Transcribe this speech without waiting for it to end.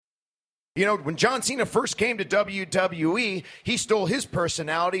You know, when John Cena first came to WWE, he stole his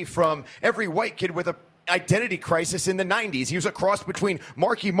personality from every white kid with a identity crisis in the 90s. He was a cross between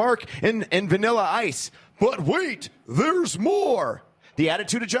Marky Mark and Vanilla Ice. But wait, there's more. The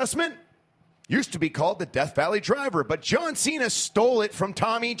Attitude Adjustment used to be called the Death Valley Driver, but John Cena stole it from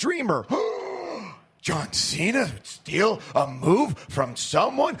Tommy Dreamer. John Cena would steal a move from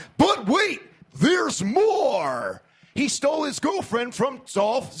someone? But wait, there's more. He stole his girlfriend from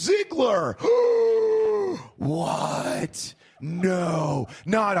Dolph Ziggler. What? No,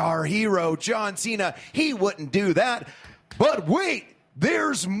 not our hero, John Cena. He wouldn't do that. But wait,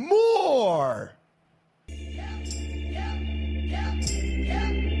 there's more.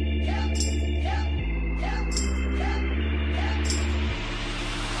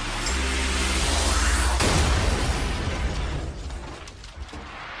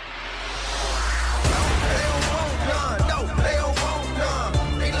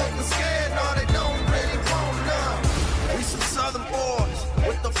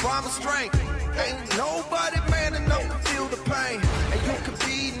 Promise strength. Ain't nobody man enough to feel the pain. And you could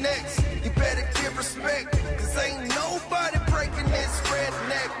be next. You better give respect. Cause ain't nobody breaking this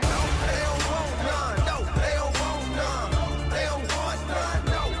redneck. No, they don't want none. No, they don't want none. They don't want none.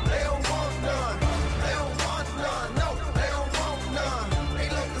 No, they don't want none. They don't want none. No, they don't want none. They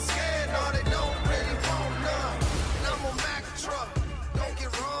looking scared. No, they don't really want none. And I'm a Mack truck. Don't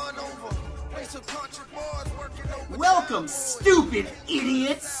get run over. We some country boys working over. Welcome, stupid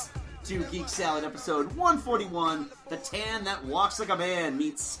idiots, to Geek Salad episode 141, The Tan That Walks Like a Man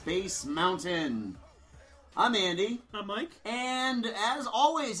meets Space Mountain. I'm Andy. I'm Mike. And as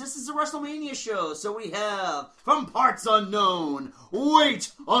always, this is a WrestleMania show, so we have, from parts unknown,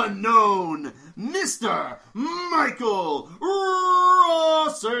 weight unknown, Mr. Michael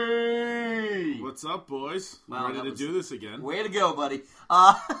Rossi. What's up, boys? Wow, Ready to do this again? Way to go, buddy.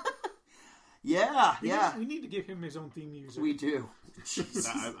 Yeah. We need to give him his own theme music. We do.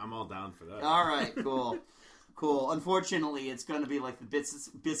 I'm all down for that. All right, cool. Unfortunately, it's going to be like the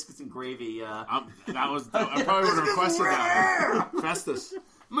biscuits and gravy. I probably would have requested that one. Festus.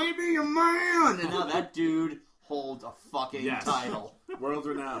 Maybe a man. And now that dude holds a fucking title. World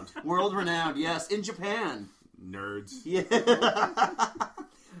renowned. World renowned, yes, in Japan. Nerds. Yeah.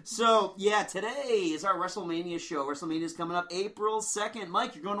 So, today is our WrestleMania show. WrestleMania is coming up April 2nd.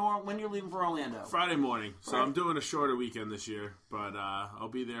 Mike, you're going to when you're leaving for Orlando? Friday morning. So I'm doing a shorter weekend this year, but I'll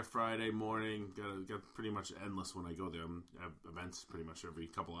be there Friday morning. Got pretty much endless when I go there. I have events pretty much every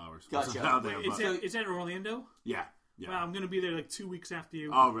couple hours. Gotcha. Is that Orlando? Yeah. Wow, I'm going to be there like 2 weeks after you.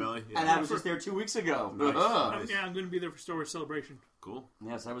 Oh, really? Yeah. And I was just there 2 weeks ago. Nice. Nice. Yeah, I'm going to be there for Star Wars Celebration. Cool.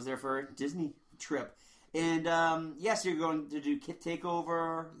 Yes, I was there for a Disney trip. And, so you're going to do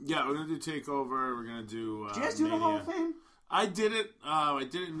Takeover? Yeah, we're going to do Takeover. We're going to do Did you guys do the Hall of Fame? I did it. I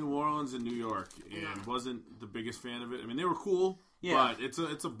did it in New Orleans and New York, and wasn't the biggest fan of it. I mean, they were cool, but it's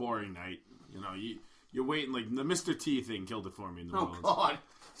a boring night. You know, you're waiting. Like the Mr. T thing killed it for me in New Orleans. Oh God!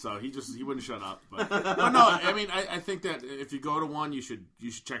 So he wouldn't shut up. But no, I mean, I think that if you go to one, you should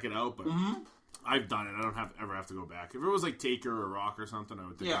check it out. But I've done it. I don't ever have to go back. If it was like Taker or Rock or something, I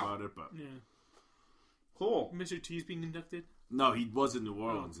would think about it. But cool. Mr. T's being inducted? No, he was in New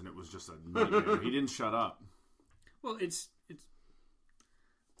Orleans, and it was just a nightmare. He didn't shut up. Well, it's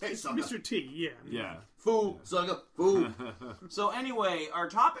Hey, Mr. T, yeah. Yeah. Foo, sucker, foo. So anyway, our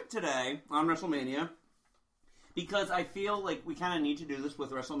topic today on WrestleMania, because I feel like we kind of need to do this with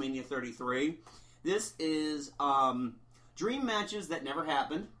WrestleMania 33. This is dream matches that never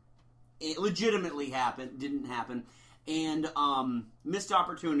happened. It legitimately didn't happen. And missed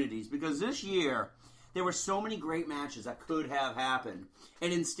opportunities. Because this year, there were so many great matches that could have happened.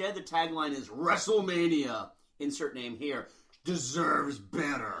 And instead, the tagline is WrestleMania, insert name here, deserves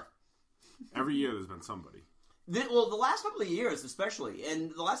better. Every year there's been somebody. The last couple of years especially.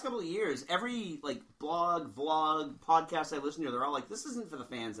 And the last couple of years, every blog, vlog, podcast I listen to, they're all like, this isn't for the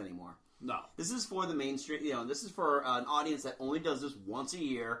fans anymore. No. This is for the mainstream. This is for an audience that only does this once a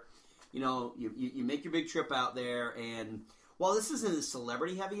year. You make your big trip out there, and while this isn't as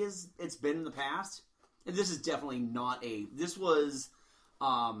celebrity heavy as it's been in the past, this is definitely not this was,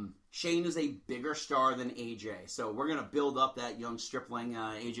 Shane is a bigger star than AJ, so we're going to build up that young stripling,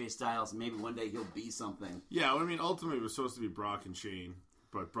 AJ Styles, and maybe one day he'll be something. Yeah, I mean, ultimately it was supposed to be Brock and Shane,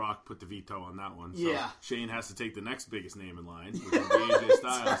 but Brock put the veto on that one, so Shane has to take the next biggest name in line, which is AJ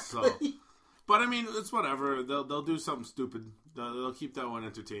Styles, so... But I mean, it's whatever. They'll do something stupid. They'll keep that one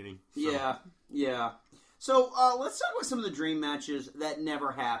entertaining. So. Yeah. So let's start with some of the dream matches that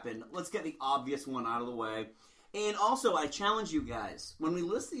never happened. Let's get the obvious one out of the way. And also, I challenge you guys, when we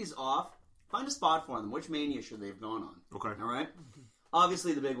list these off, find a spot for them. Which Mania should they have gone on? Okay. All right?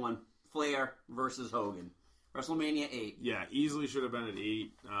 Obviously, the big one, Flair versus Hogan. WrestleMania 8. Yeah, easily should have been at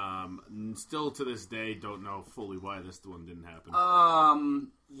 8. Still to this day, don't know fully why this one didn't happen.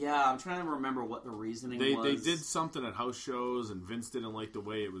 Yeah, I'm trying to remember what the reasoning was. They did something at house shows, and Vince didn't like the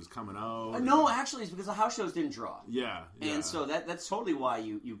way it was coming out. No, actually, it's because the house shows didn't draw. Yeah. And so that's totally why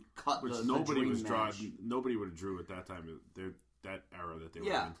you cut Which the nobody dream was match. Nobody would have drew at that time. That era that they were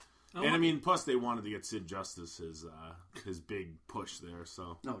Yeah. in. And I mean, plus they wanted to get Sid Justice his big push there.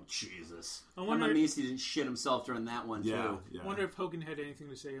 So Oh, Jesus. I wonder- Mace didn't shit himself during that one, yeah, too. yeah. I wonder if Hogan had anything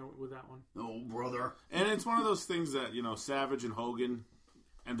to say with that one. Oh, brother. And it's one of those things that Savage and Hogan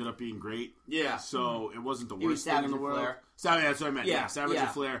ended up being great. Yeah. So it wasn't the You mean worst thing Savage in the and world. Flair? That's what I meant. Yeah, Yeah, Savage yeah.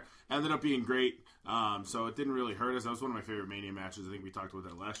 and Flair ended up being great. So it didn't really hurt us. That was one of my favorite Mania matches. I think we talked about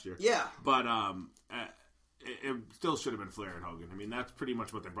that last year. Yeah. But it still should have been Flair and Hogan. I mean, that's pretty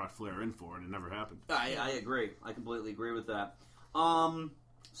much what they brought Flair in for, and it never happened. I agree. I completely agree with that.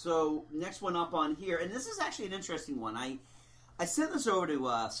 So next one up on here, and this is actually an interesting one. I sent this over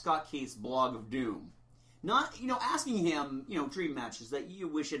to Scott Cate's Blog of Doom. Not, asking him, dream matches that you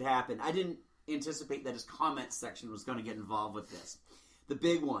wish had happened. I didn't anticipate that his comment section was going to get involved with this. The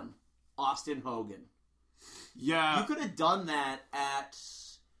big one, Austin Hogan. Yeah. You could have done that at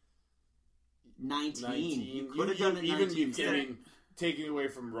 19. You could have done it at 19. I mean, taking away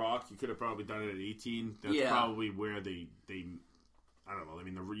from Rock, you could have probably done it at 18. That's Yeah. probably where they I don't know. I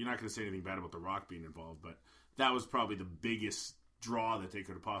mean, you're not going to say anything bad about The Rock being involved, but that was probably the biggest draw that they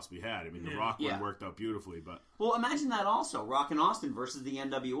could have possibly had. I mean, The Rock one worked out beautifully, but Well, imagine that also. Rock and Austin versus the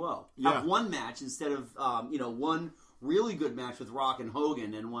NWO. Yeah. Have one match instead of, one really good match with Rock and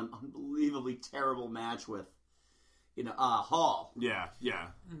Hogan and one unbelievably terrible match with, Hall. yeah.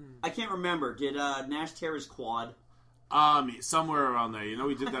 I can't remember. Did Nash tear his quad? Somewhere around there.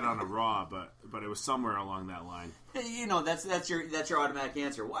 We did that on a Raw, but it was somewhere along that line. That's your automatic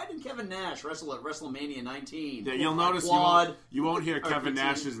answer. Why did Kevin Nash wrestle at WrestleMania 19? Yeah, you'll notice quad. you won't hear Kevin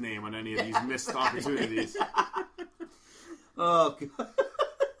Nash's name on any of these missed opportunities. Oh, God.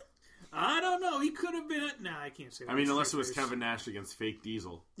 I don't know. He could have been. Nah, I can't say that. I mean, unless it Straight was face. Kevin Nash against Fake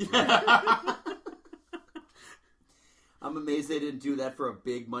Diesel. I'm amazed they didn't do that for a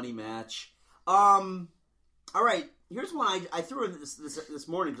big money match. All right, here's one I threw in this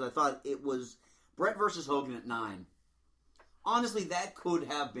morning because I thought it was Brett versus Hogan at 9. Honestly, that could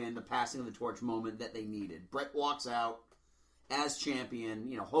have been the passing of the torch moment that they needed. Brett walks out as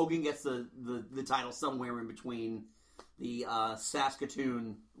champion. Hogan gets the title somewhere in between the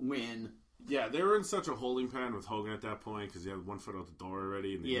Saskatoon win. Yeah, they were in such a holding pattern with Hogan at that point because he had one foot out the door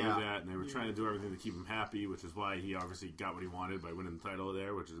already, and they knew that, and they were trying to do everything to keep him happy, which is why he obviously got what he wanted by winning the title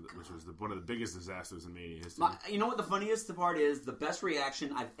there, which was one of the biggest disasters in Mania history. You know what the funniest part is? The best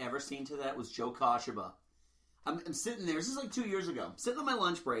reaction I've ever seen to that was Joe Koshiba. I'm sitting there. This is like 2 years ago. I'm sitting on my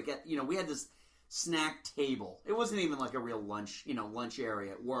lunch break. We had this snack table. It wasn't even like a real lunch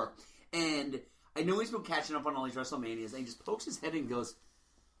area at work. And I know he's been catching up on all these WrestleManias, and he just pokes his head and goes,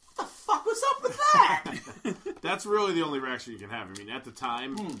 "What the fuck was up with that?" That's really the only reaction you can have. I mean, at the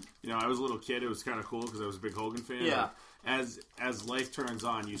time, I was a little kid. It was kind of cool because I was a big Hogan fan. Yeah. As life turns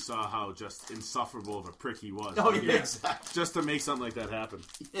on, you saw how just insufferable of a prick he was. Oh, yeah, exactly. Just to make something like that happen.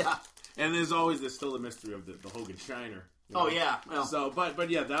 Yeah. And there's still a mystery of the Hogan Shiner. Oh, yeah. Well, So, but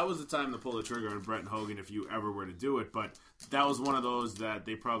yeah, that was the time to pull the trigger on Brett and Hogan if you ever were to do it. But that was one of those that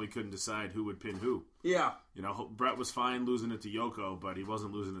they probably couldn't decide who would pin who. yeah. Brett was fine losing it to Yoko, but he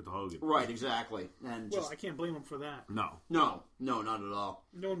wasn't losing it to Hogan. Right, exactly. And Well, I can't blame him for that. No, no, not at all.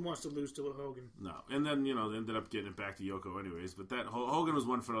 No one wants to lose to Hogan. no. And then, they ended up getting it back to Yoko anyways. But that Hogan was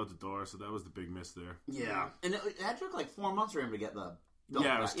one foot out the door, so that was the big miss there. Yeah. And that took like 4 months for him to get the belt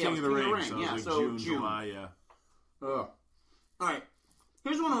Yeah, it was back. King of the Ring, so it Yeah, was like so June, July, yeah. Ugh. All right.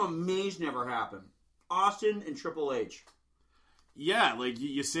 Here's one I'm amazed never happened. Austin and Triple H. Yeah, like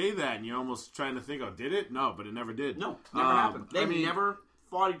you say that and you're almost trying to think, did it? No, but it never did. No, never happened. They never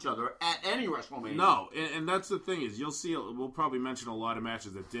fought each other at any WrestleMania. No, and that's the thing is you'll see, we'll probably mention a lot of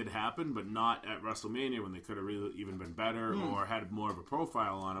matches that did happen, but not at WrestleMania when they could have really even been better or had more of a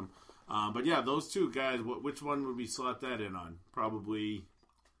profile on them. But yeah, those two guys, which one would we slot that in on? Probably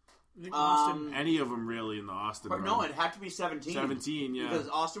I think Austin. any of them really in the Austin But run. no, it had to be 17. 17, yeah. Because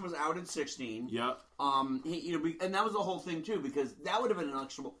Austin was out in 16. Yep. And that was the whole thing too, because that would have been an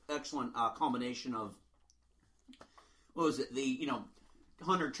excellent combination of, what was it?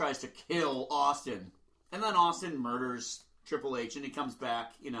 Hunter tries to kill Austin, and then Austin murders Triple H, and he comes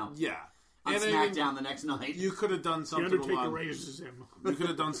back, Yeah. on And SmackDown the next night. You could have done The something Undertaker along. raises him. You could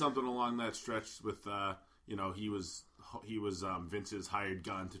have done something along that stretch with, he was Vince's hired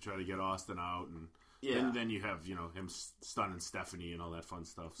gun to try to get Austin out, and Yeah. And then you have, him stunning Stephanie and all that fun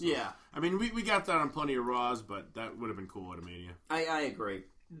stuff. So, Yeah. I mean, we got that on plenty of Raws, but that would have been cool at a Mania. I agree.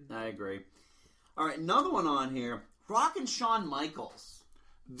 All right, another one on here. Rock and Shawn Michaels.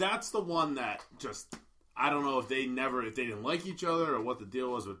 That's the one that just, I don't know if they didn't like each other or what the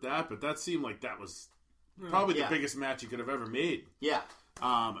deal was with that, but that seemed like that was probably the biggest match you could have ever made. Yeah.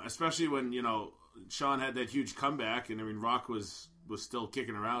 Especially when, Shawn had that huge comeback, and I mean, Rock was still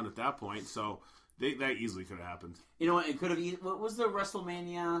kicking around at that point, so that easily could have happened. You know what? It could have. What was the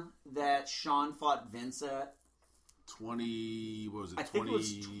WrestleMania that Shawn fought Vince at? 20. What was it? I think it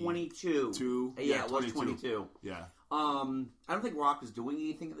was 22. Yeah, it was 22. Yeah. I don't think Rock was doing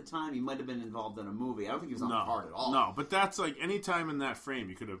anything at the time. He might have been involved in a movie. I don't think he was on the card at all. No, but that's like any time in that frame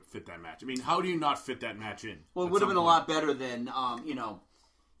you could have fit that match. I mean, how do you not fit that match in? Well, it would have been a lot better than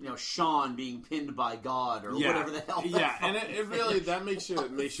Shawn being pinned by God or whatever the hell. Yeah, and it really that makes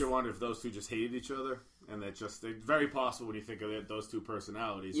you wonder if those two just hated each other, and that just it's very possible when you think of those two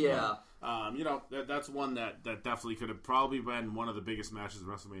personalities. Yeah, but, that's one that definitely could have probably been one of the biggest matches in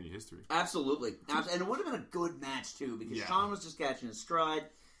WrestleMania history. Absolutely, and it would have been a good match too because Shawn was just catching his stride.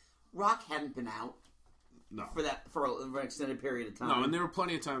 Rock hadn't been out for an extended period of time. No, and there were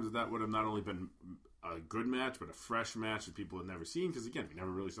plenty of times that would have not only been a good match, but a fresh match that people had never seen because, again, we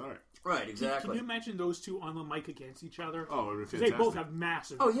never really saw it. Right, exactly. Can you imagine those two on the mic against each other? Oh, it would have been fantastic. They both have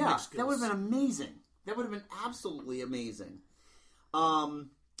massive mic skills. That would have been amazing. That would have been absolutely amazing. And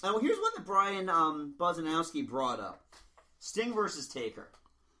here's one that Brian Bozanowski brought up. Sting versus Taker.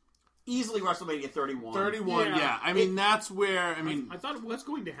 Easily WrestleMania 31. 31, yeah. I mean, that's where, I thought it was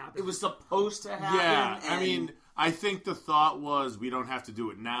going to happen. It was supposed to happen. Yeah, I think the thought was we don't have to do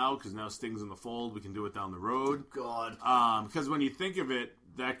it now because now Sting's in the fold. We can do it down the road. God. Because when you think of it,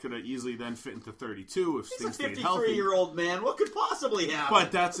 that could have easily then fit into 32 if Sting stayed healthy. He's a 53-year-old man. What could possibly happen?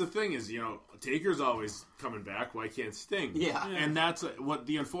 But that's the thing is, Taker's always coming back. Why can't Sting? Yeah. And that's what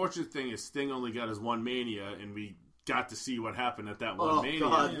the unfortunate thing is. Sting only got his one Mania, and we got to see what happened at that one Mania.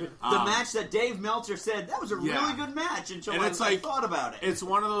 God. The match that Dave Meltzer said, that was a really good match until I thought about it. It's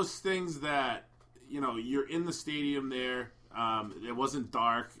one of those things that, you're in the stadium there. It wasn't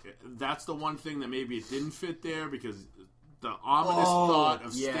dark. That's the one thing that maybe it didn't fit there because the ominous thought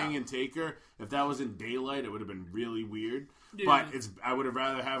of Sting and Taker, if that was in daylight, it would have been really weird. Yeah. But I would have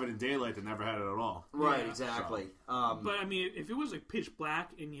rather have it in daylight than never had it at all. Right, exactly. So. But I mean, if it was like pitch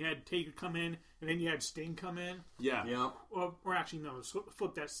black and you had Taker come in and then you had Sting come in, or actually no,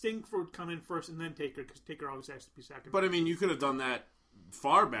 flip that. Sting would come in first and then Taker because Taker always has to be second. But I mean, you could have done that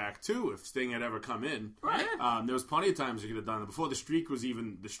far back too if Sting had ever come in. Right. There was plenty of times you could have done it before the streak was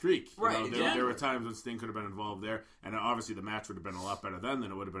even the streak. Right. There were times when Sting could have been involved there, and obviously the match would have been a lot better then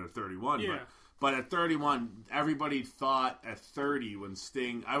than it would have been at 31. Yeah. But at 31, everybody thought at 30 when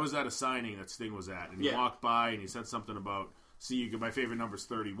Sting... I was at a signing that Sting was at, and he walked by and he said something about, my favorite number is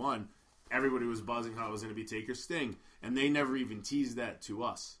 31. Everybody was buzzing how it was going to be Taker Sting, and they never even teased that to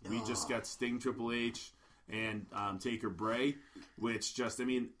us. We just got Sting Triple H and Taker Bray, which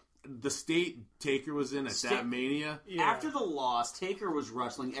the state Taker was in at that Mania. Yeah. After the loss, Taker was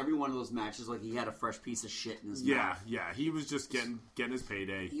wrestling every one of those matches like he had a fresh piece of shit in his mouth. Yeah, he was just getting his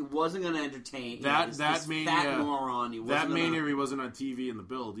payday. He wasn't going to entertain that Mania. Fat moron. He wasn't on TV in the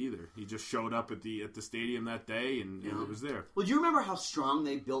build either. He just showed up at the stadium that day and it was there. Well, do you remember how strong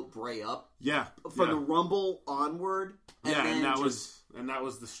they built Bray up? Yeah, from the Rumble onward. And that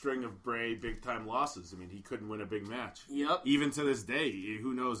was the string of Bray big time losses. I mean, he couldn't win a big match. Yep. Even to this day,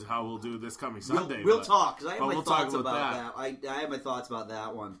 who knows how we'll do this coming Sunday? We'll talk because I have my thoughts about that. I have my thoughts about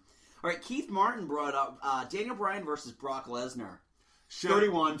that one. All right, Keith Martin brought up Daniel Bryan versus Brock Lesnar.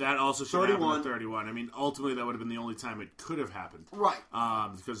 31. That also should have happened at 31. I mean, ultimately, that would have been the only time it could have happened. Right.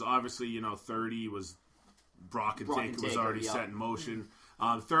 Because obviously, 30 was Brock and Taker was already set in motion.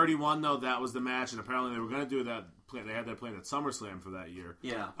 31, though, that was the match, and apparently they were going to do that. They had that planned at SummerSlam for that year.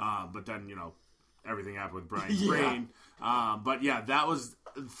 Yeah. But then, everything happened with Brian's brain. But yeah, that was.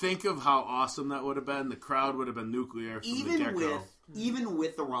 Think of how awesome that would have been. The crowd would have been nuclear from the get-go. Even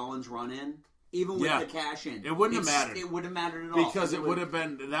with the Rollins run-in, even with the cash-in, it wouldn't have mattered. It wouldn't have mattered at all because it would have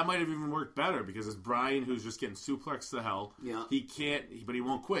been. That might have even worked better because it's Brian who's just getting suplexed to hell. Yeah. He can't, but he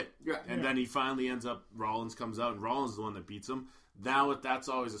won't quit. Yeah. And then he finally ends up. Rollins comes out, and Rollins is the one that beats him. Now that's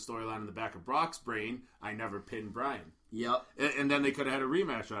always a storyline in the back of Brock's brain. I never pinned Brian. Yep. And then they could have had a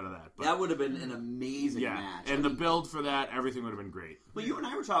rematch out of that. But that would have been an amazing match. And the build for that, everything would have been great. Well, you and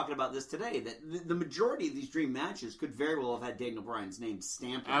I were talking about this today, that the majority of these dream matches could very well have had Daniel Bryan's name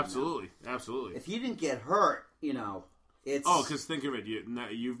stamped on them. Absolutely. If he didn't get hurt, it's... Oh, because think of it.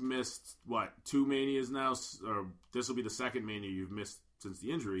 You've missed, 2 Manias now? Or this will be the second Mania you've missed since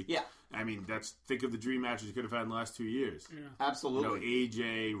the injury. Yeah. I mean, think of the dream matches you could have had in the last 2 years. Yeah. Absolutely.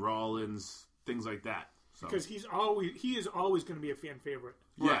 AJ, Rollins, things like that. Because he is always going to be a fan favorite.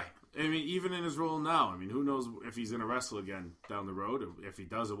 Yeah. Right. I mean, even in his role now, I mean, who knows if he's going to wrestle again down the road. If he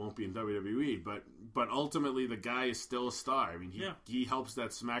does, it won't be in WWE. But ultimately, the guy is still a star. I mean, he helps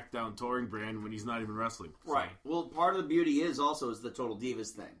that SmackDown touring brand when he's not even wrestling. So. Right. Well, part of the beauty is the Total Divas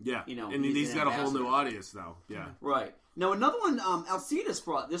thing. Yeah. And he's got a whole new audience now. Yeah. Right. Now, another one, Alcides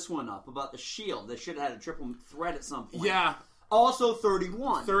brought this one up about the Shield. They should have had a triple threat at some point. Yeah. Also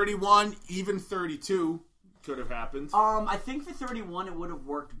 31. 31, even 32 could have happened. I think for 31 it would have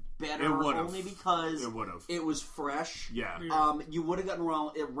worked better, only because it was fresh. Yeah. You would have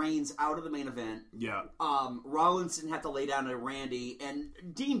gotten Reigns out of the main event. Yeah. Rollins didn't have to lay down to Randy, and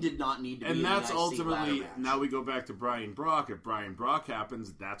Dean did not need to be in the IC ultimately, match. now we go back to Bryan Brock. If Bryan Brock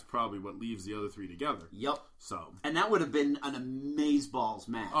happens, that's probably what leaves the other three together. Yep. So. And that would have been an amazeballs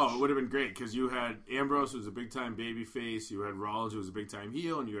match. Oh, it would have been great, because you had Ambrose, who was a big-time babyface, you had Rollins, who was a big-time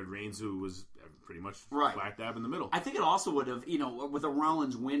heel, and you had Reigns, who was pretty much flat dab in the middle. I think it also would have, with a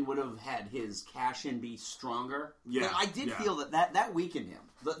Rollins win, would have had his cash-in be stronger. Yeah. I did feel that weakened him.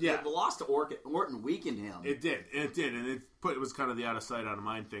 The loss to Orton weakened him. It did. And it was kind of the out-of-sight,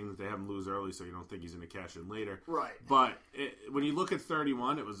 out-of-mind thing that they have him lose early so you don't think he's going to cash in later. Right. But when you look at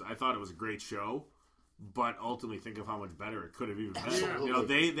 31, I thought it was a great show. But ultimately, think of how much better it could have even been.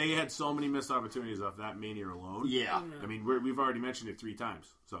 Absolutely. They had so many missed opportunities off that Mania alone. Yeah. I mean, we've already mentioned it 3 times.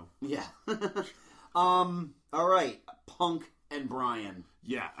 So yeah. All right, Punk and Bryan.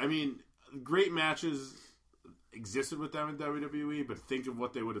 Yeah, I mean, great matches existed with them in WWE, but think of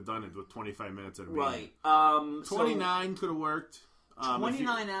what they would have done it with 25 minutes at a Mania. Right. 29 could have worked.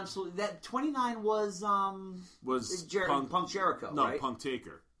 29 absolutely. That 29 was Punk Jericho. No, right? Punk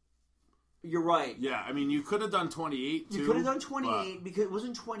Taker. You're right. Yeah, I mean, you could have done 28, too. You could have done 28, because it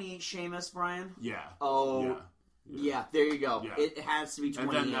wasn't 28 Sheamus, Brian? Yeah. Oh, yeah, there you go. Yeah. It has to be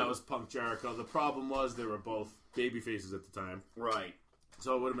 28. And then that was Punk Jericho. The problem was they were both baby faces at the time. Right.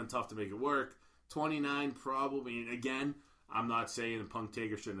 So it would have been tough to make it work. 29 probably, again, I'm not saying Punk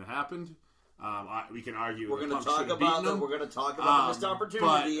Taker shouldn't have happened. We can argue. We're going to talk about the missed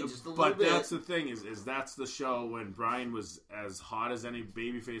opportunity in just a little bit. But that's the thing is that's the show when Bryan was as hot as any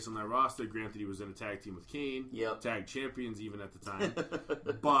babyface on that roster. Granted, he was in a tag team with Kane. Yep. Tag champions even at the time.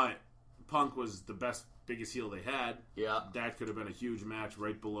 But Punk was the biggest heel they had. Yeah. That could have been a huge match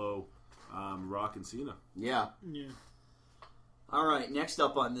right below Rock and Cena. Yeah. Yeah. All right, next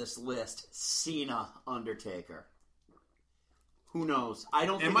up on this list, Cena Undertaker. Who knows? I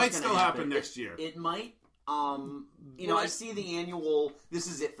don't think it might still happen next year. It might. I see the annual. This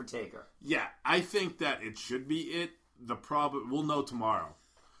is it for Taker. Yeah, I think that it should be it. The problem we'll know tomorrow.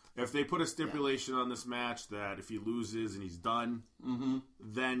 If they put a stipulation on this match that if he loses and he's done,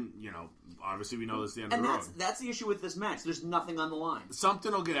 then obviously we know that's the end of the road. And that's the issue with this match. There's nothing on the line.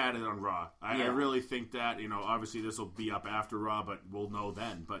 Something will get added on Raw. I really think that obviously this will be up after Raw, but we'll know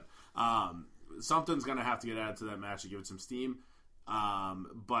then. But something's going to have to get added to that match to give it some steam.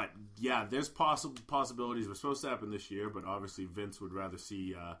 But yeah, there's possibilities. We're supposed to happen this year, but obviously Vince would rather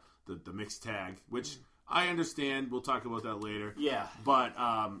see the mixed tag, which I understand. We'll talk about that later. Yeah, but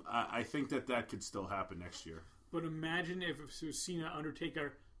I think that could still happen next year. But imagine if it was Cena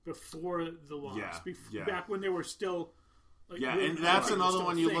Undertaker before the loss, Yeah. back when they were still. And that's another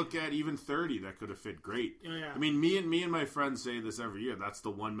one you look at. Even 30, that could have fit great. Yeah. I mean, me and my friends say this every year. That's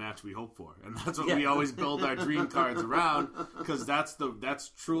the one match we hope for, and that's what we always build our dream cards around, because that's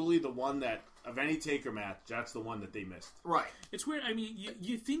truly the one that of any Taker match. That's the one that they missed. Right. It's weird. I mean,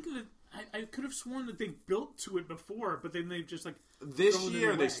 you think that I could have sworn that they built to it before, but then they've just this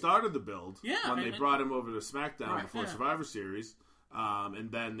year they started the build. Yeah, when they brought him over to SmackDown before Survivor Series.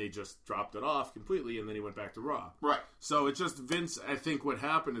 And then they just dropped it off completely, and then he went back to Raw. Right. So it's just Vince. I think what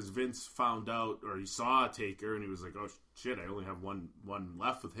happened is Vince found out, or he saw Taker, and he was like, "Oh shit, I only have one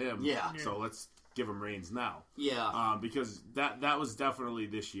left with him. Yeah. So let's give him Reigns now." Yeah. Because that was definitely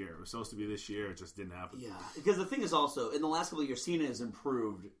this year. It was supposed to be this year. It just didn't happen. Yeah. Because the thing is also, in the last couple of years, Cena has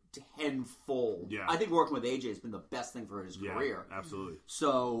improved tenfold. Yeah. I think working with AJ has been the best thing for his career. Absolutely.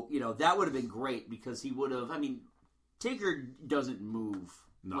 So that would have been great, because he would have. I mean, Taker doesn't move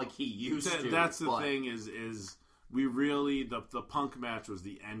like he used to. That's the thing is we really the Punk match was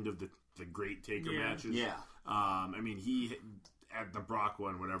the end of the great Taker matches. Yeah. I mean, he at the Brock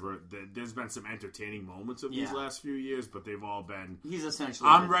one, whatever. There's been some entertaining moments of these last few years, but they've all been. He's essentially.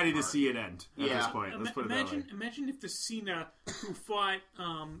 I'm ready to see it end at this point. Let's put it that way. Imagine if the Cena who fought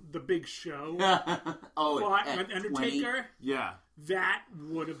the Big Show fought Undertaker. 20? Yeah. that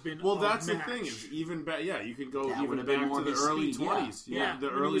would have been that's match. The thing is even back. Yeah, you could go that even back to the early 20s. Yeah, the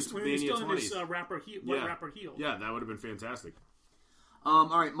early Mania 20s. Rapper heel. Yeah, that would have been fantastic. All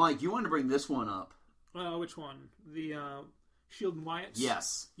right, Mike, you wanted to bring this one up. Which one? The Shield and Wyatt's?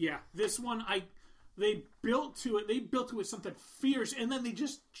 Yes. Yeah, this one they built to it. They built to it something fierce, and then they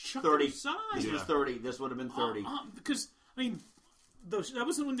just chucked 30. it aside. This was 30. This would have been 30. Because that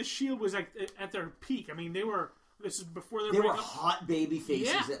was when the Shield was at their peak. I mean, this is before they were hot baby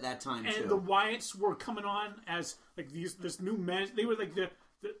faces at that time and too. The Wyatts were coming on as like this new man. They were like the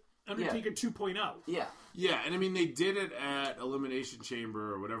Undertaker 2.0. Yeah, and I mean they did it at Elimination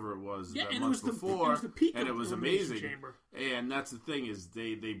Chamber or whatever it was that month before, it was the peak and it was Elimination amazing. Chamber. And that's the thing is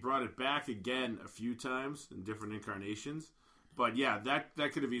they brought it back again a few times in different incarnations. But yeah, that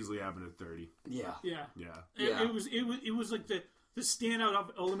could have easily happened at 30. Yeah. It was like the standout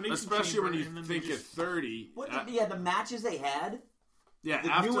of Elimination Especially Chamber, when you think at 30. The matches they had. Yeah,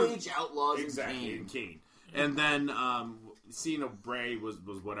 the after New Age Outlaws exactly, and Kane. And then Cena Bray was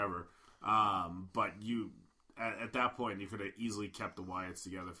whatever. But you at that point you could have easily kept the Wyatts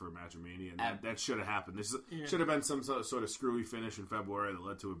together for a match of Mania, and that should have happened. This should have been some sort of screwy finish in February that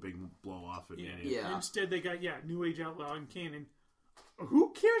led to a big blow off at Mania. Yeah. Instead, they got New Age Outlaw and Kane. And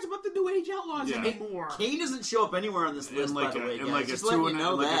who cares about the New Age Outlaws anymore? Kane doesn't show up anywhere on this list, by the way, guys. In like a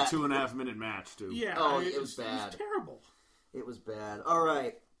 2.5 minute match too. Yeah. It was bad. It was terrible. It was bad. All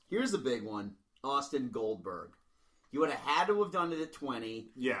right, here's the big one: Austin Goldberg. You would have had to have done it at 20.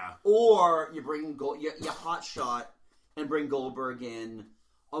 Yeah. Or you bring you hot shot and bring Goldberg in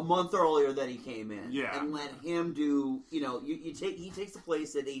a month earlier that he came in. Yeah. And let him do, he takes the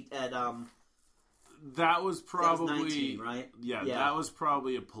place at that was probably that was 19, right? Yeah, that was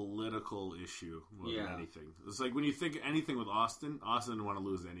probably a political issue more than anything. It's like when you think anything with Austin didn't want to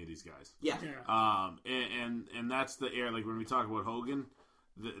lose to any of these guys. Yeah. And that's the air. Like when we talk about Hogan,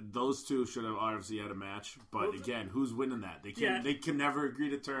 those two should have obviously had a match. But again, who's winning that? They can never agree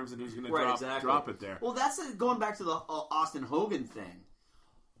to terms, and who's going to drop it there? Well, that's going back to the Austin Hogan thing.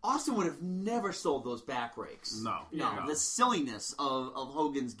 Austin would have never sold those back rakes. No. The silliness of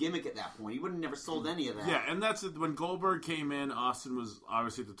Hogan's gimmick at that point. He would have never sold any of that. Yeah, and that's when Goldberg came in, Austin was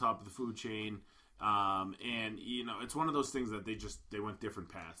obviously at the top of the food chain. And, it's one of those things that they went different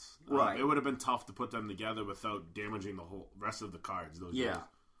paths. Right. It would have been tough to put them together without damaging the whole rest of the cards those days.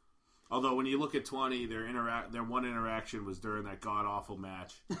 Although when you look at 20, their one interaction was during that god-awful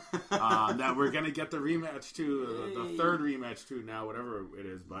match. That we're going to get the rematch to, the third rematch to now, whatever it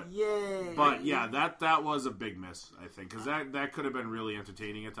is. But that was a big miss, I think, because that could have been really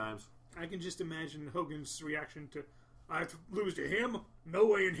entertaining at times. I can just imagine Hogan's reaction to, I have to lose to him? No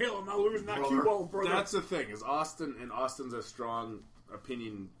way in hell I'm not losing that cue ball, brother. That's the thing, is Austin's a strong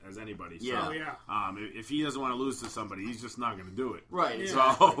opinion as anybody. So, if he doesn't want to lose to somebody, he's just not going to do it. Right.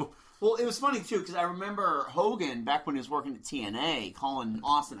 Exactly. So... Well, it was funny, too, because I remember Hogan, back when he was working at TNA, calling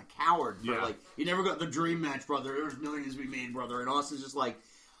Austin a coward for, you never got the dream match, brother. There's millions to be made, brother. And Austin's just like,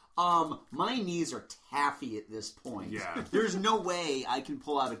 my knees are taffy at this point. Yeah. There's no way I can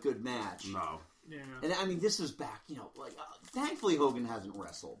pull out a good match. No. Yeah. And, I mean, this is back, thankfully Hogan hasn't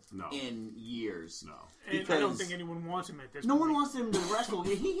wrestled in years. No. And I don't think anyone wants him at this point. No one wants him to wrestle.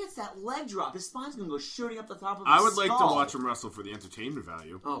 He hits that leg drop. His spine's going to go shooting up the top of his I would skull. like to watch him wrestle for the entertainment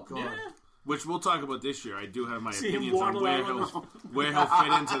value. Oh, God. Yeah. Which we'll talk about this year. I do have my opinions on where he'll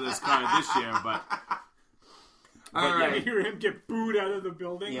fit into this card this year, but... All right. You hear him get booed out of the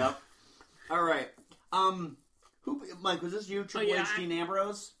building. Yep. All right. Mike, was this you, Triple H, Dean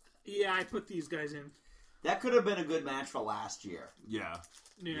Ambrose? Yeah, I put these guys in. That could have been a good match for last year. Yeah.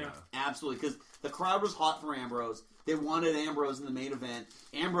 Absolutely, because the crowd was hot for Ambrose. They wanted Ambrose in the main event.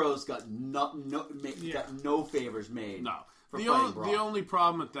 Ambrose got no favors made. No. The only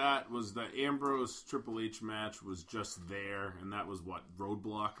problem with that was the Ambrose Triple H match was just there, and that was what,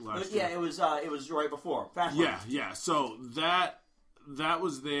 Roadblock last year? Yeah, it was right before. Yeah. So that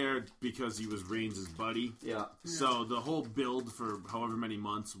was there because he was Reigns' buddy. Yeah. So the whole build for however many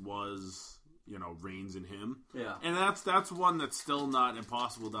months was, Reigns and him. Yeah. And that's one that's still not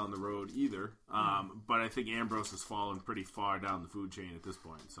impossible down the road either. But I think Ambrose has fallen pretty far down the food chain at this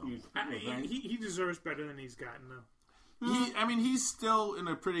point. So he deserves better than he's gotten, though. He's still in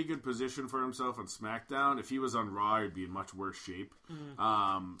a pretty good position for himself on SmackDown. If he was on Raw, he'd be in much worse shape.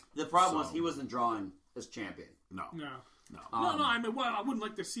 The problem was he wasn't drawing as champion. No. I mean, I wouldn't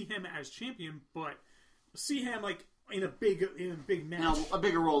like to see him as champion, but see him in a big match. Now, a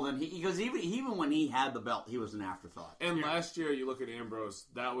bigger role than because even when he had the belt, he was an afterthought. And last year, you look at Ambrose,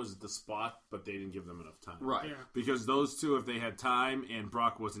 that was the spot, but they didn't give them enough time. Right. Yeah. Because those two, if they had time, and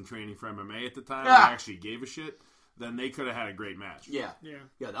Brock wasn't training for MMA at the time, they actually gave a shit. then they could have had a great match. Yeah.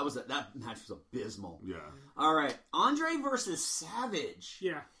 That match was abysmal. Yeah. All right, Andre versus Savage.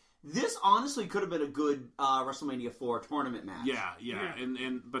 Yeah. This honestly could have been a good WrestleMania 4 tournament match. Yeah.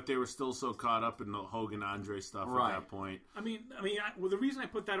 But they were still so caught up in the Hogan Andre stuff at that point. The reason I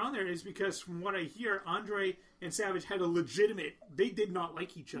put that on there is because from what I hear, Andre and Savage had a legitimate. They did not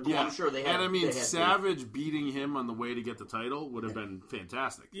like each other. Yeah, I'm sure they had. And Savage beating him on the way to get the title would have been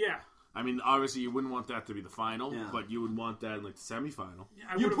fantastic. Yeah. I mean, obviously, you wouldn't want that to be the final, but you would want that in, like, the semifinal.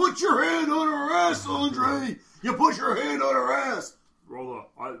 Yeah, you put your hand on her ass, Andre! You put your hand on her ass! Roll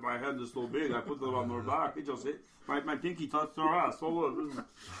up. My hand is so big, I put them on her back. It just hit. My pinky touched her ass.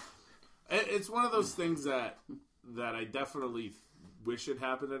 It's one of those things that I definitely wish it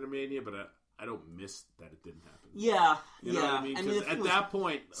happened at a Mania, but I don't miss that it didn't happen. Yeah, you know what I mean? Because at that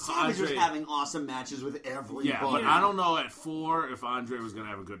point, Savage was having awesome matches with everybody. Yeah, but I don't know at 4 if Andre was going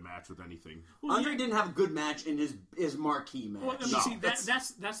to have a good match with anything. Well, Andre didn't have a good match in his marquee match. Well,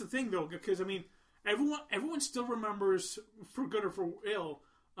 that's the thing though, because I mean, everyone still remembers, for good or for ill,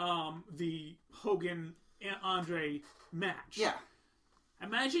 the Hogan and Andre match. Yeah.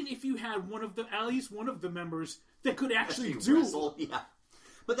 Imagine if you had at least one of the members that could actually wrestle. Yeah.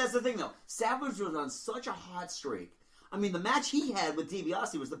 But that's the thing, though. Savage was on such a hot streak. I mean, the match he had with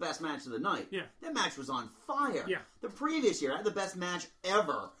DiBiase was the best match of the night. Yeah. That match was on fire. Yeah. The previous year had the best match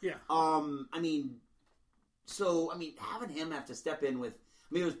ever. Yeah. Having him have to step in with...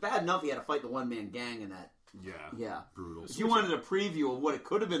 I mean, it was bad enough he had to fight the one-man gang in that. Yeah. Brutal. If you wanted a preview of what it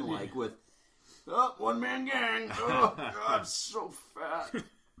could have been like with... one-man gang. Oh, God, so fat.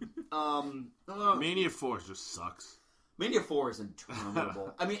 Mania 4 just sucks. Mania 4 is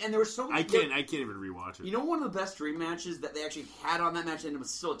interminable. I mean, and there were so many... I can't even rewatch it. You know, one of the best dream matches that they actually had on that match, and it was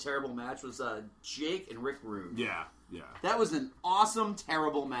still a terrible match, was Jake and Rick Rude. Yeah. That was an awesome,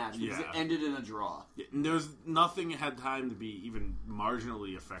 terrible match because it ended in a draw. Yeah, nothing had time to be even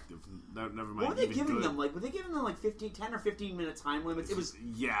marginally effective. Never mind. What were they giving them? Were they giving them 10 or 15 minute time limits? It was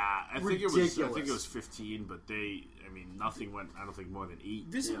I think it was 15, but nothing went. I don't think more than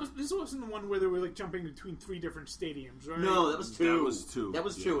 8. This wasn't the one where they were jumping between 3 different stadiums, right? No, that was 2. That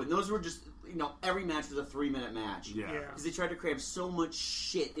was 2, and those were just every match was a 3-minute match. Yeah, because they tried to cram so much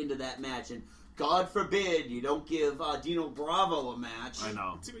shit into that match and. God forbid you don't give Dino Bravo a match. I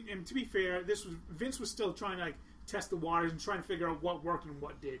know. To be fair, Vince was still trying to test the waters and trying to figure out what worked and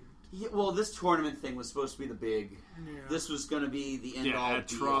what didn't. Yeah, well, this tournament thing was supposed to be the big. Yeah. This was going to be the end all. At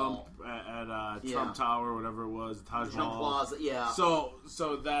Trump, at Trump Tower, whatever it was, Taj Mahal Plaza. Yeah. So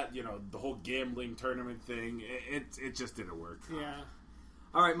that the whole gambling tournament thing, it just didn't work. Yeah.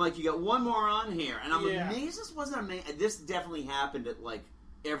 All right, Mike, you got one more on here, and I'm amazed this wasn't amazing. This definitely happened at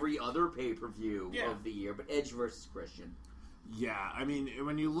every other pay-per-view of the year, but Edge versus Christian. Yeah, I mean,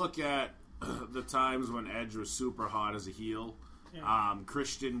 when you look at the times when Edge was super hot as a heel,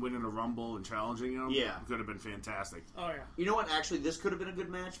 Christian winning a Rumble and challenging him could have been fantastic. Oh, yeah. You know what? Actually, this could have been a good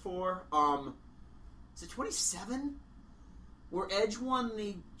match for? Is it 27? Where Edge won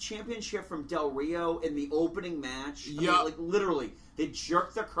the championship from Del Rio in the opening match. Yeah. Literally. They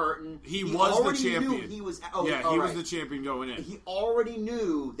jerked the curtain. He was the champion. Knew he was he was the champion going in. He already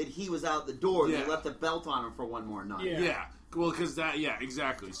knew that he was out the door. They left the belt on him for one more night. Yeah. Well, because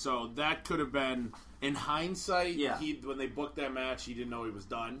exactly. So that could have been, in hindsight, when they booked that match, he didn't know he was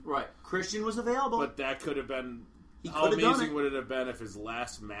done. Right. Christian was available. But that could have been... How amazing would it have been if his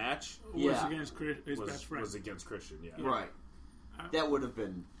last match was against his best friend? Was against Christian, Right. That would have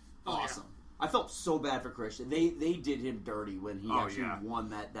been awesome. I felt so bad for Christian. They did him dirty when he won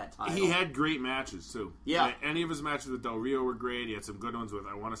that title. He had great matches, too. Yeah. Any of his matches with Del Rio were great. He had some good ones with,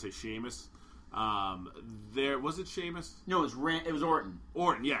 I want to say, Sheamus. Was it Sheamus? No, it was Orton.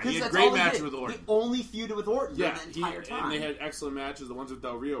 Orton, yeah. He had great matches with Orton. He only feuded with Orton during the entire time. And they had excellent matches. The ones with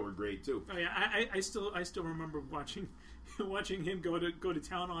Del Rio were great, too. Oh, yeah. I still remember watching him go to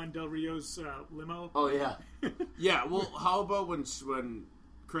town on Del Rio's limo. Oh, yeah. Yeah, well, how about when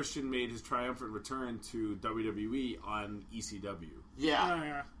Christian made his triumphant return to WWE on ECW? Yeah. Oh,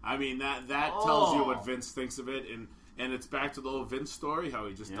 yeah. I mean, that tells you what Vince thinks of it, and it's back to the old Vince story, how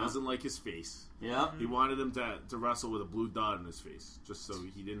he just doesn't like his face. Yeah. He wanted him to wrestle with a blue dot on his face, just so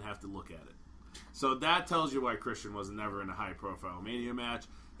he didn't have to look at it. So that tells you why Christian was never in a high-profile Mania match.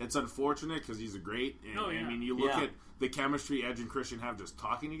 It's unfortunate because he's a great. And, I mean, you look at the chemistry Edge and Christian have just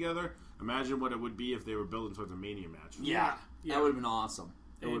talking together. Imagine what it would be if they were building towards a Mania match. Yeah. That would have been awesome.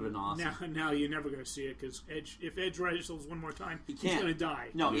 It would have been awesome. Now you're never going to see it because if Edge wrestles one more time, he's going to die.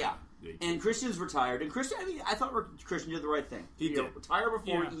 No, yeah. And Christian's retired. And Christian, I thought Christian did the right thing. He did. Retire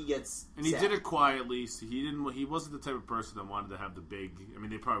before he gets And he did it quietly. So he wasn't the type of person that wanted to have the big... I mean,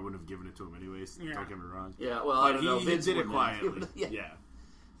 they probably wouldn't have given it to him anyways. Yeah. Don't get me wrong. Yeah, well, but I don't know. He Vince did it quietly.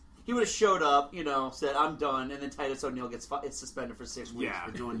 He would have showed up, said, I'm done, and then Titus O'Neil gets suspended for 6 weeks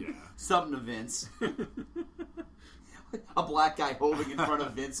for doing something to Vince. A black guy holding in front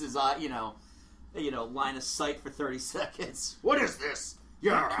of Vince's, line of sight for 30 seconds. What is this?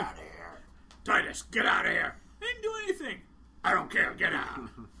 You're out of here. Titus, get out of here. I didn't do anything. I don't care. Get out.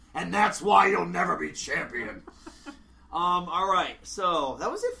 And that's why you'll never be champion. All right. So that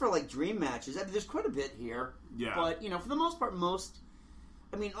was it for dream matches. I mean, there's quite a bit here. Yeah. But for the most part,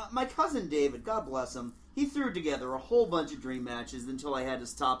 my cousin David, God bless him, he threw together a whole bunch of dream matches until I had to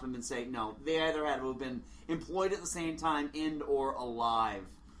stop him and say, no, they either had to have been employed at the same time and or alive.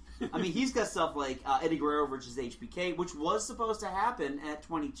 I mean, he's got stuff like Eddie Guerrero versus HBK, which was supposed to happen at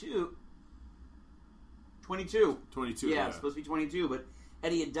 22. 22. 22, yeah. It was supposed to be 22, but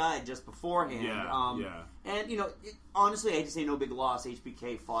Eddie had died just beforehand. Yeah. And, honestly, I hate to say no big loss,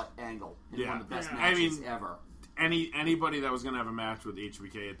 HBK fought Angle in one of the best matches ever. Anybody that was going to have a match with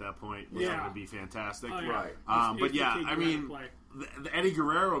HBK at that point was going to be fantastic. Oh, yeah. Right. But the Eddie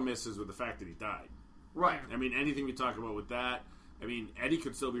Guerrero misses with the fact that he died. Right. I mean, anything we talk about with that, I mean, Eddie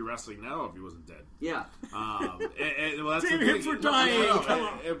could still be wrestling now if he wasn't dead. Yeah. That's Damn him for dying.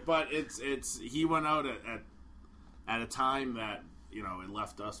 But it's he went out at a time that it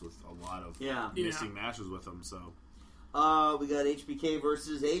left us with a lot of missing matches with him. So we got HBK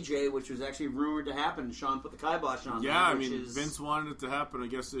versus AJ, which was actually rumored to happen. Sean put the kibosh on. Yeah, I mean, Vince wanted it to happen, I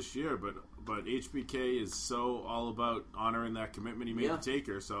guess, this year, but HBK is so all about honoring that commitment he made to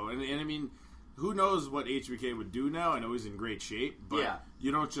Taker. So and I mean, who knows what HBK would do now? I know he's in great shape, but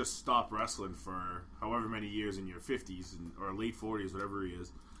you don't just stop wrestling for however many years in your 50s or late 40s, whatever he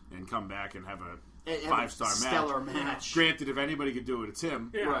is, and come back and have a 5-star stellar match. Granted, if anybody could do it, it's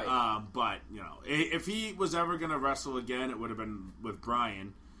him. Yeah. Right. But if he was ever going to wrestle again, it would have been with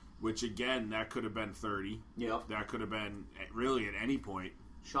Bryan, which again, that could have been 30. Yep. That could have been really at any point.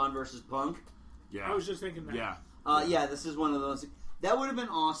 Sean versus Punk. Yeah. I was just thinking that. Yeah. This is one of those. That would have been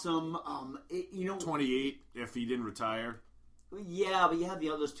awesome. 28 if he didn't retire. Yeah, but you have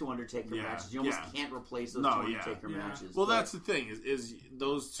those two Undertaker matches. You almost can't replace those two Undertaker matches. Well, that's the thing is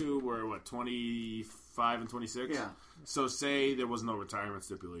those two were 25 and 26. Yeah. So say there was no retirement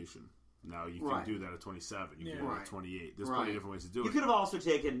stipulation. Now you can do that at 27. You can do it at 28. There's plenty of different ways to do it. You could have also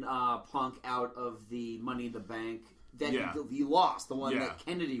taken Punk out of the Money in the Bank that he lost, the one that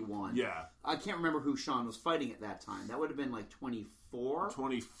Kennedy won. Yeah. I can't remember who Sean was fighting at that time. That would have been 24.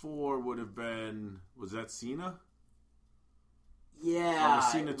 24 would have been, was that Cena? Yeah, or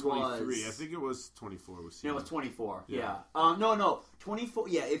was Cena 23? I think it was 24. Was Cena? No, it was 24. Yeah. No, 24.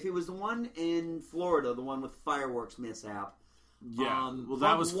 Yeah, if it was the one in Florida, the one with fireworks mishap. Yeah. Well,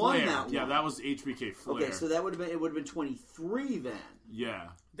 that was Flair. That was HBK Flair. Okay, so that would have been 23 then. Yeah.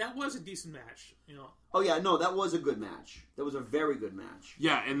 That was a decent match. Oh yeah, no, that was a good match. That was a very good match.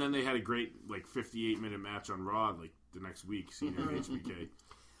 Yeah, and then they had a great 58-minute match on Raw the next week. Cena and HBK.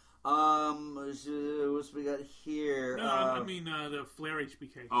 What we got here? No, I mean the Flair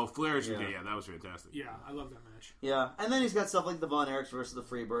HBK. Oh, Flair HBK, yeah, that was fantastic. Yeah, I love that match. Yeah, and then he's got stuff like the Von Erichs versus the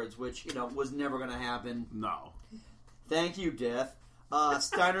Freebirds, which was never going to happen. No. Thank you, Death.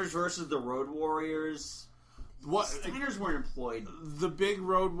 Steiners versus the Road Warriors. What? Steiners weren't employed. The big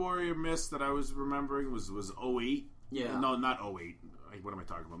Road Warrior miss that I was remembering was 08. Yeah. No, not 08. What am I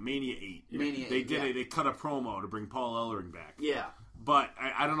talking about? Mania 8. Mania 8. They cut a promo to bring Paul Ellering back. Yeah. But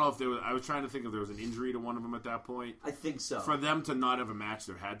I don't know if there was. I was trying to think if there was an injury to one of them at that point. I think so. For them to not have a match,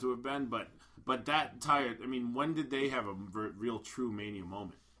 there had to have been. But that tired. I mean, when did they have a real true Mania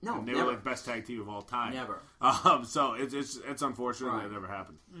moment? No, and they never. were best tag team of all time. Never. So it's unfortunate that it never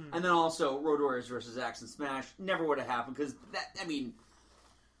happened. And then also Road Warriors versus Axe and Smash never would have happened because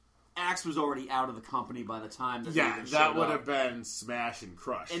Axe was already out of the company by the time that that would have been Smash and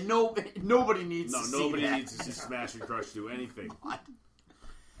Crush. And nobody needs to see nobody that. needs to see Smash and Crush do anything.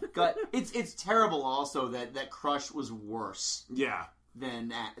 God, it's terrible also that Crush was worse. Yeah.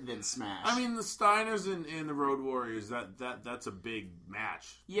 Than Smash. I mean, the Steiners and the Road Warriors, that's a big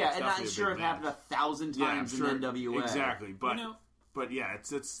match. Yeah, and I'm sure it happened 1,000 times in NWA. Exactly, but yeah,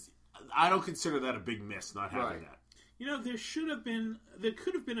 it's I don't consider that a big miss not having that. There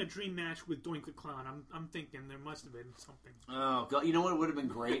could have been a dream match with Doink the Clown. I'm thinking there must have been something. Oh God! You know what would have been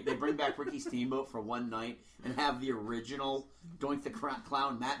great? They bring back Ricky Steamboat for one night and have the original Doink the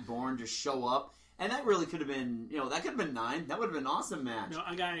Clown Matt Bourne just show up. And that really could have been, that could have been 9. That would have been an awesome match. No,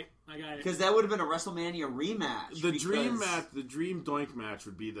 I got it. Because that would have been a WrestleMania rematch. The dream Doink match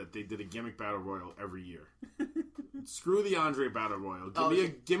would be that they did a gimmick battle royal every year. Screw the Andre Battle Royal.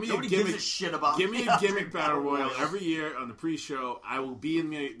 Give me a gimmick battle royal every year on the pre-show. I will be in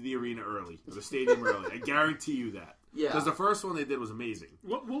the arena early, or the stadium early. I guarantee you that. Yeah. Because the first one they did was amazing.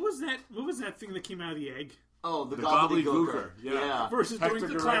 What was that? What was that thing that came out of the egg? Oh, the Gobbledygooker. Yeah. Versus Doink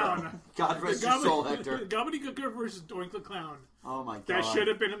the Clown. God rest your soul, Hector. Gobbledygooker versus Doink the Clown. Oh my God. That should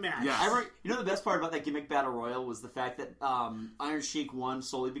have been a match. Yes. The best part about that gimmick battle royal was the fact that Iron Sheik won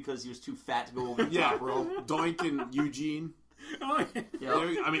solely because he was too fat to go over the top rope. Doink and Eugene. Oh,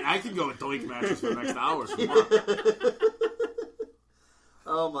 yeah. I mean, I can go with Doink matches for the next hour.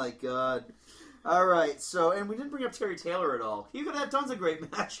 Oh my God. All right, and we didn't bring up Terry Taylor at all. He could have had tons of great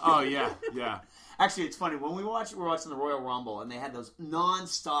matches. Oh, yeah. Actually, it's funny. When we're watching the Royal Rumble, and they had those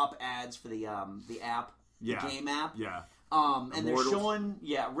non-stop ads for the app, the game app. Yeah. And they're showing,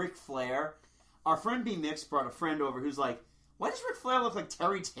 Ric Flair. Our friend B Mix brought a friend over who's like, why does Ric Flair look like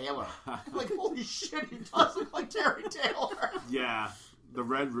Terry Taylor? I'm like, holy shit, he does look like Terry Taylor. Yeah, the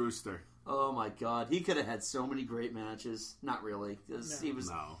Red Rooster. Oh my God, he could have had so many great matches. Not really, because he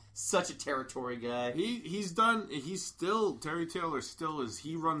was such a territory guy. Terry Taylor still is.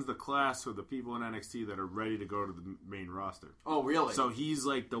 He runs the class for the people in NXT that are ready to go to the main roster. Oh, really? So he's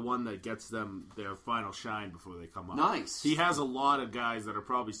like the one that gets them their final shine before they come up. Nice. He has a lot of guys that are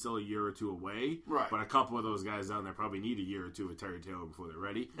probably still a year or two away. Right. But a couple of those guys down there probably need a year or two with Terry Taylor before they're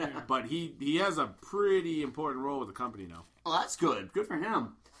ready. But he has a pretty important role with the company now. Oh, that's good. Good for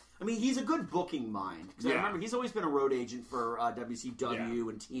him. I mean, he's a good booking mind. Because I remember he's always been a road agent for WCW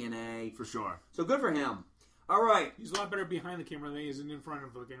and TNA. For sure. So good for him. All right. He's a lot better behind the camera than he is in front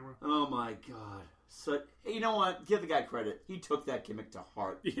of the camera. Oh, my God. So, you know what? Give the guy credit. He took that gimmick to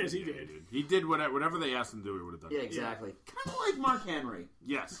heart. Yes, he did. He did whatever they asked him to do, he would have done. Yeah, exactly. Kind of like Mark Henry.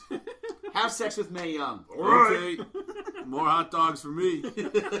 Yes. Have sex with Mae Young. Okay. More hot dogs for me. Hey,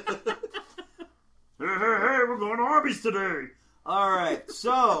 we're going to Arby's today. All right,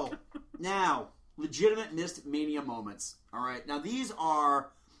 so now legitimate missed Mania moments. All right, now these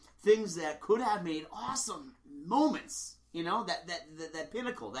are things that could have made awesome moments. That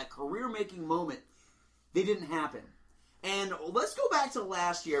pinnacle, that career-making moment. They didn't happen. And let's go back to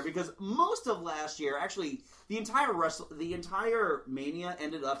last year because most of last year, actually, the entire Mania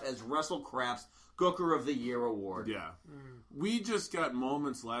ended up as WrestleCrap's Gooker of the Year award. Yeah. We just got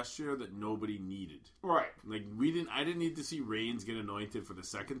moments last year that nobody needed. Right. Like I didn't need to see Reigns get anointed for the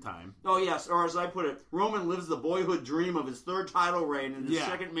second time. Oh yes, or as I put it, Roman lives the boyhood dream of his third title reign in his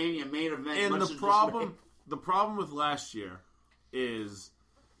second Mania main event. And the problem with last year is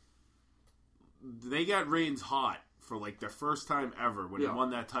they got Reigns hot for like their first time ever when he won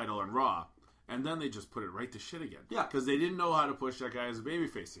that title on Raw. And then they just put it right to shit again. Yeah. Because they didn't know how to push that guy as a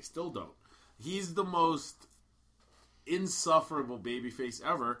babyface. They still don't. He's the most insufferable babyface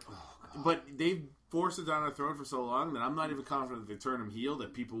ever. Oh, but they've forced it down our throat for so long that I'm not even confident that they turn him heel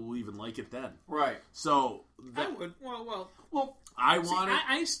that people will even like it then. Right. So I would. Well.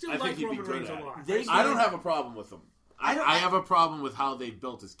 I still like Roman Reigns a lot. I don't have a problem with him. I have a problem with how they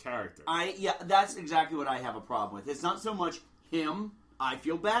built his character. That's exactly what I have a problem with. It's not so much him. I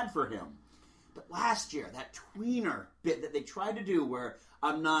feel bad for him. But last year, that tweener bit that they tried to do where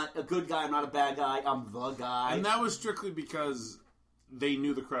I'm not a good guy, I'm not a bad guy, I'm the guy. And that was strictly because they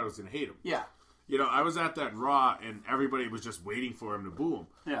knew the crowd was going to hate him. Yeah. I was at that Raw, and everybody was just waiting for him to boo him.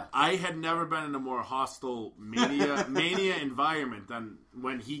 Yeah. I had never been in a more hostile Mania environment than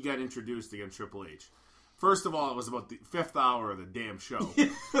when he got introduced against Triple H. First of all, it was about the 5th hour of the damn show.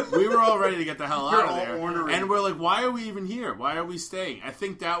 We were all ready to get the hell out of there. Ornery. And we're like, why are we even here? Why are we staying? I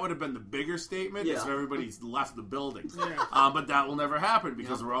think that would have been the bigger statement if everybody's left the building. Yeah. But that will never happen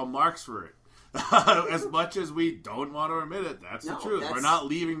because we're all marks for it. As much as we don't want to admit it, that's the truth. We're not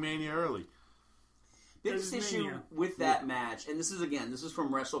leaving Mania early. Biggest issue with that match, and this is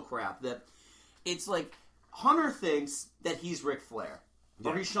from WrestleCrap, that it's like Hunter thinks that he's Ric Flair.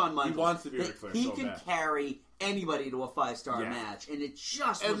 Or he's Shawn Michaels. He wants to be Ric Flair. He can carry anybody to a 5-star match, and it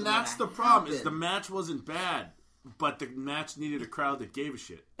just wasn't. And that's the problem: is the match wasn't bad, but the match needed a crowd that gave a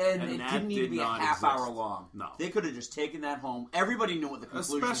shit, and it didn't need to be a half hour long. No, they could have just taken that home. Everybody knew what the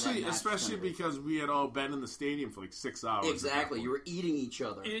conclusion of that match especially because we had all been in the stadium for like 6 hours. Exactly, you were eating each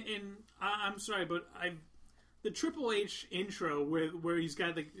other. And I'm sorry, but the Triple H intro where he's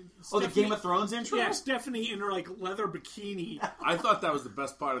got the the Game of Thrones intro? Yeah, Stephanie in her like leather bikini. I thought that was the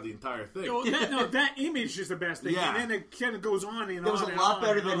best part of the entire thing. That image is the best thing. Yeah. And then it kind of goes on and on. It was a lot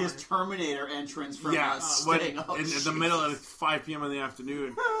better than his Terminator entrance from Sting. In the middle of 5 p.m. in the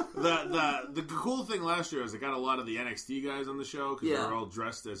afternoon. The cool thing last year is they got a lot of the NXT guys on the show because they were all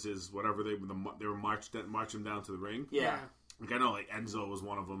dressed as his whatever they were marching down to the ring. Yeah. Like I know, like Enzo was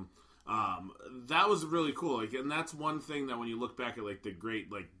one of them. That was really cool. Like, and that's one thing that when you look back at like the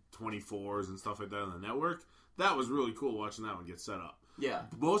great like 24s and stuff like that on the network, that was really cool watching that one get set up. Yeah.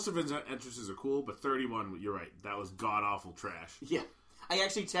 Most of his entrances are cool, but 31, you're right, that was god awful trash. Yeah. I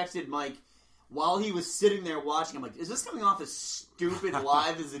actually texted Mike while he was sitting there watching. I'm like, is this coming off as stupid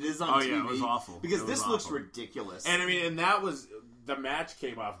live as it is on TV? Oh yeah, it was awful. Because this looks ridiculous. And I mean, and that was the match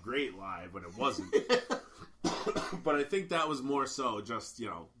came off great live, but it wasn't. But I think that was more so just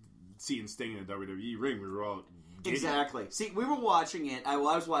seeing Sting in a WWE ring. We were all exactly. See, we were watching it. I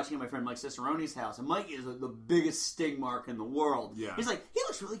was watching it at my friend Mike Cicerone's house, and Mike is the biggest Sting mark in the world. Yeah. He's like, he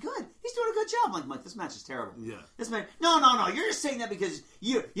looks really good. He's doing a good job. I'm like, Mike, this match is terrible. Yeah. This match. No. You're just saying that because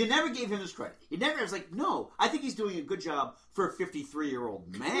you never gave him this credit. You never. I was like, no. I think he's doing a good job for a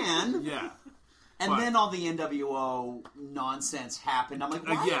 53-year-old man. Yeah. And then all the NWO nonsense happened. I'm like,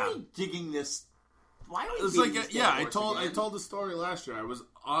 why are we digging this? Why are we? It's like, I told the story last year. I was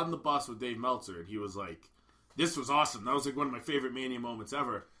on the bus with Dave Meltzer, and he was like, "This was awesome. That was like one of my favorite Mania moments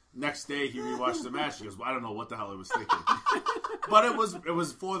ever." Next day, he rewatched the match. He goes, well, "I don't know what the hell I was thinking," but it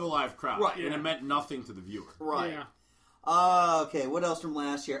was for the live crowd, right? And it meant nothing to the viewer, right? Yeah. Okay, what else from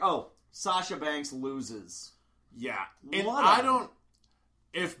last year? Oh, Sasha Banks loses. Yeah, and I don't.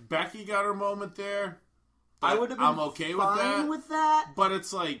 If Becky got her moment there, I would have been I'm okay with that. But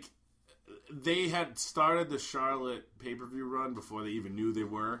it's like they had started the Charlotte pay-per-view run before they even knew they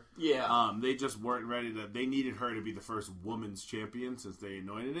were. Yeah. They just weren't ready to. They needed her to be the first women's champion since they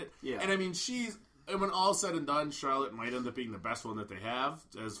anointed it. Yeah. And I mean, when all said and done, Charlotte might end up being the best one that they have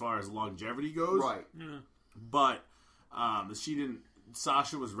as far as longevity goes. Right. Yeah. But she didn't.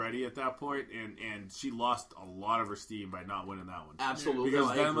 Sasha was ready at that point, and she lost a lot of her steam by not winning that one. Absolutely.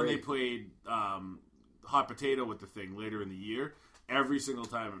 Because then when they played hot potato with the thing later in the year, every single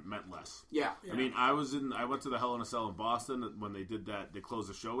time it meant less. Yeah. I mean, I went to the Hell in a Cell in Boston when they did that. They closed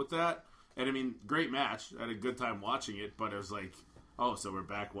the show with that, and I mean, great match. I had a good time watching it, but it was like, oh, so we're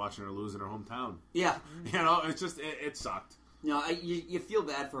back watching her lose in her hometown. Yeah. It's just it sucked. No, you feel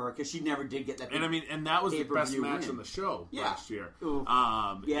bad for her because she never did get that. And I mean, and that was the best match on the show last year. It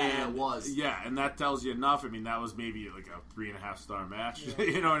was. Yeah, and that tells you enough. I mean, that was maybe like a 3.5 star match. Yeah.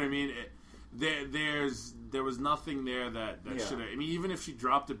 You know what I mean? There was nothing there that should have. I mean, even if she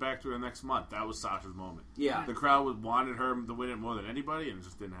dropped it back to her next month, that was Sasha's moment. Yeah, the crowd wanted her to win it more than anybody, and it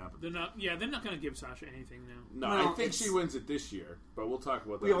just didn't happen. They're not going to give Sasha anything now. No, I think she wins it this year, but we'll talk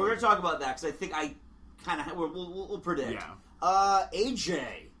about that. Yeah, we're going to talk about that because I think I kind of we'll predict. Yeah.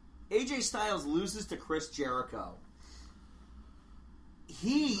 AJ Styles loses to Chris Jericho.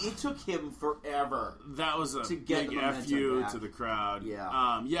 It took him forever. That was a big FU to the crowd. Yeah.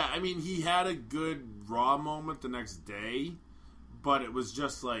 I mean, he had a good Raw moment the next day, but it was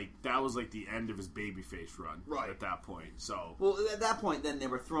just like, that was like the end of his babyface run at that point. So, well, at that point, then they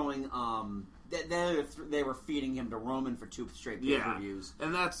were throwing, they were feeding him to Roman for 2 straight pay-per-views.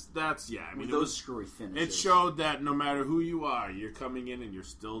 And that's I mean, those screwy finishes. It showed that no matter who you are, you're coming in and you're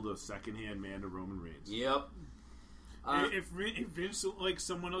still the second-hand man to Roman Reigns. Yep. If Vince likes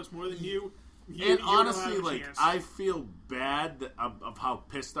someone else more than you honestly, like, I feel bad of how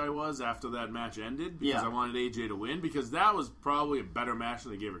pissed I was after that match ended because I wanted AJ to win, because that was probably a better match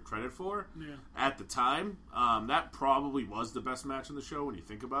than they gave it credit for at the time. That probably was the best match on the show when you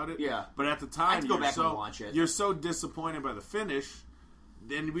think about it. Yeah. But at the time, and you're so disappointed by the finish,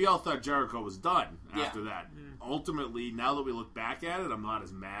 and we all thought Jericho was done after that. Ultimately, now that we look back at it, I'm not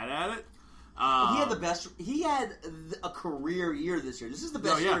as mad at it. He had the best. He had a career year this year. This is the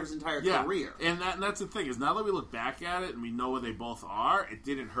best year of his entire career. And that's the thing, is now that we look back at it and we know where they both are, it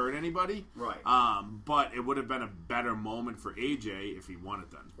didn't hurt anybody. Right. But it would have been a better moment for AJ if he won it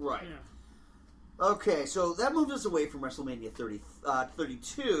then. Right. Yeah. Okay, so that moves us away from WrestleMania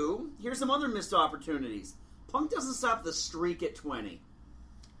 32. Here's some other missed opportunities. Punk doesn't stop the streak at 20.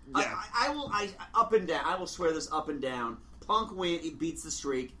 Yeah. I will swear this up and down. Punk beats the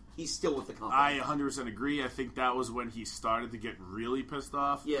streak. He's still with the company. I 100% agree. I think that was when he started to get really pissed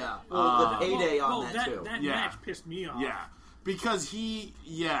off. Yeah. Well, the payday on that too. That match pissed me off. Yeah. Because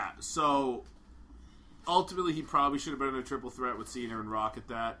so ultimately he probably should have been in a triple threat with Cena and Rock at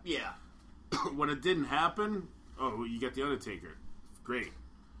that. Yeah. When it didn't happen, you get The Undertaker. Great.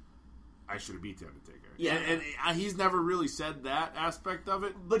 I should have beat the Undertaker. Yeah, and he's never really said that aspect of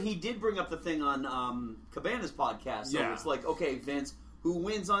it. But he did bring up the thing on Cabana's podcast. So it's like, okay, Vince, who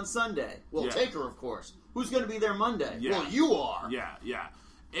wins on Sunday? Well, Taker, of course. Who's going to be there Monday? Yeah. Well, you are. Yeah.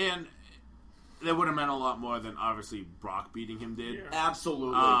 And that would have meant a lot more than obviously Brock beating him did. Yeah.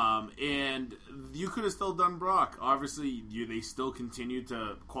 Absolutely. And you could have still done Brock. Obviously, they still continued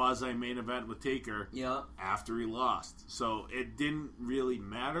to quasi-main event with Taker after he lost. So it didn't really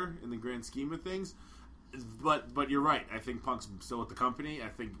matter in the grand scheme of things. But you're right. I think Punk's still with the company. I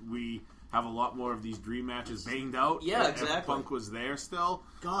think we have a lot more of these dream matches banged out. Yeah, exactly. If Punk was there still.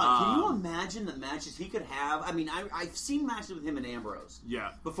 God, can you imagine the matches he could have? I mean, I've seen matches with him and Ambrose.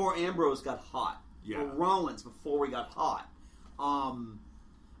 Yeah. Before Ambrose got hot. Yeah. Or Rollins before he got hot. I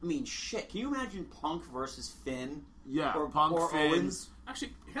mean, shit. Can you imagine Punk versus Finn? Yeah, or Punk, Finn. Owens?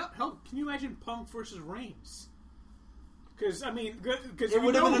 Actually, hell, can you imagine Punk versus Reigns? Because it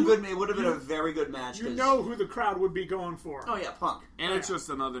would have been a good. It would have been a very good match. You know who the crowd would be going for. Oh yeah, Punk. And it's just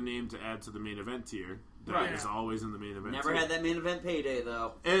another name to add to the main event tier. That is always in the main event. Never had that main event payday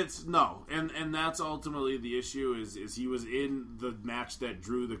though. And that's ultimately the issue. Is he was in the match that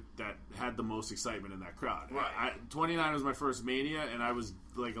that had the most excitement in that crowd. Right. 29 was my first Mania, and I was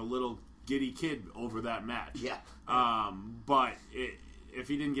like a little giddy kid over that match. Yeah. But if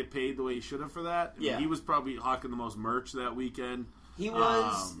he didn't get paid the way he should have for that, I mean, he was probably hawking the most merch that weekend. He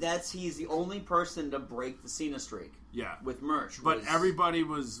was. He's the only person to break the Cena streak. Yeah, with merch. But everybody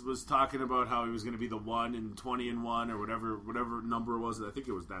was talking about how he was going to be the 1 and 20-1 or whatever number it was. I think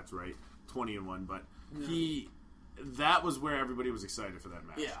that's right, 20-1. But that was where everybody was excited for that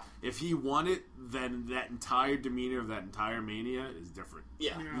match. Yeah. If he won it, then that entire demeanor of that entire Mania is different.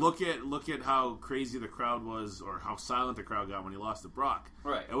 Yeah. Look at how crazy the crowd was, or how silent the crowd got when he lost to Brock.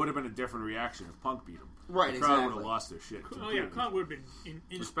 Right. It would have been a different reaction if Punk beat him. Right. The crowd would have lost their shit. Oh yeah, crowd would have been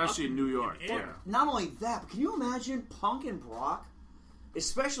especially in New York. Yeah. Not only that, but can you imagine Punk and Brock,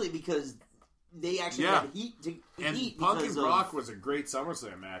 especially because they actually had heat and Punk and Brock was a great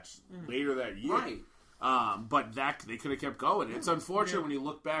SummerSlam match later that year. Right. But they could have kept going. It's unfortunate when you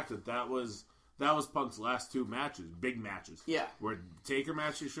look back that was Punk's last 2 matches, big matches. Yeah. Where the Taker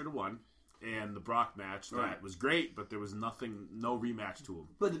match he should have won, and the Brock match that was great, but there was no rematch to him.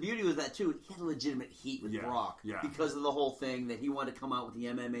 But the beauty was that too, he had legitimate heat with Brock because of the whole thing that he wanted to come out with the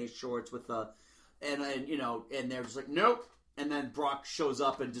MMA shorts with the, and they're just like nope. And then Brock shows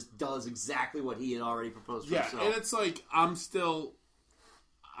up and just does exactly what he had already proposed for himself. And it's like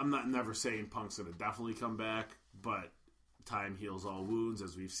I'm not never saying Punk's going to definitely come back, but time heals all wounds,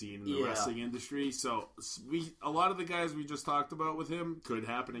 as we've seen in the wrestling industry. So a lot of the guys we just talked about with him could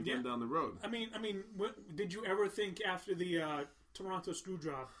happen again down the road. I mean, did you ever think after the Toronto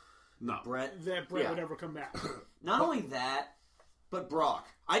Screwjob that Brett would ever come back? Not only that, but Brock.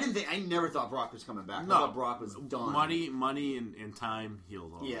 I never thought Brock was coming back. I thought Brock was done. Money and time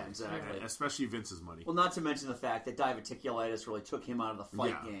healed all. Yeah, exactly. Especially Vince's money. Well, not to mention the fact that diverticulitis really took him out of the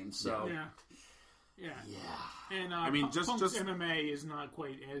fight game. So yeah. And just Punk's MMA is not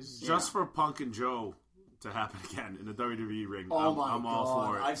quite as just for Punk and Joe to happen again in the WWE ring. Oh I'm all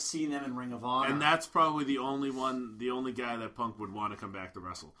for it. I've seen them in Ring of Honor, and that's probably the only guy that Punk would want to come back to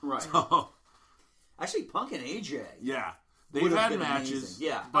wrestle. Right. So, actually, Punk and AJ. Yeah. They've had matches,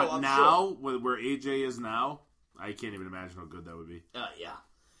 but now, where AJ is now, I can't even imagine how good that would be. Yeah.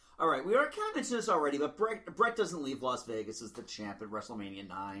 All right, we already kind of mentioned this already, but Brett doesn't leave Las Vegas as the champ at WrestleMania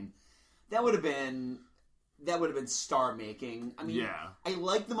 9. That would have been star making. I mean, I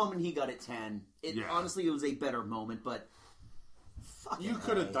like the moment he got at 10. Honestly, it was a better moment, but you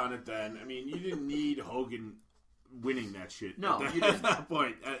could have done it then. I mean, you didn't need Hogan winning that shit. No, at that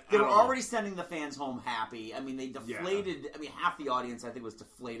point. They were already sending the fans home happy. I mean, they deflated. I mean, half the audience, I think, was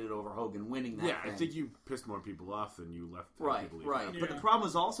deflated over Hogan winning that. Yeah, thing. I think you pissed more people off than you left. Right. But the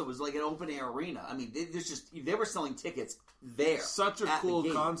problem was like an open air arena. I mean, they were selling tickets there. Such a cool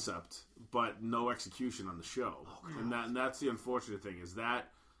concept, but no execution on the show. And that's the unfortunate thing is that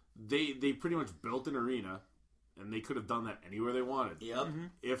they pretty much built an arena, and they could have done that anywhere they wanted. Yep.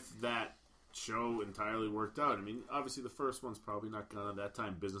 If that show entirely worked out. I mean, obviously the first one's probably not gonna. That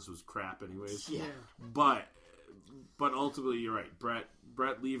time business was crap anyways. Yeah. But ultimately you're right.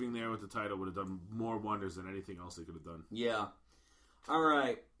 Brett leaving there with the title would have done more wonders than anything else they could have done. Yeah. All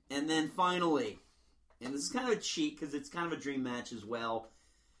right. And then finally, and this is kind of a cheat because it's kind of a dream match as well.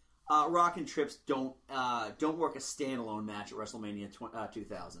 Rock and Trips don't work a standalone match at WrestleMania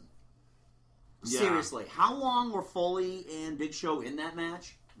 2000. Yeah. Seriously, how long were Foley and Big Show in that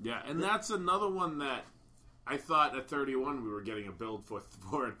match? Yeah, and that's another one that I thought at 31 we were getting a build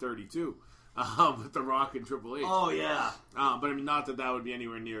for at 32. with The Rock and Triple H. Oh, yeah. But I mean, not that would be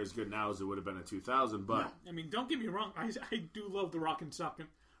anywhere near as good now as it would have been in 2000, but... No. I mean, don't get me wrong. I do love the Rock and Sock'em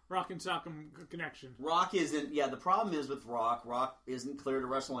connection. Rock isn't... Yeah, the problem is with Rock isn't clear to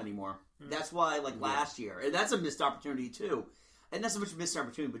wrestle anymore. That's why, last year... And that's a missed opportunity, too. And not so much a missed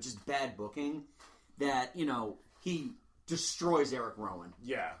opportunity, but just bad booking. That, he destroys Eric Rowan.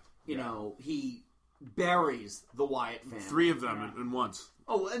 Yeah. He buries the Wyatt family. 3 of them in once.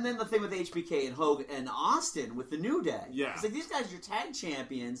 Oh, and then the thing with HBK and Hogan and Austin with the New Day. Yeah. It's like, these guys are tag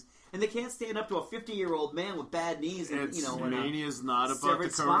champions, and they can't stand up to a 50-year-old man with bad knees. And, Mania's not about the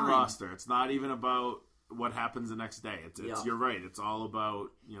current roster. It's not even about what happens the next day. It's You're right. It's all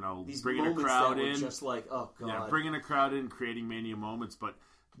about, these bringing a crowd in. Just like, oh, God. Yeah, bringing a crowd in, creating Mania moments. But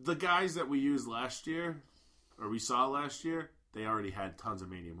the guys that we used last year, or we saw last year, they already had tons of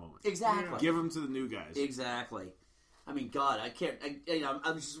Mania moments. Exactly. Give them to the new guys. Exactly. I mean, God, I can't.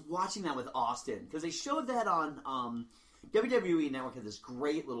 I was just watching that with Austin because they showed that on WWE Network. Had this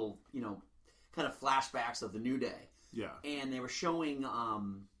great little, kind of flashbacks of the New Day. Yeah. And they were showing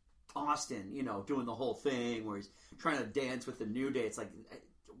Austin, doing the whole thing where he's trying to dance with the New Day. It's like,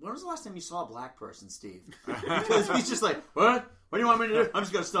 when was the last time you saw a black person, Steve? Because he's just like, what? What do you want me to do? I'm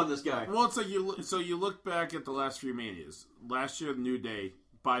just going to stun this guy. Well, so you look back at the last few Manias. Last year, the New Day,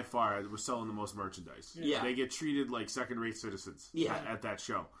 by far, were selling the most merchandise. Yeah. They get treated like second-rate citizens at that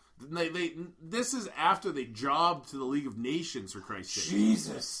show. This is after they jobbed to the League of Nations, for Christ's sake.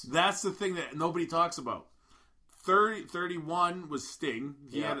 Jesus. That's the thing that nobody talks about. 31 was Sting.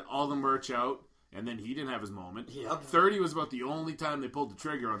 He had all the merch out. And then he didn't have his moment. Yep. 30 was about the only time they pulled the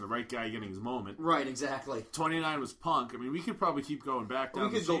trigger on the right guy getting his moment. Right, exactly. 29 was Punk. I mean, we could probably keep going back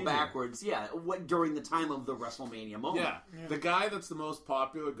down. We could go backwards, during the time of the WrestleMania moment. Yeah. The guy that's the most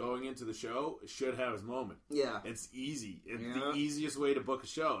popular going into the show should have his moment. Yeah. It's easy. It's the easiest way to book a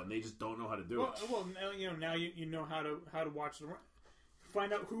show, and they just don't know how to do it. Well, now you know how to watch the...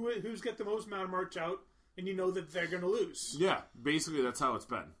 Find out who's got the most amount of merch out, and you know that they're going to lose. Yeah, basically that's how it's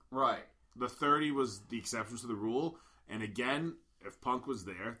been. Right. The 30 was the exception to the rule, and again, if Punk was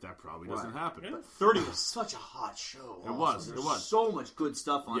there, that probably doesn't happen. But 30 was such a hot show. It was. So much good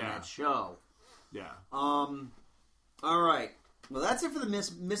stuff on that show. Yeah. All right. Well, that's it for the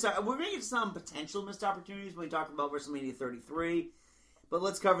we're going to get some potential missed opportunities when we talk about WrestleMania 33. But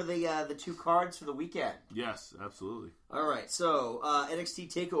let's cover the 2 cards for the weekend. Yes, absolutely. All right. So,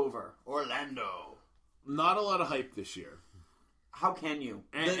 NXT TakeOver, Orlando. Not a lot of hype this year. How can you?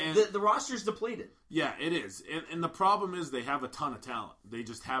 And the roster's depleted. Yeah, it is. And the problem is they have a ton of talent. They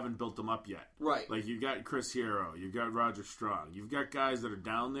just haven't built them up yet. Right. Like, you got Chris Hero. You've got Roger Strong. You've got guys that are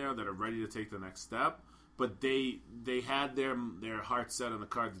down there that are ready to take the next step. But they had their heart set on the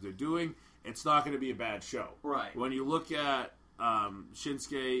card that they're doing. It's not going to be a bad show. Right. When you look at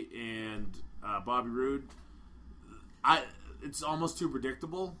Shinsuke and Bobby Roode, it's almost too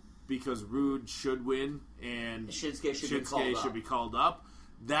predictable. Because Rude should win and Shinsuke should be called up.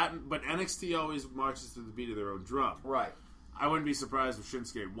 But NXT always marches to the beat of their own drum. Right. I wouldn't be surprised if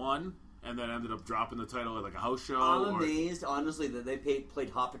Shinsuke won and then ended up dropping the title at like a house show. I'm amazed, honestly, that they played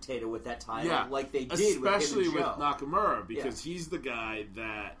hot potato with that title like they did especially with Nakamura, because he's the guy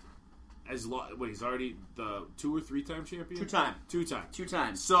that he's already the 2 or 3 time champion? 2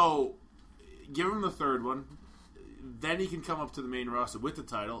 times. So give him the 3rd one. Then he can come up to the main roster with the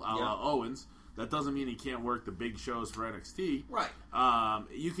title, a la Owens. That doesn't mean he can't work the big shows for NXT. Right.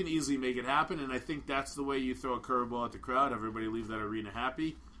 You can easily make it happen, and I think that's the way you throw a curveball at the crowd. Everybody leave that arena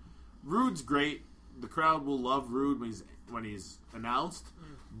happy. Rude's great. The crowd will love Rude when he's announced,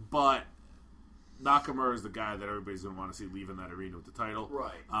 but Nakamura is the guy that everybody's going to want to see leaving that arena with the title.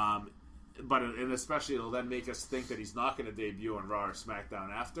 Right. But especially it'll then make us think that he's not going to debut on Raw or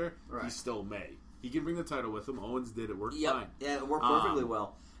SmackDown after. Right. He still may. He can bring the title with him. Owens did. It worked fine. Yeah, it worked perfectly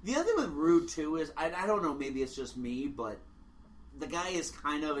well. The other thing with Rude, too, is, I don't know, maybe it's just me, but the guy is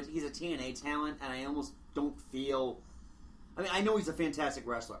he's a TNA talent, and I almost don't feel... I mean, I know he's a fantastic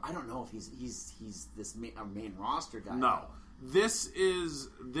wrestler. I don't know if he's this main roster guy. No. This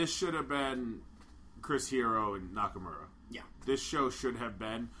should have been Chris Hero and Nakamura. Yeah. This show should have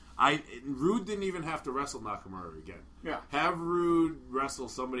been... Rude didn't even have to wrestle Nakamura again. Yeah. Have Rude wrestle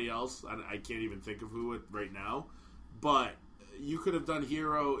somebody else. I can't even think of who right now. But you could have done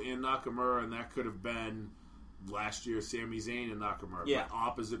Hero and Nakamura, and that could have been last year Sami Zayn and Nakamura. Yeah. But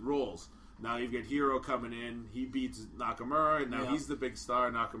opposite roles. Now you've got Hero coming in. He beats Nakamura, and now he's the big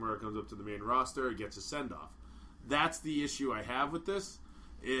star. Nakamura comes up to the main roster and gets a send-off. That's the issue I have with this,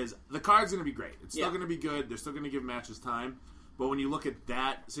 is the card's going to be great. It's still going to be good. They're still going to give matches time. But when you look at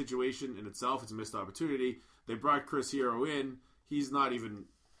that situation in itself, it's a missed opportunity. They brought Chris Hero in. He's not even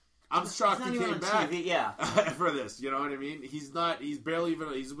I'm shocked he came back TV, for this. You know what I mean? He's not. He's barely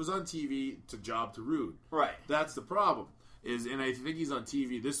even. He was on TV to job to Rude. Right. That's the problem. And I think he's on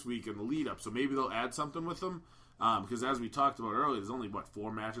TV this week in the lead up. So maybe they'll add something with him. Because as we talked about earlier, there's only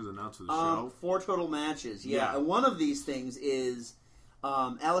 4 matches announced for the show. 4 total matches. Yeah. And one of these things is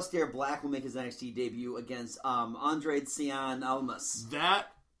Aleister Black will make his NXT debut against Andrade Cien Almas. That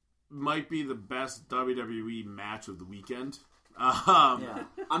might be the best WWE match of the weekend. I'm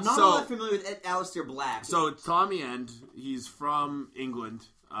not all that familiar with Aleister Black. So Tommy End, he's from England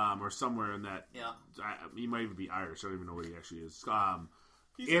or somewhere in that. Yeah, he might even be Irish. I don't even know where he actually is.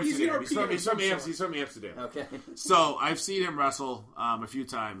 Amsterdam. He's from Amsterdam. Okay. So I've seen him wrestle a few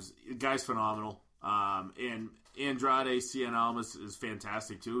times. The guy's phenomenal. And Andrade Cien Almas is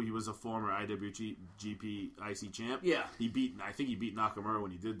fantastic too. He was a former IWGP IC champ. Yeah. I think he beat Nakamura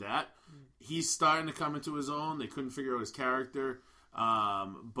when he did that. He's starting to come into his own. They couldn't figure out his character.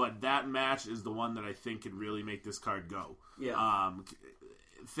 But that match is the one that I think could really make this card go. Yeah.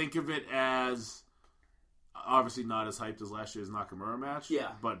 Think of it as obviously not as hyped as last year's Nakamura match. Yeah.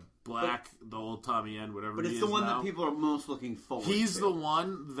 But Black, the old Tommy End, whatever but he is it's the one now, that people are most looking forward to. He's the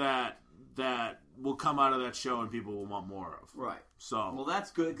one that will come out of that show and people will want more of. Right. So well, that's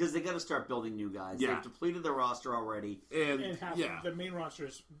good because they got to start building new guys. Yeah. They've depleted their roster already, and half of the main roster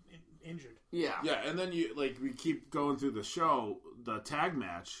is injured. Yeah. Yeah, and then we keep going through the show. The tag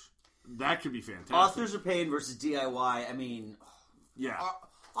match that could be fantastic. Authors of Pain versus DIY. I mean, yeah.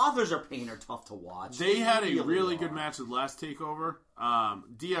 Authors of Pain are tough to watch. They had a really good match at the last takeover.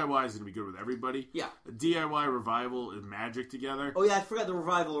 DIY is going to be good with everybody. Yeah. DIY Revival and Magic together. Oh yeah, I forgot the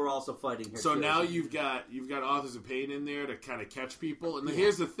Revival are also fighting here. So now you've got Authors of Pain in there to kind of catch people. And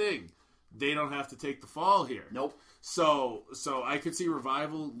here's the thing: they don't have to take the fall here. Nope. So I could see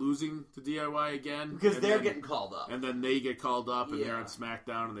Revival losing to DIY again because they're getting called up, and then they get called up, and they're on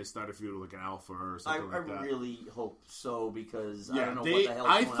SmackDown, and they start a feud with like an Alpha or something like that. I really hope so because I don't know what the hell.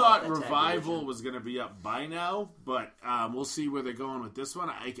 I thought Revival was going to be up by now, but we'll see where they're going with this one.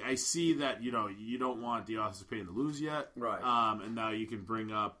 I see that you don't want the Authors of Pain to lose yet, right? And now you can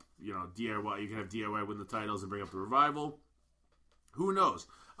bring up DIY. You can have DIY win the titles and bring up the Revival. Who knows?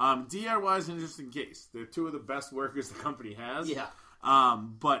 DIY is an interesting case. They're 2 of the best workers the company has. Yeah.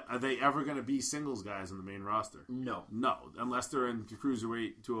 But are they ever going to be singles guys in the main roster? No. No, unless they're in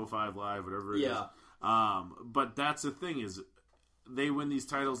Cruiserweight, 205 Live, whatever it is. But that's the thing is, they win these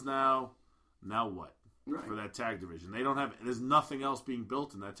titles now. Now what? Right. For that tag division, they don't have. There's nothing else being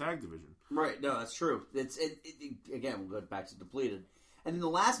built in that tag division. Right. No, that's true. Again, we'll go back to depleted. And then the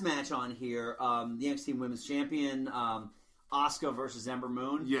last match on here, the NXT Women's Champion. Asuka versus Ember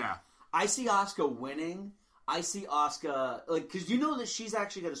Moon. Yeah. I see Asuka winning. I see Asuka, because you know that she's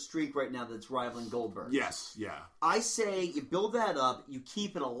actually got a streak right now that's rivaling Goldberg. Yes, yeah. I say you build that up, you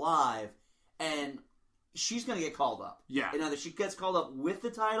keep it alive, and she's going to get called up. Yeah. And either she gets called up with the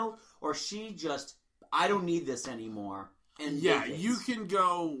title, or she just, I don't need this anymore. And yeah, vacates. you can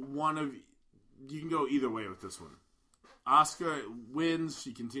go either way with this one. Asuka wins.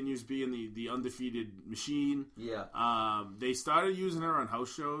 She continues being the undefeated machine. Yeah. They started using her on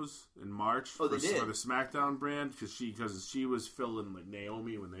house shows in March for the SmackDown brand because she was filling like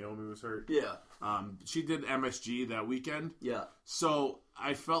Naomi when Naomi was hurt. Yeah. She did MSG that weekend. Yeah. So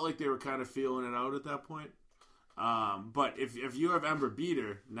I felt like they were kind of feeling it out at that point. But if you have Ember beat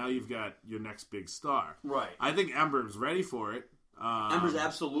her, now you've got your next big star. Right. I think Ember's ready for it. Ember's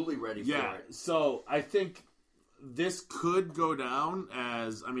absolutely ready for it. Yeah. So I think this could go down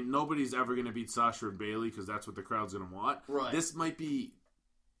as, nobody's ever going to beat Sasha and Bayley because that's what the crowd's going to want. Right. This might be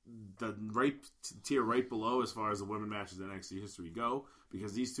the tier right below as far as the women matches in NXT history go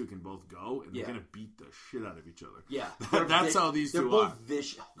because these two can both go and they're going to beat the shit out of each other. Yeah. That's how these two are. They're both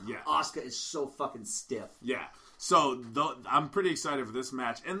vicious. Yeah. Asuka is so fucking stiff. Yeah. So I'm pretty excited for this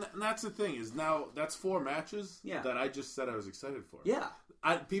match. And that's the thing is now that's 4 matches that I just said I was excited for. Yeah.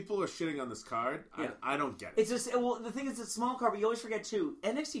 People are shitting on this card. Yeah. I don't get it. It's just the thing is, it's a small card, but you always forget too.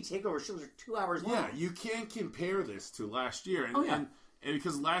 NXT Takeover shows are 2 hours long. Yeah, you can't compare this to last year, and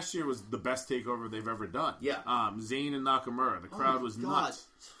because last year was the best takeover they've ever done. Yeah, Zayn and Nakamura, the crowd was nuts.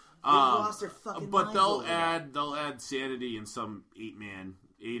 They lost their fucking but mind they'll add Sanity in some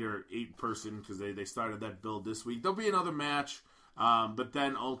 8 person because they started that build this week. There'll be another match. But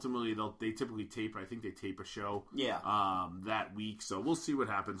then ultimately they typically tape. I think they tape a show. That week, so we'll see what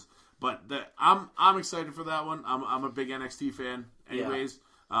happens. But I'm excited for that one. I'm a big NXT fan, anyways.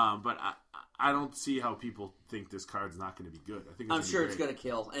 But I don't see how people think this card's not going to be good. I think I'm sure it's going to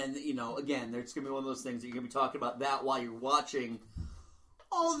kill. And again, it's going to be one of those things that you're going to be talking about that while you're watching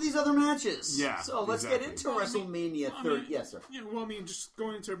all of these other matches. Yeah. So let's get into WrestleMania 30. Yes, sir. Yeah, well, I mean, just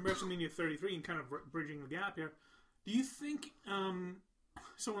going into WrestleMania 33 and kind of bridging the gap here, do you think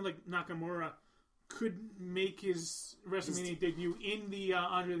someone like Nakamura could make his WrestleMania debut in the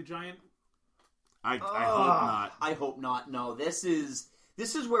Andre the Giant? I hope not. I hope not. No, this is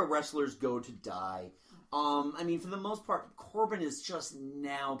where wrestlers go to die. I mean, for the most part, Corbin is just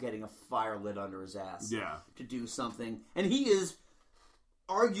now getting a fire lit under his ass. Yeah. To do something, and he is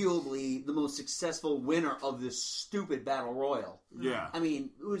arguably the most successful winner of this stupid battle royal. Yeah. I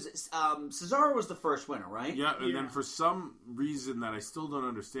mean, it was Cesaro was the first winner, right? Yeah, and then for some reason that I still don't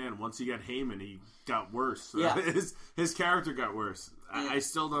understand, once he got Heyman, he got worse. Yeah. His character got worse. I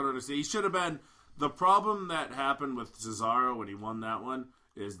still don't understand. He should have been... The problem that happened with Cesaro when he won that one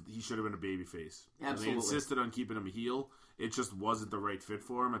is he should have been a babyface. Absolutely. And they insisted on keeping him a heel. It just wasn't the right fit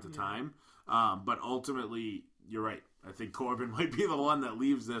for him at the time. But ultimately, you're right. I think Corbin might be the one that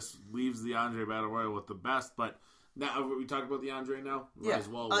leaves the Andre Battle Royal with the best. But now we talk about the Andre now. Yeah. As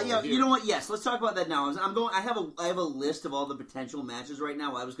well. You know what? Yes, let's talk about that now. I have a list of all the potential matches right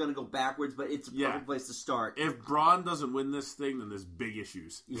now. I was going to go backwards, but it's a perfect place to start. If Braun doesn't win this thing, then there's big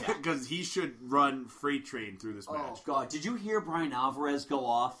issues. Yeah, because he should run freight train through this match. Oh God! Did you hear Bryan Alvarez go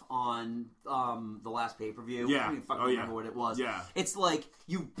off on the last pay-per-view? Yeah. I don't even fucking remember what it was. Yeah. It's like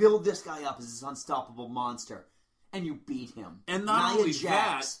you build this guy up as this unstoppable monster, and you beat him. And not only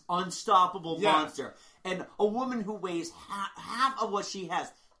Jax, that, unstoppable monster. And a woman who weighs half of what she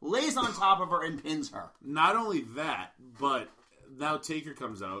has lays on top of her and pins her. Not only that, but now Taker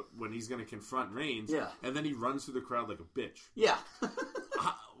comes out when he's going to confront Reigns, and then he runs through the crowd like a bitch. Yeah.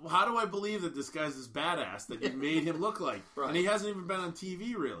 How do I believe that this guy's this badass that you made him look like? Right. And he hasn't even been on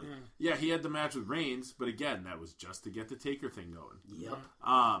TV, really. Yeah, he had the match with Reigns, but again, that was just to get the Taker thing going. Yep.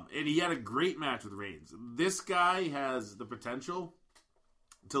 And he had a great match with Reigns. This guy has the potential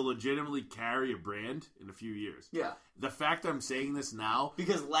to legitimately carry a brand in a few years. Yeah. The fact I'm saying this now...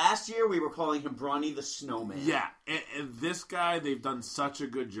 Because last year we were calling him Brawny the Snowman. Yeah. And this guy, they've done such a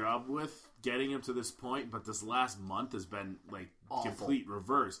good job with getting him to this point, but this last month has been, like, awful. Complete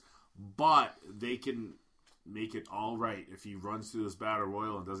reverse. But they can make it all right if he runs through this Battle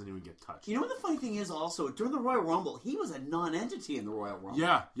Royal and doesn't even get touched. You know what the funny thing is also? During the Royal Rumble, he was a non-entity in the Royal Rumble.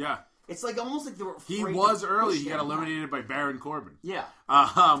 Yeah, yeah. It's like almost like they were afraid He was to early. push He got him. eliminated by Baron Corbin. Yeah.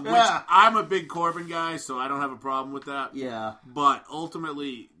 Which I'm a big Corbin guy, so I don't have a problem with that. Yeah. But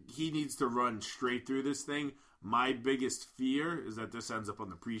ultimately, he needs to run straight through this thing. My biggest fear is that this ends up on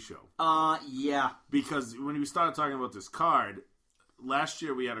the pre-show. Yeah. Because when we started talking about this card, last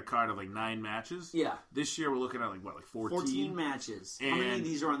year we had a card of like 9 matches. Yeah. This year we're looking at like 14? 14 matches. And how many of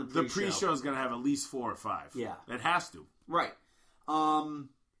these are on the pre-show? The pre-show is going to have at least 4 or 5. Yeah. It has to. Right.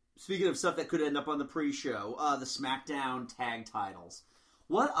 Speaking of stuff that could end up on the pre-show, the SmackDown tag titles.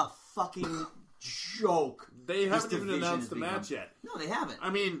 What a fucking joke. They haven't even announced the match yet. No, they haven't.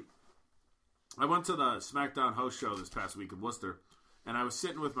 I mean, I went to the SmackDown host show this past week in Worcester, and I was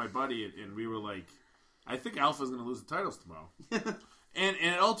sitting with my buddy, and we were like, I think Alpha's going to lose the titles tomorrow. and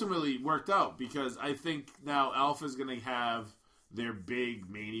it ultimately worked out, because I think now Alpha's going to have their big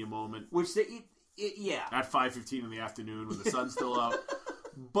Mania moment. Which yeah. At 5:15 in the afternoon when the sun's still out.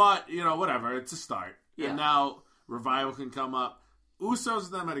 But, whatever. It's a start. Yeah. And now Revival can come up. Usos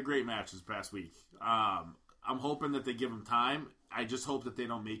and them had a great match this past week. I'm hoping that they give them time. I just hope that they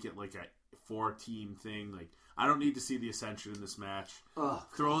don't make it like a 4-team thing. Like, I don't need to see the Ascension in this match. Ugh.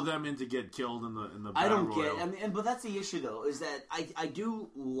 Throw them in to get killed in the I don't Battle Royal. get. I mean, but that's the issue, though, is that I do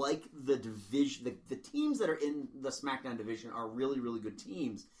like the division. The teams that are in the SmackDown division are really, really good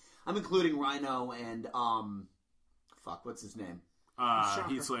teams. I'm including Rhino and what's his name?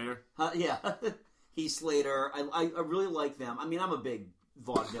 Heath Slater. Yeah, Heath Slater. I really like them. I mean, I'm a big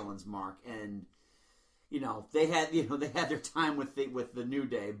Vaudevillains mark, and they had their time with the New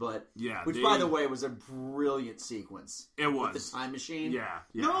Day, but which by the way was a brilliant sequence. It was with the time machine. Yeah.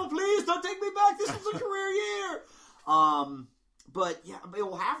 No, please don't take me back. This was a career year. But yeah,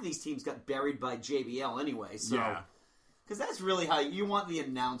 half of these teams got buried by JBL anyway. So. Yeah. Because that's really how you want the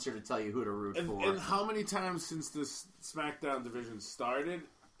announcer to tell you who to root for. And how many times since this SmackDown division started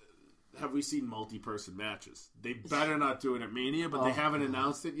have we seen multi-person matches? They better not do it at Mania, but they haven't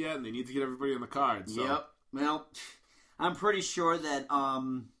announced it yet, and they need to get everybody on the card. So. Yep. Well, I'm pretty sure that,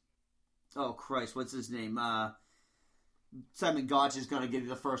 oh, Christ, what's his name? Simon Gotch is going to get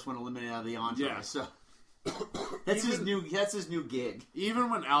the first one eliminated out of the Entourage. Yeah. So that's his new gig. Even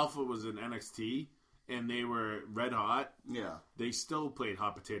when Alpha was in NXT, and they were red hot, they still played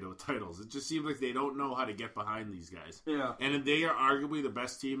hot potato titles. It just seems like they don't know how to get behind these guys. Yeah. And they are arguably the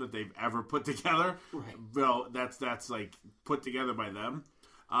best team that they've ever put together. Right. Well, that's like put together by them.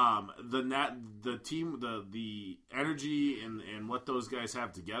 The team, the energy and what those guys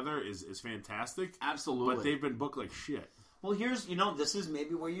have together is fantastic. Absolutely. But they've been booked like shit. Well, this is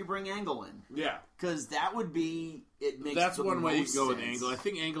maybe where you bring Angle in. Yeah. Because that would be, That's one way you can go with sense. Angle. I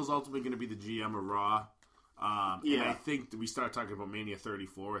think Angle's ultimately going to be the GM of Raw. And I think we start talking about Mania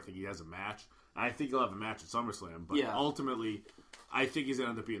 34. I think he has a match. I think he'll have a match at SummerSlam. But ultimately, I think he's going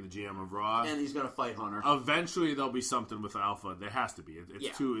to end up being the GM of Raw. And he's going to fight Hunter. Eventually, there'll be something with Alpha. There has to be.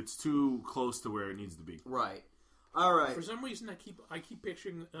 It's too close to where it needs to be. Right. All right. For some reason, I keep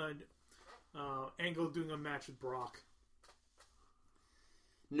picturing Angle doing a match with Brock.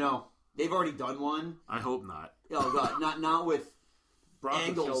 No, they've already done one. I hope not. Oh God, not with Brock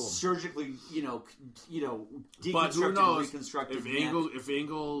Angle surgically, deconstructed but who knows and reconstructed. If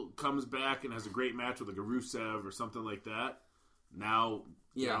Angle comes back and has a great match with like a Rusev or something like that, now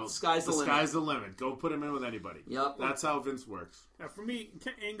sky's the limit. Sky's the limit. Go put him in with anybody. Yep, that's how Vince works. Now, for me,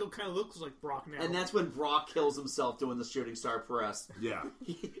 Angle kind of looks like Brock now, and that's when Brock kills himself doing the shooting star press. Yeah,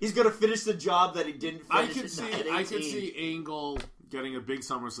 he's going to finish the job that he didn't finish. I could see Angle getting a big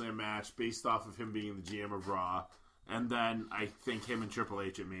SummerSlam match based off of him being the GM of Raw, and then I think him and Triple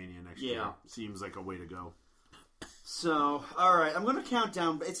H at Mania next year seems like a way to go. So, all right, I'm going to count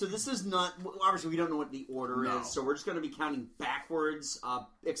down. So this is not, obviously we don't know what the order is, so we're just going to be counting backwards,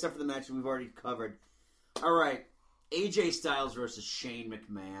 except for the match we've already covered. All right, AJ Styles versus Shane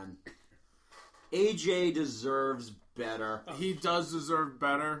McMahon. AJ deserves better. He does deserve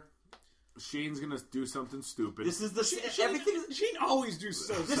better. Shane's gonna do something stupid. This is the Shane always do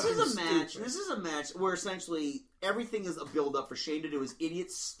something. This is a match. This is a match where essentially everything is a build up for Shane to do his idiot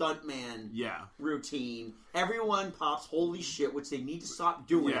stuntman routine. Everyone pops holy shit, which they need to stop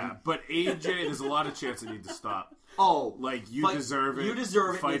doing. Yeah, but AJ, there's a lot of chance they need to stop. Oh, like you deserve it. You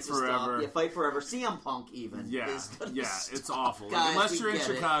deserve it. Fight forever. Yeah, fight forever. CM Punk even. Yeah, it's awful. Guys, unless you're in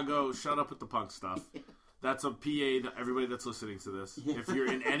Chicago, shut up with the Punk stuff. That's a PA to everybody that's listening to this. If you're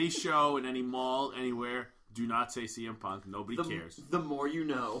in any show, in any mall, anywhere, do not say CM Punk. Nobody cares. The more you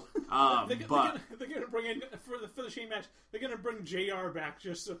know. They're going to bring in, for the Shane match, they're going to bring JR back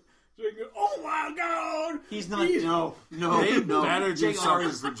just so you go, oh my God! He's not, no. They better do something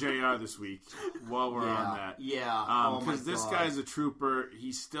for JR this week while we're on that. Yeah. Because this guy's a trooper.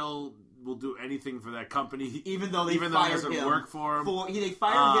 He still will do anything for that company, even though he doesn't work for him. They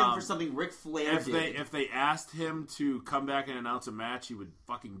fired him for something Ric Flair did. If they asked him to come back and announce a match, he would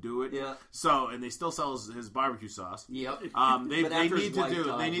fucking do it. Yeah. So, and they still sell his barbecue sauce. Yep. They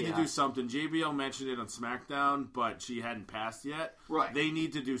need to do something. JBL mentioned it on SmackDown, but she hadn't passed yet. Right. They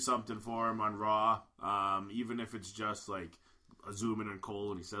need to do something for him on Raw, even if it's just like a zoom in on Cole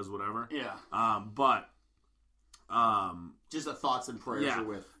and he says whatever. Yeah. Just the thoughts and prayers are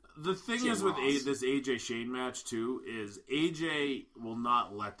with. The thing is with this AJ Shane match, too, is AJ will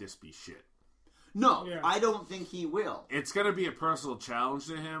not let this be shit. No, I don't think he will. It's going to be a personal challenge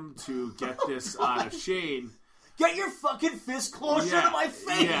to him to get this out of Shane. Get your fucking fist closer to my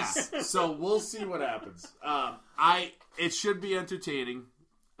face! Yeah. So we'll see what happens. It should be entertaining.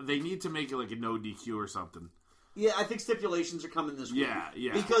 They need to make it like a no DQ or something. Yeah, I think stipulations are coming this week.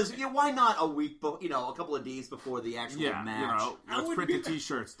 Yeah. Because why not a week, a couple of days before the actual match? Let's print the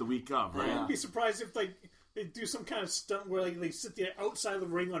T-shirts the week of, right? I wouldn't be surprised if they do some kind of stunt where they sit the outside of the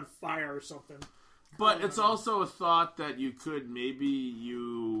ring on fire or something. But it's also a thought that you could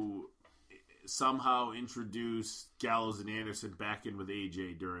somehow introduce Gallows and Anderson back in with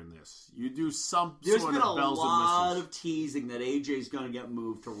AJ during this. You do some There's sort been of bells and whistles. There's been a lot of teasing that AJ's going to get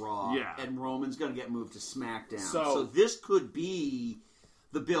moved to Raw, and Roman's going to get moved to SmackDown. So this could be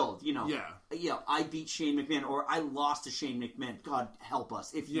the build. I beat Shane McMahon, or I lost to Shane McMahon. God help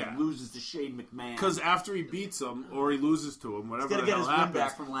us if he loses to Shane McMahon. Because after he beats him, or he loses to him, whatever the hell happens, he's got to get his win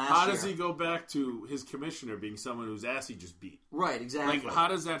back from last year. How does he go back to his commissioner being someone whose ass he just beat? Right, exactly. How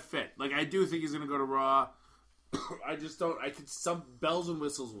does that fit? I do think he's going to go to Raw. I just don't. Some bells and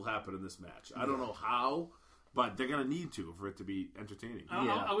whistles will happen in this match. I don't know how, but they're going to need to for it to be entertaining.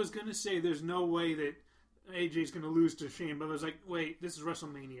 I was going to say there's no way that AJ's going to lose to Shane, but I was like, wait, this is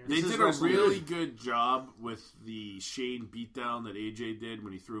WrestleMania. They did a really good job with the Shane beatdown that AJ did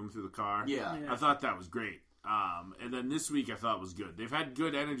when he threw him through the car. Yeah. I thought that was great. And then this week I thought was good. They've had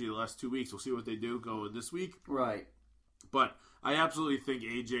good energy the last 2 weeks. We'll see what they do go this week. Right. But I absolutely think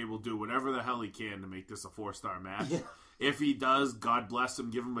AJ will do whatever the hell he can to make this a 4-star match. Yeah. If he does, God bless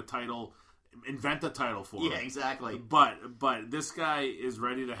him, give him a title, invent a title for him. Yeah, exactly. But this guy is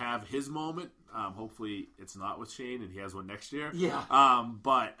ready to have his moment. Hopefully it's not with Shane and he has one next year. Yeah.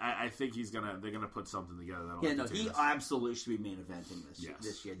 But I think they're gonna put something together that'll he absolutely should be main eventing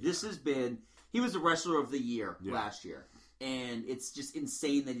this year. He was the wrestler of the year last year. and it's just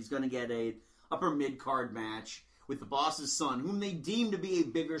insane that he's going to get a upper mid-card match with the boss's son, whom they deem to be a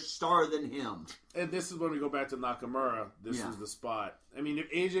bigger star than him. And this is when we go back to Nakamura. This is the spot. I mean, if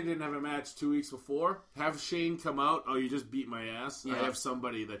AJ didn't have a match 2 weeks before, have Shane come out, oh, you just beat my ass. Yeah. I have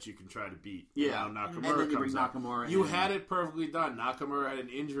somebody that you can try to beat. Yeah. And now Nakamura and then you comes bring out. Nakamura You in. had it perfectly done. Nakamura had an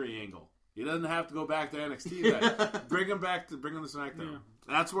injury angle. He doesn't have to go back to NXT then. Bring him to SmackDown. Yeah.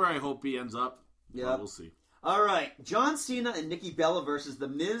 That's where I hope he ends up. Yeah, we'll see. All right, John Cena and Nikki Bella versus The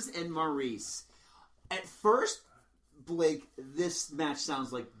Miz and Maurice. At first, Blake, this match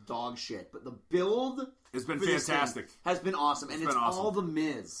sounds like dog shit, but the build has been fantastic. Has been awesome, and it's awesome. All The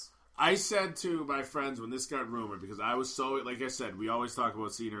Miz. I said to my friends when this got rumored, because I was so, like I said, we always talk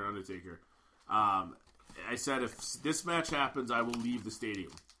about Cena and Undertaker. I said, if this match happens, I will leave the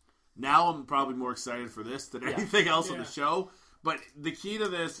stadium. Now I'm probably more excited for this than anything else on the show. But the key to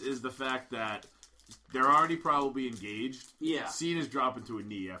this is the fact that they're already probably engaged. Yeah. Cena's dropping to a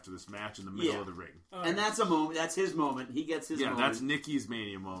knee after this match in the middle of the ring. And that's a moment. That's his moment. He gets his moment. Yeah, that's Nikki's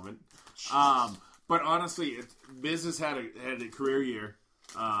Mania moment. But honestly, Miz has had a career year.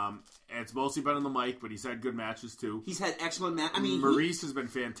 It's mostly been on the mic, but he's had good matches too. He's had excellent matches. I mean, Maurice has been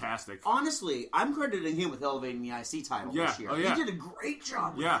fantastic. Honestly, I'm crediting him with elevating the IC title this year. He did a great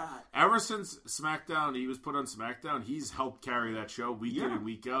job with that. Ever since SmackDown, he was put on SmackDown, he's helped carry that show week in and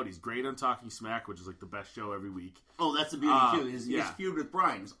week out. He's great on Talking Smack, which is like the best show every week. Oh, that's the beauty too. His feud with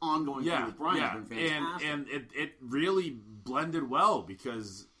Bryan, his ongoing feud with Bryan has been fantastic. And it really blended well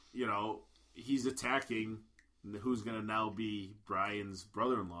because, you know, he's attacking who's going to now be Bryan's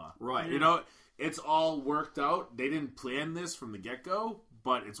brother-in-law. Right. You know, it's all worked out. They didn't plan this from the get-go,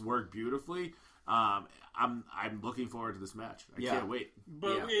 but it's worked beautifully. I'm looking forward to this match. I can't wait.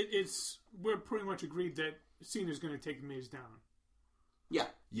 But we're pretty much agreed that Cena's going to take Miz down. Yeah.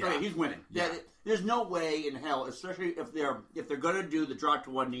 He's winning. Yeah. There's no way in hell, especially if they're going to do the drop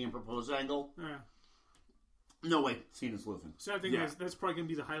to one knee and propose angle. Yeah. No way Cena's losing. So I think that's probably going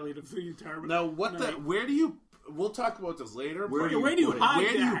to be the highlight of the entire. Now, where do you? We'll talk about this later. Where do you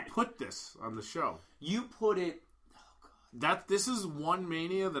put this on the show? You put it. This is one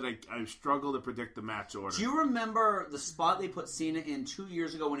Mania that I struggle to predict the match order. Do you remember the spot they put Cena in 2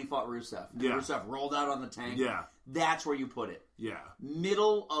 years ago when he fought Rusev? And Rusev rolled out on the tank. Yeah, that's where you put it. Yeah,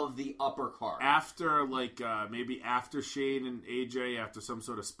 middle of the upper card. After maybe after Shane and AJ, after some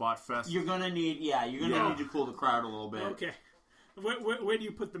sort of spot fest. You're gonna need need to cool the crowd a little bit. Okay, where do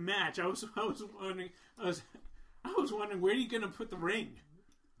you put the match? I was wondering where are you gonna put the ring?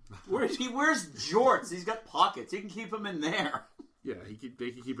 He wears jorts. He's got pockets. You can keep him in there. Yeah,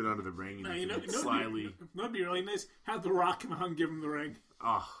 they can keep it under the ring and slyly. That'd be really nice. Have The Rock come out and give him the ring.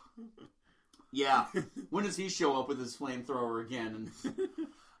 Oh. Yeah. When does he show up with his flamethrower again? And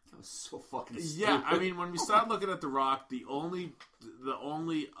that was so fucking stupid. Yeah, I mean, when we start looking at The Rock, the only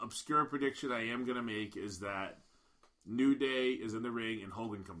obscure prediction I am going to make is that New Day is in the ring and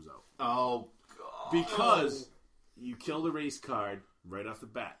Hogan comes out. Oh, God. Because you kill the race card right off the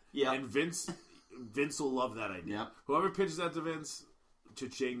bat. Yeah. And Vince will love that idea. Yep. Whoever pitches that to Vince,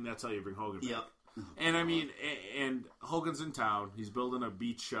 cha-ching, that's how you bring Hogan back. Yep. And I mean, and Hogan's in town. He's building a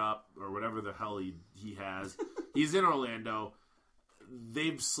beach shop or whatever the hell he has. He's in Orlando.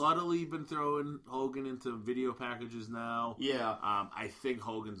 They've subtly been throwing Hogan into video packages now. Yeah. I think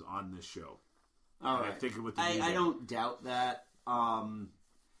Hogan's on this show. All right. I think with the I don't doubt that.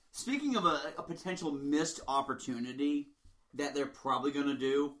 Speaking of a potential missed opportunity that they're probably going to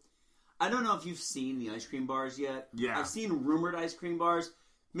do, I don't know if you've seen the ice cream bars yet. Yeah. I've seen rumored ice cream bars.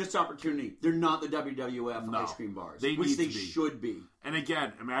 Missed opportunity. They're not the WWF ice cream bars, which they should be. And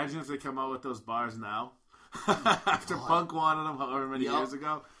again, imagine if they come out with those bars now. After Punk wanted them however many years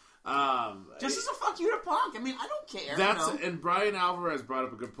ago. Just as a fuck you to Punk. I mean, I don't care. And Brian Alvarez brought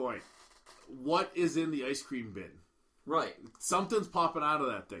up a good point. What is in the ice cream bin? Right. Something's popping out of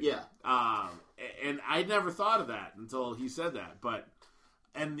that thing. Yeah. And I never thought of that until he said that. But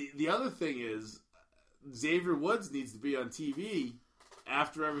the other thing is, Xavier Woods needs to be on TV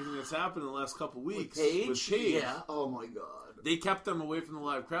after everything that's happened in the last couple weeks. With Paige. Yeah. Oh my God. They kept them away from the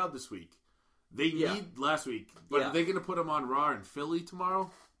live crowd this week. They need last week. But are they going to put them on Raw in Philly tomorrow?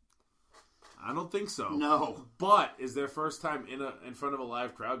 I don't think so. No. But is their first time in front of a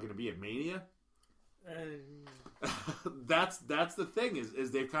live crowd going to be at Mania? That's the thing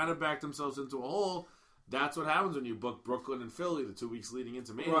is they've kind of backed themselves into a hole. That's what happens when you book Brooklyn and Philly the 2 weeks leading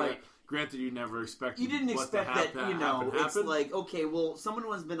into Mania. Right. Granted, you never expected. You didn't expect that, happen. It's like, okay, well, someone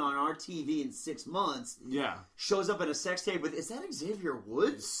who has been on our TV in 6 months shows up in a sex tape with, is that Xavier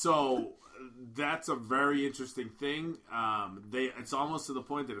Woods? So that's a very interesting thing. It's almost to the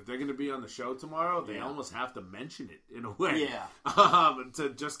point that if they're going to be on the show tomorrow, they almost have to mention it in a way. To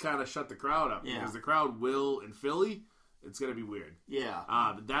just kind of shut the crowd up. Because the crowd will in Philly. It's going to be weird.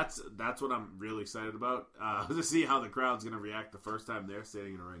 That's what I'm really excited about. To see how the crowd's going to react the first time they're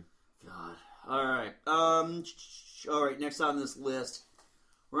standing in a ring. God. All right. All right, next on this list,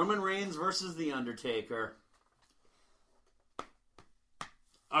 Roman Reigns versus The Undertaker.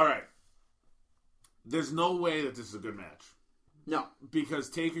 All right. There's no way that this is a good match. No.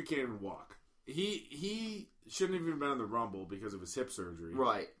 Because Taker can't even walk. He shouldn't have even been in the Rumble because of his hip surgery.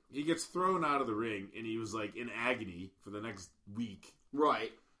 Right. He gets thrown out of the ring, and he was, like, in agony for the next week.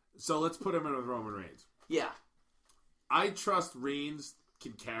 Right. So let's put him in with Roman Reigns. Yeah. I trust Reigns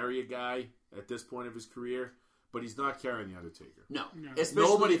can carry a guy at this point of his career, but he's not carrying The Undertaker. No. Especially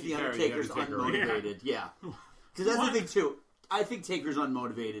Nobody if The can carry Undertaker's The Undertaker. unmotivated. Yeah. Because that's the thing, too. I think Taker's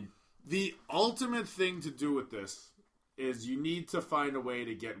unmotivated. The ultimate thing to do with this is you need to find a way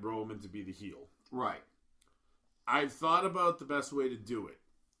to get Roman to be the heel. Right. I've thought about the best way to do it.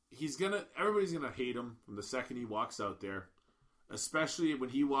 Everybody's gonna hate him from the second he walks out there. Especially when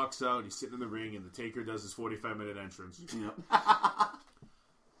he walks out, he's sitting in the ring, and the Taker does his 45-minute entrance. Yep.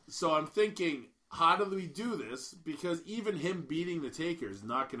 So I'm thinking, how do we do this? Because even him beating the Taker is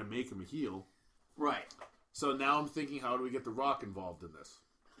not going to make him a heel. Right. So now I'm thinking, how do we get The Rock involved in this?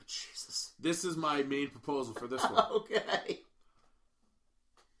 Jesus. This is my main proposal for this one. Okay.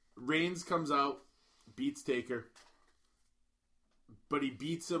 Reigns comes out, beats Taker, but he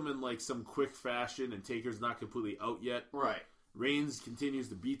beats him in like some quick fashion, and Taker's not completely out yet. Right. Reigns continues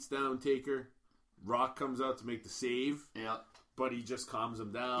to beats down Taker. Rock comes out to make the save. Yeah. But he just calms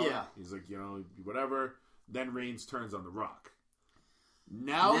him down. Yeah. He's like, whatever. Then Reigns turns on The Rock.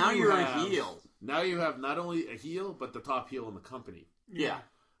 Now you're a heel. Now you have not only a heel, but the top heel in the company. Yeah.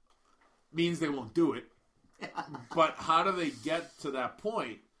 Means they won't do it. But how do they get to that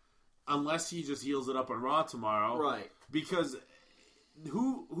point unless he just heals it up on Raw tomorrow? Right. Because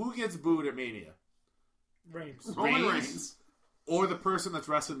who gets booed at Mania? Reigns. Roman Reigns. Or the person that's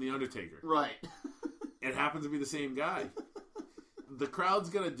wrestling The Undertaker. Right. It happens to be the same guy. The crowd's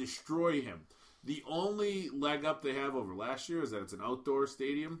going to destroy him. The only leg up they have over last year is that it's an outdoor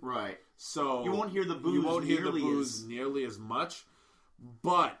stadium. Right. So you won't hear the boos nearly as much.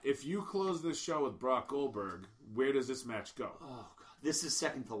 But if you close this show with Brock Goldberg, where does this match go? Oh, God. This is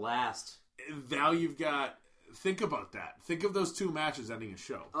second to last. Now you've got... Think about that. Think of those two matches ending a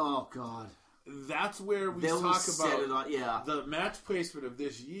show. Oh, God. That's where we talk about... The match placement of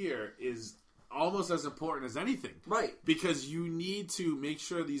this year is almost as important as anything. Right. Because you need to make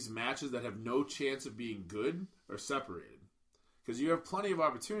sure these matches that have no chance of being good are separated. Because you have plenty of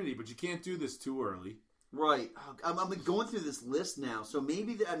opportunity, but you can't do this too early. Right. I'm going through this list now, so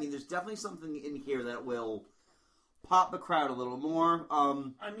maybe... there's definitely something in here that will pop the crowd a little more.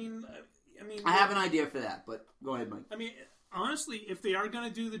 I have an idea for that, but go ahead, Mike. I mean, honestly, if they are going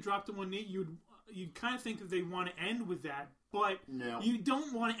to do the drop to one knee, you'd kind of think that they want to end with that, but you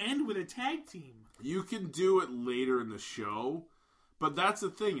don't want to end with a tag team. You can do it later in the show, but that's the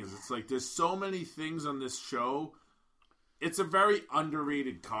thing it's like there's so many things on this show. It's a very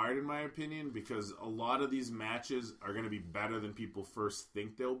underrated card, in my opinion, because a lot of these matches are going to be better than people first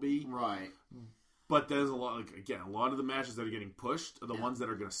think they'll be. Right. But there's a lot of the matches that are getting pushed are the ones that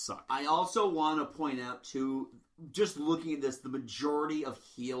are going to suck. I also want to point out, too, just looking at this, the majority of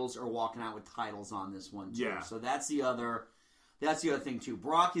heels are walking out with titles on this one, too. Yeah. So that's the other thing, too.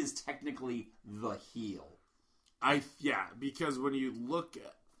 Brock is technically the heel. Because when you look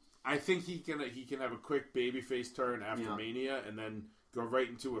at... I think he can have a quick babyface turn after Mania and then go right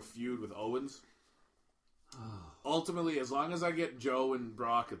into a feud with Owens. Ultimately, as long as I get Joe and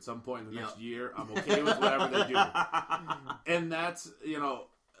Brock at some point in the next year, I'm okay with whatever they do. And that's,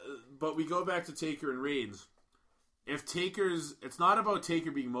 but we go back to Taker and Reigns. It's not about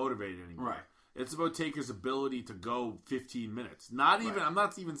Taker being motivated anymore. Right. It's about Taker's ability to go 15 minutes. I'm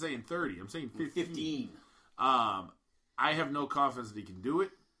not even saying 30. I'm saying 15. I have no confidence that he can do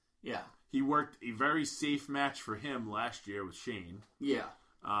it. Yeah. He worked a very safe match for him last year with Shane. Yeah.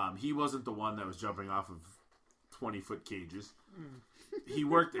 He wasn't the one that was jumping off of 20-foot cages. He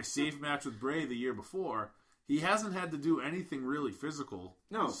worked a safe match with Bray the year before. He hasn't had to do anything really physical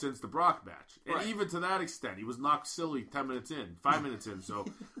since the Brock match. And even to that extent, he was knocked silly 5 minutes in, so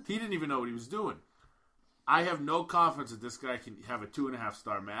he didn't even know what he was doing. I have no confidence that this guy can have a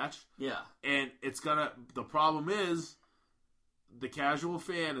 2.5-star match. Yeah. And the problem is, the casual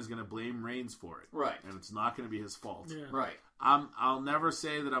fan is gonna blame Reigns for it. Right. And it's not gonna be his fault. Yeah. Right. I'll never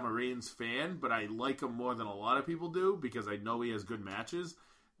say that I'm a Reigns fan, but I like him more than a lot of people do because I know he has good matches.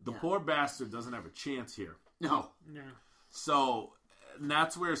 The poor bastard doesn't have a chance here. No. Yeah. So, and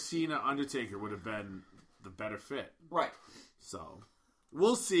that's where Cena Undertaker would have been the better fit. Right. So,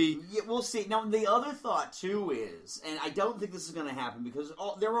 we'll see. Yeah, we'll see. Now, the other thought, too, is, and I don't think this is going to happen because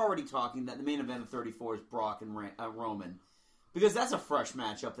they're already talking that the main event of 34 is Brock and Roman. Because that's a fresh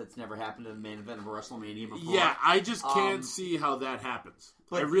matchup that's never happened in the main event of WrestleMania before. Yeah, I just can't see how that happens.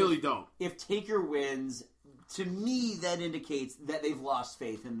 I really don't. If Taker wins, to me, that indicates that they've lost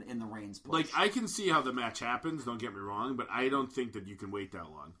faith in the Reigns push. Like, I can see how the match happens, don't get me wrong, but I don't think that you can wait that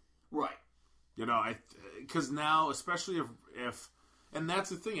long. Right. You know, because now, especially if, and that's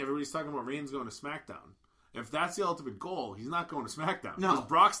the thing, everybody's talking about Reigns going to SmackDown. If that's the ultimate goal, he's not going to SmackDown. No. Because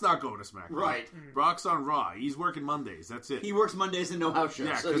Brock's not going to SmackDown. Right. Brock's on Raw. He's working Mondays. That's it. He works Mondays and no house shows.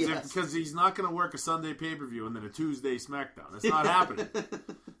 Yeah, so because he's not going to work a Sunday pay-per-view and then a Tuesday SmackDown. It's not happening.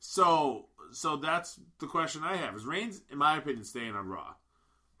 So that's the question I have. Is Reigns, in my opinion, staying on Raw?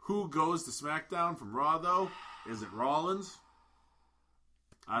 Who goes to SmackDown from Raw, though? Is it Rollins?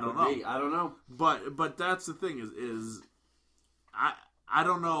 I don't know. I don't know. But that's the thing is I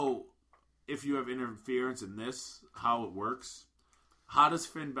don't know if you have interference in this, how it works. How does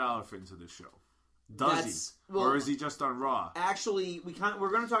Finn Balor fit into this show? Does he? Or is he just on Raw? Actually, we're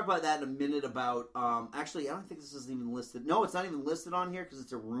going to talk about that in a minute about... actually, I don't think this is even listed. No, it's not even listed on here because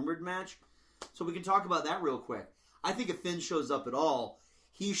it's a rumored match. So we can talk about that real quick. I think if Finn shows up at all,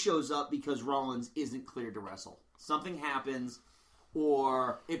 he shows up because Rollins isn't cleared to wrestle. Something happens,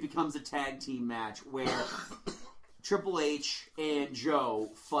 or it becomes a tag team match where... Triple H and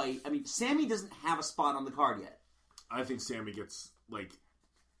Joe fight. I mean, Sammy doesn't have a spot on the card yet. I think Sammy gets, like,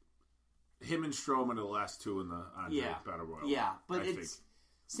 him and Strowman are the last two in the Battle Royal. Yeah, but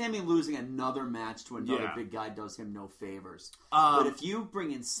Sammy losing another match to another big guy does him no favors. But if you bring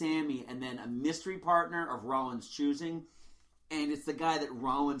in Sammy and then a mystery partner of Rollins choosing, and it's the guy that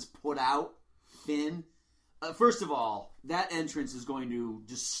Rollins put out, Finn, first of all, that entrance is going to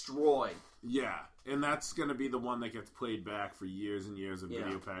destroy. Yeah. And that's going to be the one that gets played back for years and years in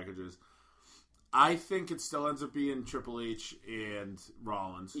video packages. I think it still ends up being Triple H and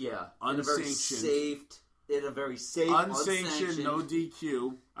Rollins. Yeah. Unsanctioned. In a very safe, unsanctioned, no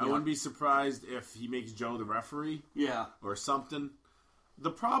DQ. I wouldn't be surprised if he makes Joe the referee. Yeah. Or something.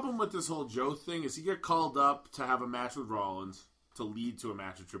 The problem with this whole Joe thing is he got called up to have a match with Rollins to lead to a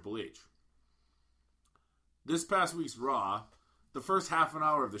match with Triple H. This past week's Raw... The first half an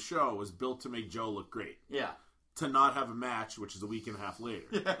hour of the show was built to make Joe look great. Yeah. To not have a match, which is a week and a half later.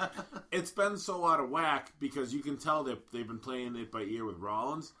 It's been so out of whack because you can tell that they've been playing it by ear with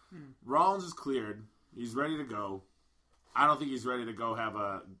Rollins. Rollins is cleared. He's ready to go. I don't think he's ready to go have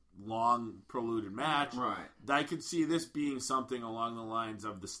a long, proluded match. Right. I could see this being something along the lines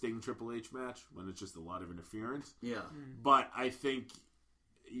of the Sting Triple H match when it's just a lot of interference. Yeah. But I think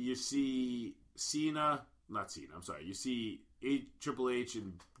you see you see Triple H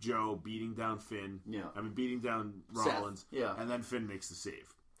and Joe beating down Finn. Yeah. I mean, beating down Rollins. Seth. Yeah. And then Finn makes the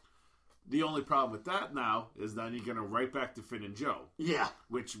save. The only problem with that now is then you're going to right back to Finn and Joe. Yeah.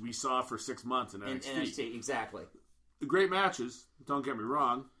 Which we saw for 6 months in NXT. In NXT, exactly. Great matches, don't get me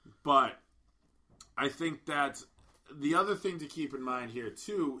wrong. But I think that the other thing to keep in mind here,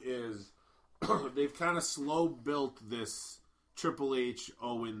 too, is they've kind of slow built this Triple H,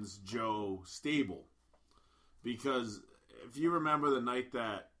 Owens, Joe stable. Because... if you remember the night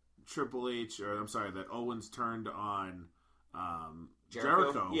that that Owens turned on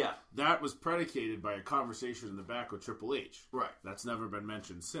Jericho, that was predicated by a conversation in the back with Triple H. Right. That's never been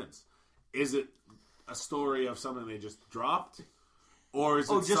mentioned since. Is it a story of something they just dropped? Or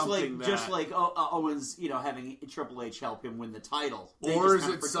is it just like Owens, having Triple H help him win the title? Or is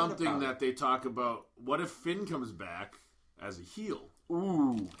it something that they talk about, what if Finn comes back as a heel?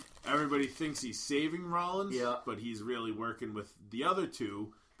 Ooh. Everybody thinks he's saving Rollins, but he's really working with the other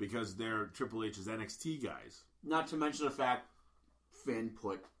two because they're Triple H's NXT guys. Not to mention the fact Finn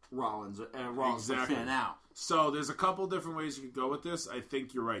put Rollins exactly. Finn out. So there's a couple different ways you could go with this. I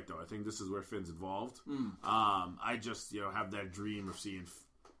think you're right, though. I think this is where Finn's involved. I just have that dream of seeing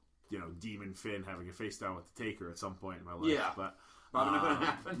Demon Finn having a face down with the Taker at some point in my life. Yeah. But probably not going to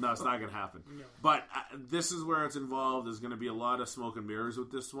happen. No, it's not going to happen. No. But this is where it's involved. There's going to be a lot of smoke and mirrors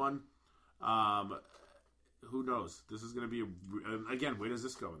with this one. Who knows? This is going to be again. Where does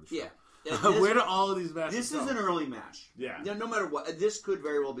this go in the show? Yeah. Where do all of these matches This go? is an early match. Yeah. No matter what, this could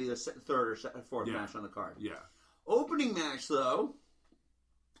very well be the third or fourth match on the card. Yeah. Opening match, though,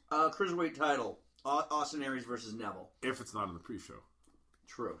 Cruiserweight title, Austin Aries versus Neville. If it's not in the pre-show.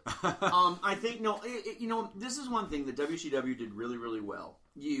 True. I think, this is one thing that WCW did really, really well.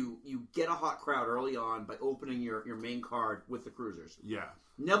 You get a hot crowd early on by opening your main card with the cruisers. Yeah.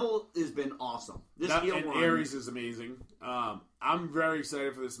 Neville has been awesome. Aries is amazing. I'm very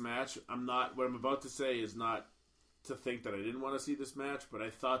excited for this match. What I'm about to say is not to think that I didn't want to see this match, but I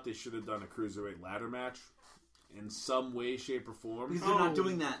thought they should have done a Cruiserweight ladder match in some way, shape, or form. Because they're not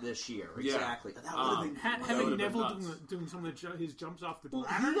doing that this year. Exactly. That would have been having Neville doing some of his jumps off the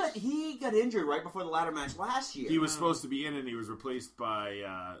ladder. He got injured right before the ladder match last year. He was supposed to be in, and he was replaced by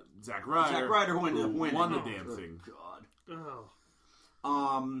Zack Ryder. Zack Ryder won the damn thing. God.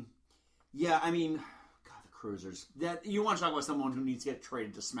 Oh. Yeah, I mean, God, the Cruisers. That you want to talk about someone who needs to get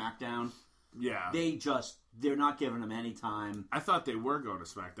traded to SmackDown? Yeah. They're not giving him any time. I thought they were going to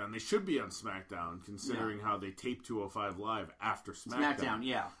SmackDown. They should be on SmackDown, considering how they taped 205 Live after SmackDown.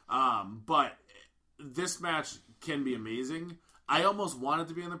 Yeah. But this match can be amazing. I almost want it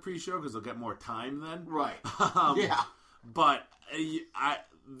to be on the pre-show because they'll get more time then. Right. But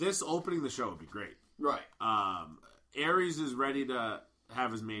this opening the show would be great. Right. Aries is ready to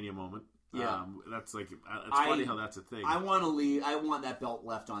have his Mania moment. Yeah, that's it's funny how that's a thing. I want that belt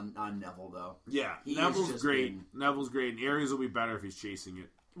left on Neville though. Yeah, Neville's great. Neville's great. And Aries will be better if he's chasing it.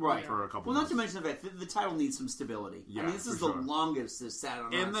 Right. For a couple. Well, not to mention the fact that the title needs some stability. Yeah, I mean, this is the longest it's sat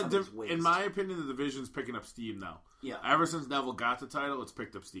on. In my opinion, the division's picking up steam now. Yeah. Ever since Neville got the title, it's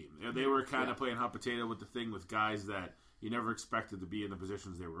picked up steam. They were kind of playing hot potato with the thing with guys that you never expected to be in the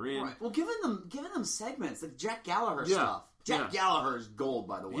positions they were in. Right. Well, giving them segments like Jack Gallagher stuff. Jack Gallagher is gold,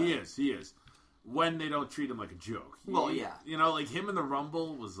 by the way. He is. When they don't treat him like a joke. Like him in the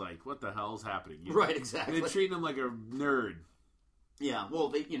Rumble was like, what the hell's happening? Right, exactly. They're treating him like a nerd. Yeah, well,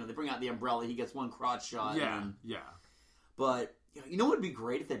 they bring out the umbrella. He gets one crotch shot. Yeah. But you know what would be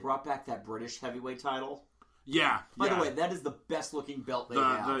great if they brought back that British heavyweight title? Yeah. By the way, that is the best looking belt they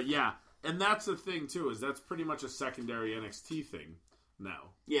have. And that's the thing too, is that's pretty much a secondary NXT thing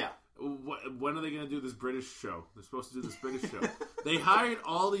now. Yeah. When are they going to do this British show? They're supposed to do this British show. They hired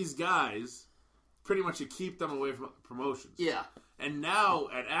all these guys pretty much to keep them away from promotions. Yeah. And now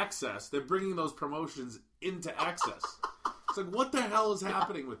at Access, they're bringing those promotions into Access. It's like, what the hell is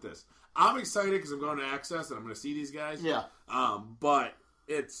happening with this? I'm excited because I'm going to Access and I'm going to see these guys. Yeah. But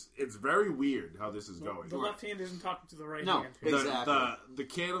it's very weird how this is going. The left hand isn't talking to the right hand. Exactly. The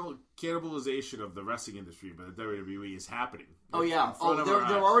cannibalization of the wrestling industry by the WWE is happening. Oh, yeah.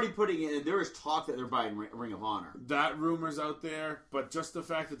 They're already putting in... There is talk that they're buying Ring of Honor. That rumor's out there, but just the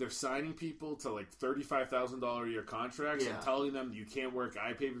fact that they're signing people to like $35,000 a year contracts and telling them you can't work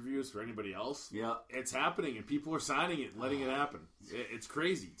iPay-per-views for anybody else, it's happening, and people are signing it and letting it happen. It's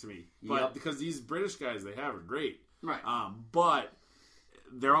crazy to me. But because these British guys they have are great. Right. But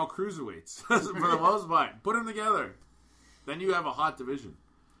they're all cruiserweights for the most part. Put them together. Then you have a hot division.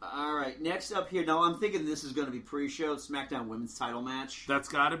 All right, next up here. Now, I'm thinking this is going to be pre-show SmackDown Women's title match. That's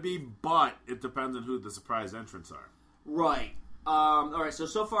got to be, but it depends on who the surprise entrants are. Right. All right,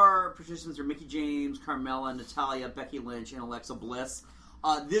 so far, participants are Mickie James, Carmella, Natalya, Becky Lynch, and Alexa Bliss.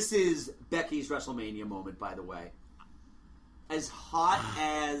 This is Becky's WrestleMania moment, by the way. As hot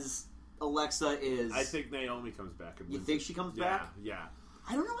as Alexa is... I think Naomi comes back. You think she comes back? Yeah.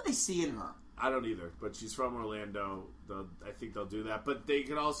 I don't know what they see in her. I don't either, but she's from Orlando. I think they'll do that. But they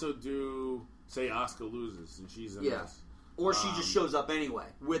could also do, say, Asuka loses and she's in this. Or she just shows up anyway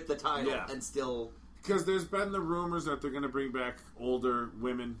with the title and still... Because there's been the rumors that they're going to bring back older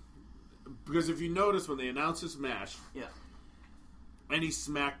women. Because if you notice, when they announced this match, any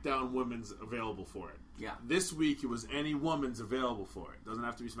SmackDown women's available for it. Yeah. This week, it was any woman's available for it. Doesn't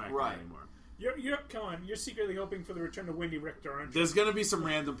have to be SmackDown anymore. Come on, you're secretly hoping for the return of Wendy Richter, aren't you? There's going to be some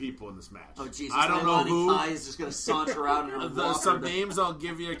random people in this match. Oh, Jesus. I don't know who. Kai is just going to saunter out and some names I'll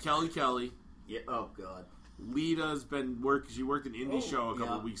give you. Kelly. Yeah. Oh, God. Lita's been she worked an indie show a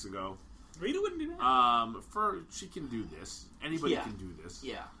couple of weeks ago. Lita wouldn't do that? She can do this. Anybody can do this.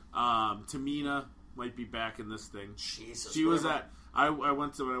 Yeah. Tamina might be back in this thing. Jesus. She was at... when I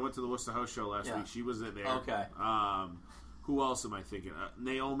went to the Worcester House show last week, she was there. Okay. Who else am I thinking?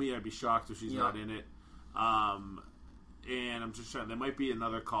 Naomi, I'd be shocked if she's not in it. And I'm just trying... There might be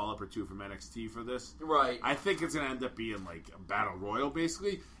another call-up or two from NXT for this. Right. I think it's going to end up being like a battle royal,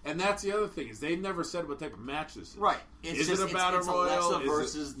 basically. And that's the other thing, is they never said what type of match this is. Right. Is it a battle royal? Alexa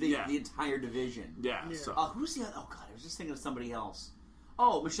versus the entire division. Yeah. So. Who's the other... Oh, God, I was just thinking of somebody else.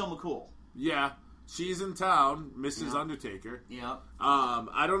 Oh, Michelle McCool. Yeah. She's in town, Mrs. Yeah. Undertaker. Yeah.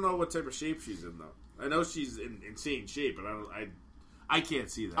 I don't know what type of shape she's in though. I know she's in insane shape, but I can't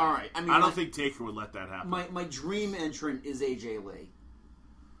see that. All right. I mean, I don't think Taker would let that happen. My dream entrant is AJ Lee.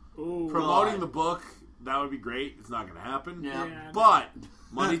 Ooh. Promoting the book, that would be great. It's not going to happen. Yeah. But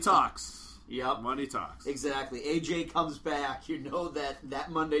money talks. Yep. Money talks. Exactly. AJ comes back. You know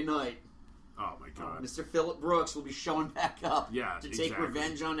that Monday night, Oh my God. Mr. Phillip Brooks will be showing back up. Yeah, to take exactly.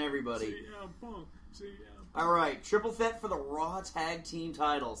 revenge on everybody. CM Punk. All right, triple threat for the Raw Tag Team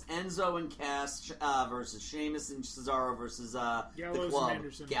titles: Enzo and Cass versus Sheamus and Cesaro versus the Gallows Club. and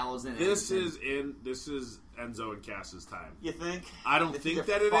Anderson. Gallows and This Anderson. is Enzo and Cass's time. You think? I don't You think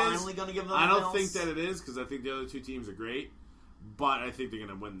they're that it is. finally gonna give them I the don't belts? think that it is because I think the other two teams are great, but I think they're going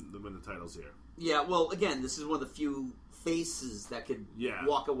to win the titles here. Yeah. Well, again, this is one of the few faces that could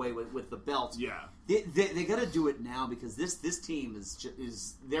walk away with the belts. Yeah. They got to do it now because this team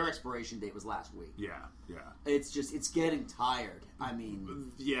is their expiration date was last week. Yeah. It's getting tired. I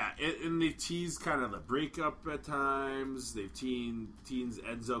mean, yeah, and they've teased kind of the breakup at times. They've teased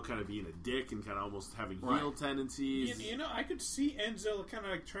Enzo kind of being a dick and kind of almost having heel tendencies. You know, I could see Enzo kind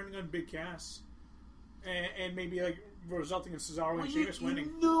of like turning on Big Cass, and maybe like resulting in Cesaro and Sheamus winning.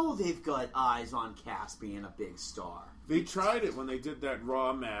 You know they've got eyes on Cass being a big star. They tried it when they did that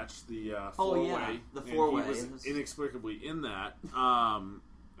Raw match, the four-way. The four-way. And he was inexplicably in that.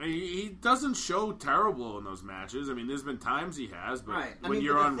 He doesn't show terrible in those matches. I mean, there's been times he has, but when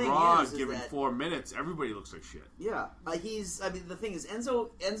you're on Raw given 4 minutes, everybody looks like shit. Yeah, the thing is, Enzo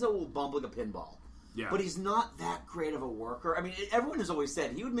will bump like a pinball. Yeah. But he's not that great of a worker. I mean, everyone has always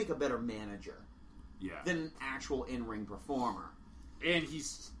said he would make a better manager than an actual in-ring performer. And he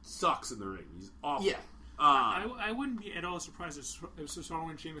sucks in the ring. He's awful. Yeah. I wouldn't be at all surprised if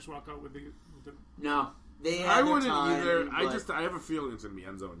Cesaro and Sheamus walk out with the No. I wouldn't either. I have a feeling it's going to be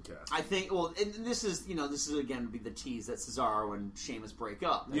Enzo and Cass. I think. Well, and this is again be the tease that Cesaro and Sheamus break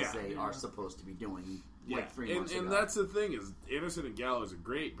up as they are supposed to be doing. Like 3 months ago. And that's the thing is Anderson and Gallows are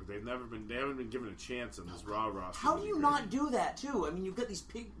great, but they haven't been given a chance on this Raw roster. How do you not do that too? I mean, you've got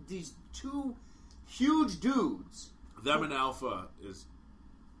these two huge dudes. Them and Alpha is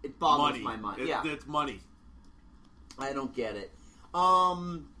it boggles money. my mind. It's money. I don't get it.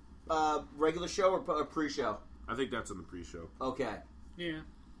 Regular show or pre-show? I think that's in the pre-show. Okay. Yeah.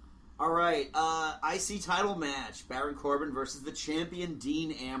 All right. IC title match: Baron Corbin versus the champion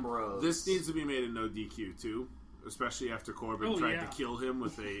Dean Ambrose. This needs to be made in no DQ too, especially after Corbin tried to kill him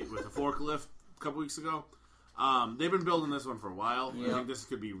with a forklift a couple weeks ago. They've been building this one for a while. I think this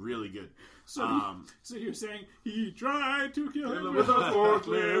could be really good. So you're saying he tried to kill him with a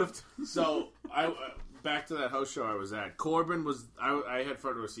forklift? So back to that house show I was at. Corbin was I had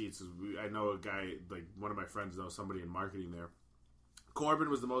front row seats. I know a guy, like one of my friends knows somebody in marketing there. Corbin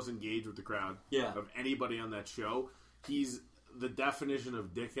was the most engaged with the crowd of anybody on that show. He's the definition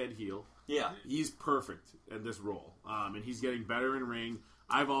of dickhead heel. Yeah, he's perfect in this role, and he's getting better in ring.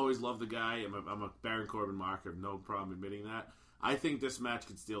 I've always loved the guy. I'm a Baron Corbin mark. I have no problem admitting that. I think this match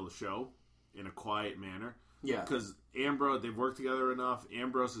could steal the show in a quiet manner. Yeah, because Ambrose, they've worked together enough.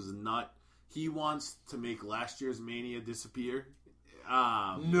 Ambrose is a nut. He wants to make last year's Mania disappear.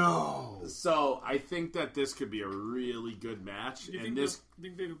 No. So I think that this could be a really good match. Do you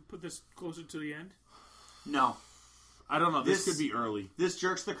think they put this closer to the end? No. I don't know. This could be early. This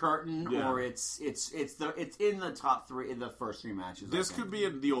jerks the curtain, or it's in the top three in the first three matches. This could be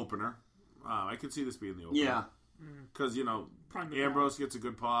in the opener. I could see this being the opener. Yeah, because Ambrose gets a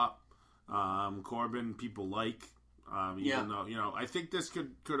good pop. Corbin people like. Even though I think this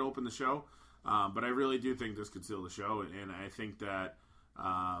could open the show, but I really do think this could steal the show, and I think that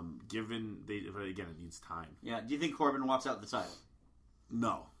given it needs time. Yeah. Do you think Corbin walks out the title?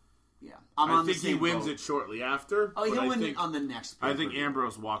 No. Yeah, I think he wins it shortly after. Oh, he'll win it on the next. I think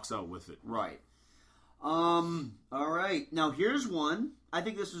Ambrose walks out with it. Right. All right. Now here's one. I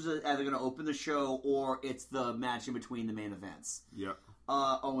think this was either going to open the show or it's the match in between the main events. Yep.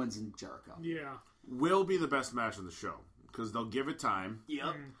 Owens and Jericho. Yeah. Will be the best match on the show because they'll give it time.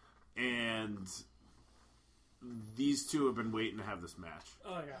 Yep. And these two have been waiting to have this match.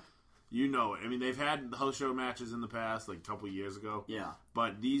 Oh yeah. You know it. I mean, they've had house show matches in the past, like a couple years ago. Yeah.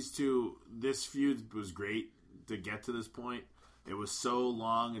 But these two, this feud was great to get to this point. It was so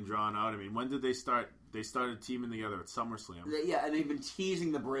long and drawn out. I mean, when did they start? They started teaming together at SummerSlam. Yeah, and they've been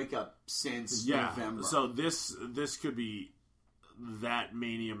teasing the breakup since November. So this could be that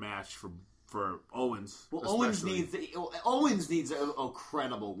Mania match for Owens. Well, Owens needs a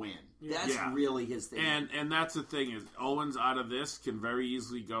credible win. That's really his thing. And that's the thing is Owens out of this can very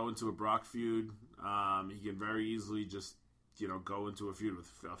easily go into a Brock feud. He can very easily just go into a feud with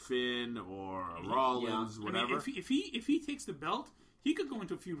Finn or Rollins, whatever. I mean, if he takes the belt, he could go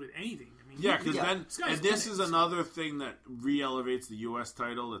into a feud with anything. I mean, because this is another thing that re-elevates the U.S.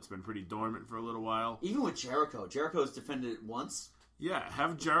 title that's been pretty dormant for a little while. Even with Jericho's defended it once. Yeah,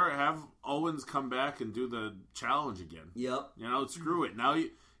 have Owens come back and do the challenge again. Yep. Screw it. Now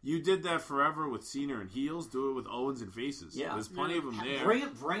you did that forever with Cena and heels. Do it with Owens and faces. Yeah. There's plenty of them there.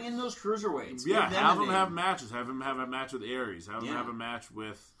 Bring in those cruiserweights. Yeah, have them have matches. Have them have a match with Aries. Have them have a match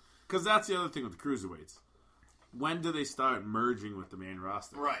with... Because that's the other thing with the cruiserweights. When do they start merging with the main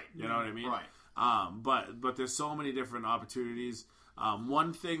roster? Right. You know what I mean? Right. But there's so many different opportunities.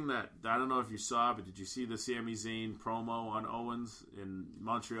 One thing that I don't know if you saw, but did you see the Sami Zayn promo on Owens in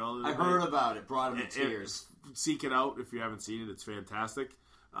Montreal? I heard about it. Brought him to tears. Seek it out if you haven't seen it. It's fantastic.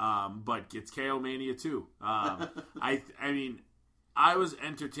 But it's KO Mania too. I mean, I was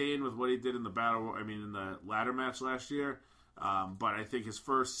entertained with what he did in the ladder match last year. But I think his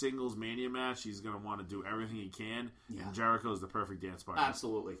first singles Mania match, he's going to want to do everything he can. Yeah. And Jericho is the perfect dance partner.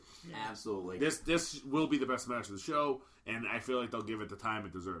 Absolutely. Yeah. Absolutely. This will be the best match of the show, and I feel like they'll give it the time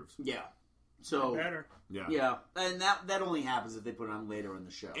it deserves. Yeah. So better. Yeah. Yeah. And that only happens if they put it on later in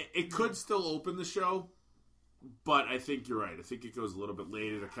the show. It could still open the show, but I think you're right. I think it goes a little bit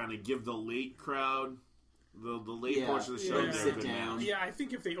later to kind of give the late crowd, the late portion of the show, sit down. Yeah, I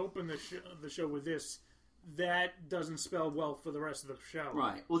think if they open the show with this, that doesn't spell well for the rest of the show.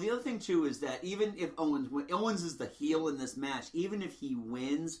 Right. Well, the other thing, too, is that even if Owens is the heel in this match, even if he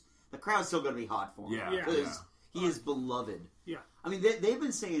wins, the crowd's still going to be hot for him. Yeah. Because he is beloved. Yeah. I mean, they've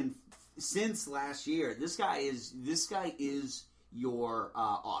been saying since last year, this guy is your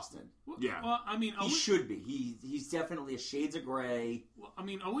Austin. Yeah. Well, I mean, he should be. He's definitely a shades of gray. Well, I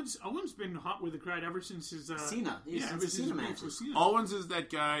mean, Owens been hot with the crowd ever since his Cena. Ever since Cena matches. Owens is that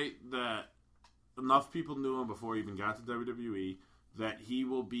guy that enough people knew him before he even got to WWE that he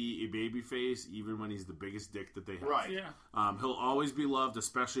will be a babyface even when he's the biggest dick that they have. Right. Yeah. He'll always be loved,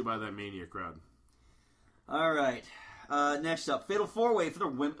 especially by that Mania crowd. All right. Next up, Fatal 4-Way for the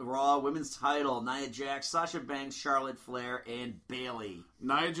Raw Women's title. Nia Jax, Sasha Banks, Charlotte Flair, and Bayley.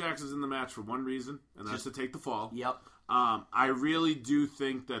 Nia Jax is in the match for one reason, and that's to take the fall. Yep. I really do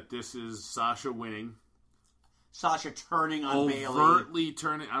think that this is Sasha winning. Sasha turning on Bayley. Overtly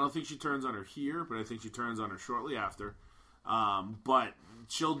turning. I don't think she turns on her here, but I think she turns on her shortly after. But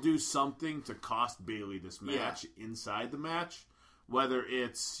she'll do something to cost Bayley this match inside the match. Whether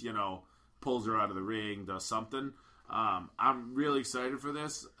it's, pulls her out of the ring, does something. I'm really excited for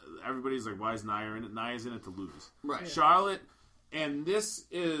this. Everybody's like, why is Nia in it? Nia's in it to lose. Right. Charlotte, and this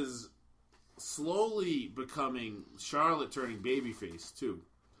is slowly becoming Charlotte turning babyface, too.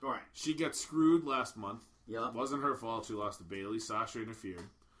 Right. She got screwed last month. Yep. It wasn't her fault. She lost to Bayley. Sasha interfered.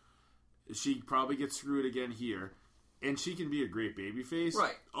 She probably gets screwed again here. And she can be a great babyface.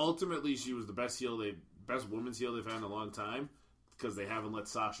 Right. Ultimately, she was the best women's heel they've had in a long time because they haven't let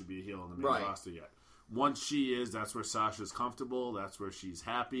Sasha be a heel on the main roster yet. Once she is, that's where Sasha's comfortable. That's where she's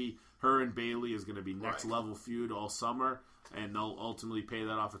happy. Her and Bayley is going to be next level feud all summer, and they'll ultimately pay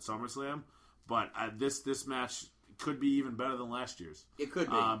that off at SummerSlam. But this match could be even better than last year's. It could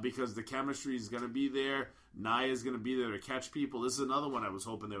be. Because the chemistry is going to be there. Nia's going to be there to catch people. This is another one I was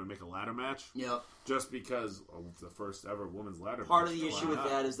hoping they would make a ladder match. Yep. Just because of the first ever women's ladder match. Part of the issue with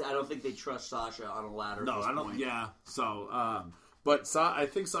that is that I don't think they trust Sasha on a ladder. No, at this I don't. point. Yeah. So, but I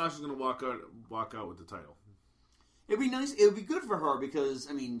think Sasha's going to walk out with the title. It'd be nice. It would be good for her because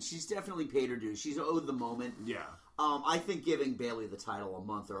she's definitely paid her due. She's owed the moment. Yeah. I think giving Bayley the title a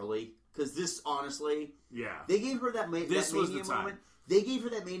month early because this honestly. Yeah. They gave her that Mania the moment. They gave her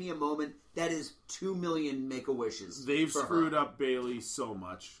that Mania moment. That is 2 million Make-A-Wishes. They've screwed up Bayley so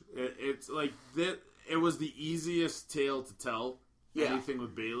much. It's like that. It was the easiest tale to tell. Yeah. Anything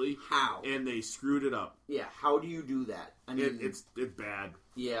with Bayley. How? And they screwed it up. Yeah. How do you do that? I mean, it's bad.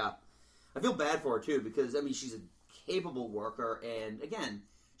 Yeah. I feel bad for her too because she's a capable worker, and again,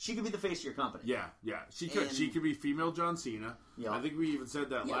 she could be the face of your company. Yeah. She could be female John Cena. Yep. I think we even said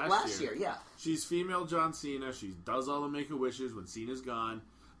that last year. Yeah. She's female John Cena. She does all the Make-A-Wishes when Cena's gone,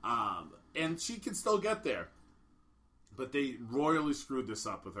 and she can still get there. But they royally screwed this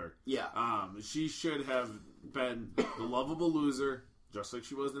up with her. Yeah. She should have been the lovable loser, just like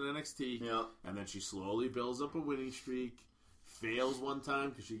she was in NXT. Yep. And then she slowly builds up a winning streak. Fails one time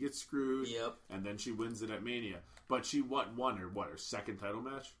because she gets screwed. Yep. And then she wins it at Mania. But she won her second title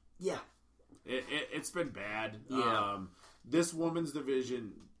match? Yeah. It's been bad. Yeah. This women's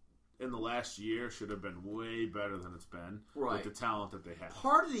division in the last year should have been way better than it's been right. with the talent that they have.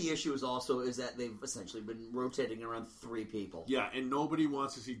 Part of the issue is also is that they've essentially been rotating around 3 people. Yeah, and nobody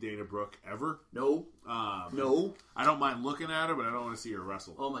wants to see Dana Brooke ever. No. No. I don't mind looking at her, but I don't want to see her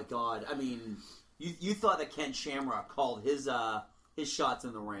wrestle. Oh my God! I mean, you thought that Ken Shamrock called his shots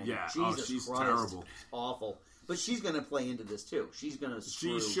in the ring? Yeah. Jesus she's Christ. terrible. Awful. But she's going to play into this too. She's going to.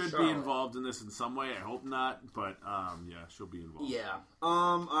 She should Charlotte. be involved in this in some way. I hope not, but yeah, she'll be involved. Yeah.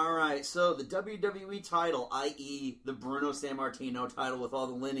 All right. So the WWE title, i.e., the Bruno Sammartino title with all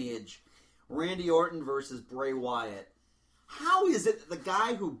the lineage, Randy Orton versus Bray Wyatt. How is it that the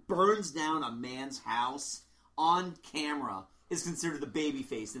guy who burns down a man's house on camera is considered the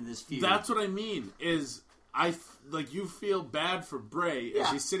babyface in this feud? That's what I mean. Is you feel bad for Bray as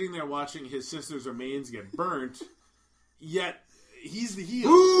he's sitting there watching his sister's remains get burnt, yet he's the heel.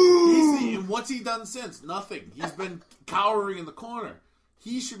 And what's he done since? Nothing. He's been cowering in the corner.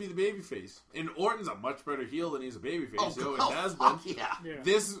 He should be the babyface. And Orton's a much better heel than he's a babyface. He always has been. Yeah.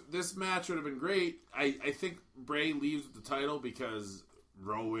 This match would have been great. I think Bray leaves with the title because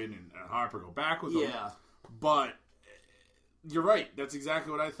Rowan and Harper go back with him. Yeah. But you're right. That's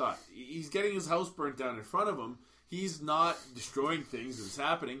exactly what I thought. He's getting his house burnt down in front of him. He's not destroying things as it's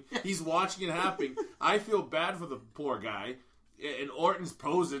happening. He's watching it happen. I feel bad for the poor guy. And Orton's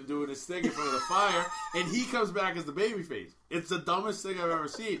posing, doing his thing in front of the fire, and he comes back as the babyface. It's the dumbest thing I've ever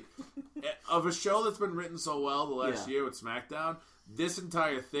seen. Of a show that's been written so well the last year with SmackDown, this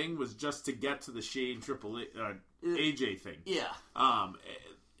entire thing was just to get to the Shane AJ thing. Yeah.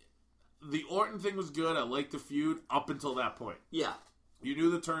 The Orton thing was good. I liked the feud up until that point. Yeah. You knew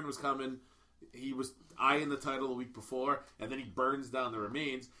the turn was coming. He was eyeing the title the week before, and then he burns down the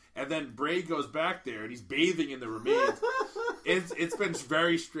remains. And then Bray goes back there, and he's bathing in the remains. It's been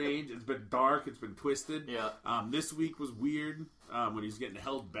very strange. It's been dark. It's been twisted. Yeah. This week was weird when he's getting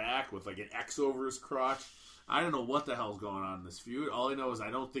held back with like an X over his crotch. I don't know what the hell's going on in this feud. All I know is I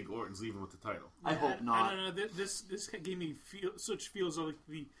don't think Orton's leaving with the title. I hope not. I don't know. This gave me such feels like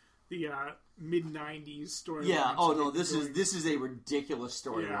the mid '90s storyline. Yeah. Oh no, this is a ridiculous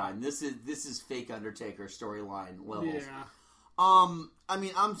storyline. Yeah. This is fake Undertaker storyline levels. Yeah. I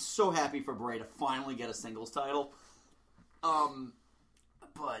mean, I'm so happy for Bray to finally get a singles title.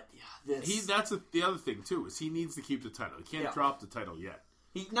 But yeah, that's the other thing too is he needs to keep the title. He can't drop the title yet.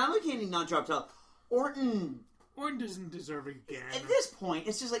 He not only can he not drop the title, Orton doesn't deserve it again. At this point,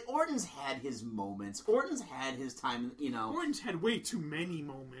 it's just like Orton's had his moments. Orton's had his time, Orton's had way too many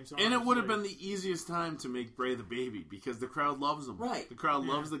moments. Honestly. And it would have been the easiest time to make Bray the baby because the crowd loves him. Right. The crowd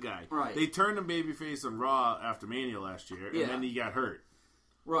loves the guy. Right. They turned him babyface on Raw after Mania last year, and then he got hurt.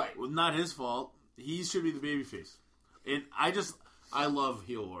 Right. Well, not his fault. He should be the babyface. And I love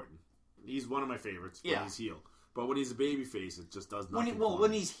heel Orton. He's one of my favorites when he's heel. But when he's a babyface, it just does nothing.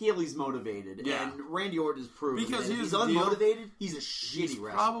 When he's heel, he's motivated. Yeah. And Randy Orton is proven because if he's unmotivated, he's a shitty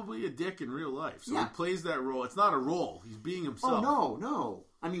wrestler. Probably a dick in real life. So he plays that role. It's not a role. He's being himself. Oh, no.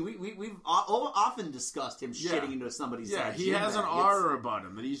 I mean, we've often discussed him shitting into somebody's he has an aura about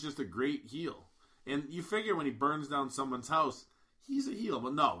him, and he's just a great heel. And you figure when he burns down someone's house, he's a heel.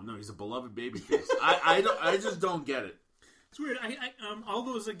 But no, he's a beloved babyface. I just don't get it. It's weird. All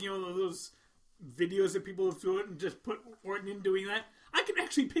those those videos that people have do it and just put Orton in doing that. I can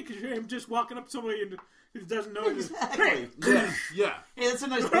actually picture him just walking up to somebody and who doesn't know. Exactly. Yeah. Hey, that's a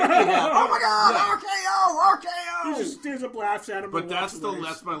nice thing. Oh my God! RKO! He just stands up, laughs at him. But that's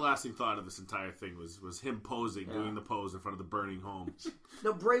my lasting thought of this entire thing was him posing, doing the pose in front of the burning home.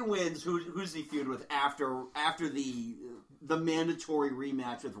 No, Bray wins. Who's he feud with after the mandatory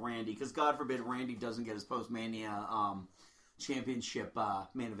rematch with Randy? Because God forbid Randy doesn't get his post-Mania championship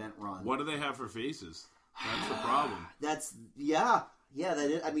main event run. What do they have for faces? That's the problem. That is.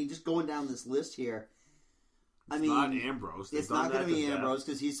 I mean, just going down this list here. It's not Ambrose. It's not going to be Ambrose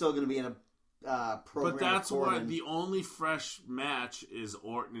because he's still going to be in a program. But that's why the only fresh match is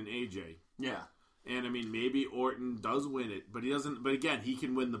Orton and AJ. Yeah. And I mean, maybe Orton does win it, but he doesn't. But again, he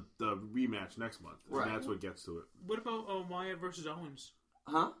can win the rematch next month. And that's what gets to it. What about Wyatt versus Owens?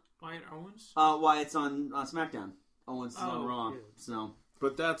 Huh? Wyatt Owens? Wyatt's on SmackDown. Owens is on Raw. Yeah. So,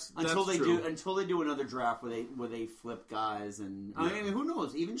 but that's until they true. do another draft where they flip guys and I mean, who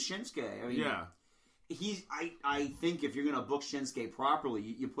knows? Even Shinsuke. I mean, I think if you're going to book Shinsuke properly,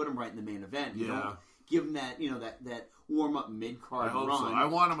 you put him right in the main event. You don't give him that that warm up mid card run. I hope so. I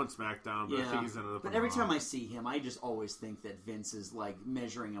want him on SmackDown, but I think he's another. But every time I see him, I just always think that Vince is like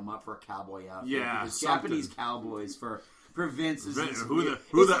measuring him up for a cowboy outfit. Yeah, because Japanese cowboys for Vince is who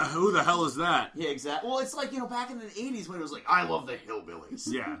the hell is that? Yeah, exactly. Well, it's like back in the '80s when it was like, I love the hillbillies.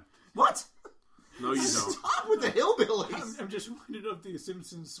 Yeah. What? No, you don't. Stop with the hillbillies. I'm just reminded of the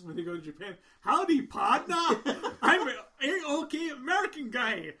Simpsons when they go to Japan. Howdy, partner. I'm an okay American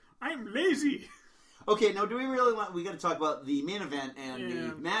guy. I'm lazy. Okay, now do we really want... We got to talk about the main event and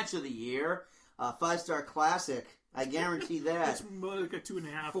the match of the year. 5-star classic. I guarantee that. It's more like a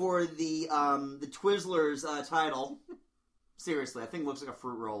 2.5. For the Twizzlers title. Seriously, I think it looks like a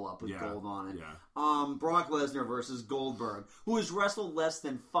fruit roll-up with gold on it. Yeah. Brock Lesnar versus Goldberg, who has wrestled less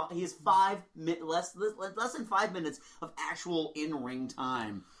than 5 minutes of actual in-ring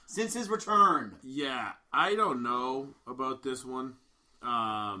time since his return. Yeah, I don't know about this one.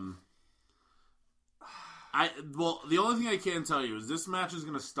 The only thing I can tell you is this match is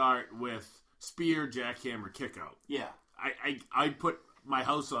going to start with spear, jackhammer, kick out. Yeah. I put my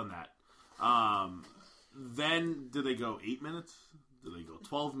house on that. Then, do they go 8 minutes? Do they go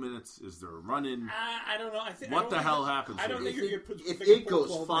 12 minutes? Is there a run-in? I don't know. What the hell happens I don't here? think If it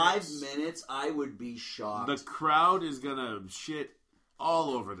goes 5 minutes, I would be shocked. The crowd is going to shit all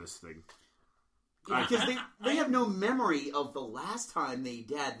over this thing. Because they have no memory of the last time they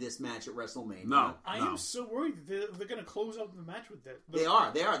had this match at WrestleMania. No, I am so worried they're going to close out the match with that. They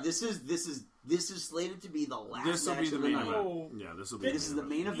are. This is slated to be the last. This will match be the of main night. event. Yeah, this will be. This is the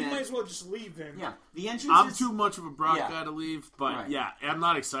main event. You might as well just leave then. Yeah, the entrances. I'm too much of a Brock guy to leave, but I'm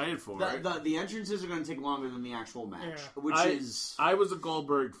not excited for it. The entrances are going to take longer than the actual match, I was a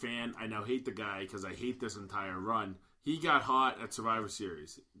Goldberg fan. I now hate the guy because I hate this entire run. He got hot at Survivor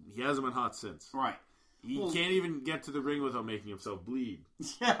Series. He hasn't been hot since. Right. He can't even get to the ring without making himself bleed.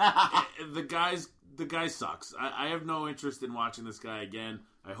 The guy sucks. I have no interest in watching this guy again.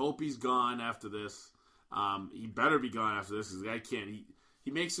 I hope he's gone after this. He better be gone after this because the guy can't.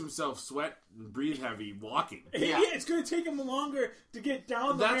 He makes himself sweat and breathe heavy walking. Yeah, it's going to take him longer to get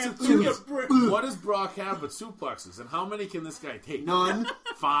down the That's ramp the to thing. the brick. What does Brock have but suplexes? And how many can this guy take? None.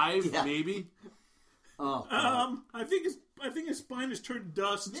 5, maybe? Oh. I think his spine is turned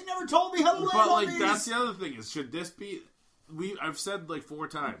dust. They never told me how to land But on these. that's the other thing is, should this be? I've said 4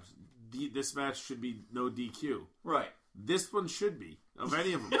 times. This match should be no DQ. Right. This one should be of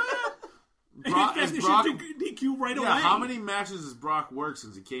any of them. Brock DQ right away. How many matches has Brock worked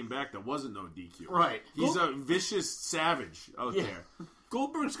since he came back that wasn't no DQ? Right. He's a vicious savage out there.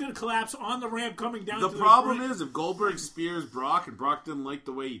 Goldberg's going to collapse on the ramp coming down. The problem is if Goldberg spears Brock and Brock didn't like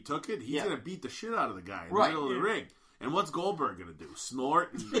the way he took it, he's going to beat the shit out of the guy in the middle of the ring. And what's Goldberg going to do?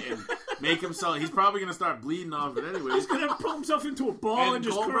 Snort and make himself... He's probably going to start bleeding off it anyway. He's going to pull himself into a ball and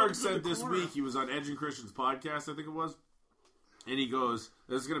just Goldberg said this week, he was on Edge and Christian's podcast, I think it was, and he goes,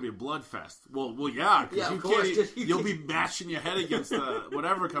 "This is going to be a blood fest." Well, yeah, because you'll be bashing your head against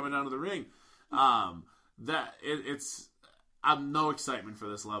whatever coming down to the ring. It's... I'm no excitement for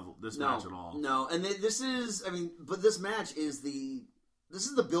this match at all. No, and this is, but this match is this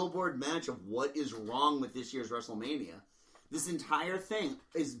is the billboard match of what is wrong with this year's WrestleMania. This entire thing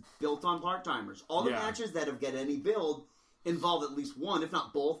is built on part-timers. All the matches that have got any build involve at least one, if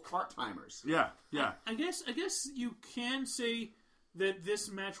not both, part-timers. Yeah, yeah. I guess you can say that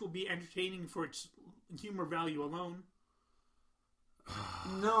this match will be entertaining for its humor value alone.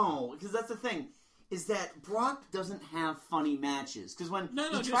 No, because that's the thing. Is that Brock doesn't have funny matches. Because when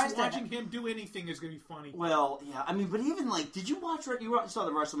he just watching him do anything is going to be funny. Well, yeah. But even, did you watch... You saw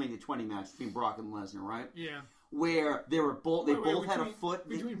the WrestleMania 20 match between Brock and Lesnar, right? Yeah. Where they were both... They both had a foot...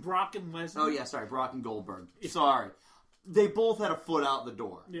 Between Brock and Lesnar? Oh, yeah, sorry. Brock and Goldberg. Sorry. They both had a foot out the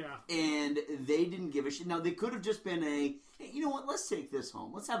door. Yeah. And they didn't give a shit. Now, they could have just been hey, you know what? Let's take this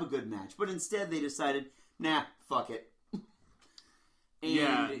home. Let's have a good match. But instead, they decided, nah, fuck it.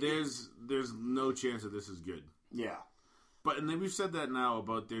 There's no chance that this is good. Yeah. And then we've said that now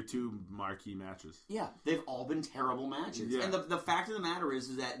about their 2 marquee matches. Yeah, they've all been terrible matches. Yeah. And the fact of the matter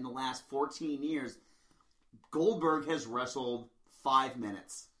is that in the last 14 years, Goldberg has wrestled 5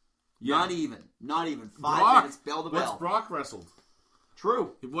 minutes. Yeah. Not even 5 minutes, bell to bell. What's Brock wrestled?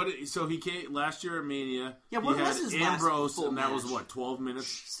 True. So he came last year at Mania. Yeah, what he was had his Ambrose, last and that match? was 12 minutes.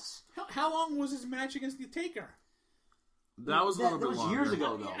 Jesus. How long was his match against the Taker? That was a little bit longer. That was years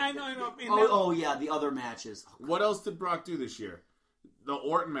ago, though. I know. Oh, yeah, the other matches. What else did Brock do this year? The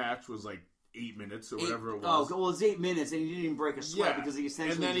Orton match was 8 minutes or whatever it was. Oh, well, it was 8 minutes, and he didn't even break a sweat because he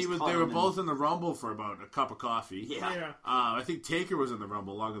essentially they were both in the Rumble for about a cup of coffee. Yeah. I think Taker was in the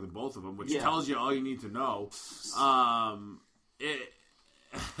Rumble longer than both of them, which tells you all you need to know.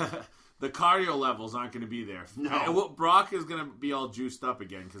 The cardio levels aren't going to be there. No. Brock is going to be all juiced up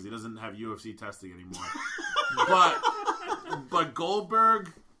again because he doesn't have UFC testing anymore. But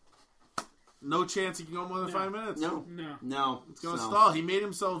Goldberg, no chance he can go more than 5 minutes. No. It's going to stall. He made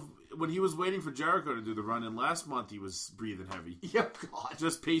himself, when he was waiting for Jericho to do the run-in last month, he was breathing heavy. Yeah, God.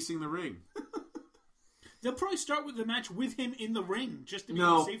 Just pacing the ring. They'll probably start with the match with him in the ring, just to be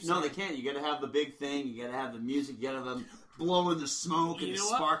on the safe side. No, they can't. You got to have the big thing. You got to have the music. You got to have them blowing the smoke and the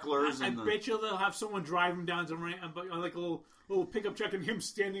sparklers. I bet you they'll have someone drive him down to the ring, like a little pickup truck, and him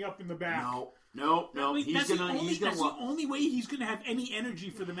standing up in the back. No. That's the only way he's gonna have any energy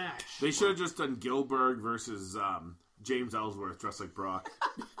for the match. They should have just done Gillberg versus James Ellsworth dressed like Brock.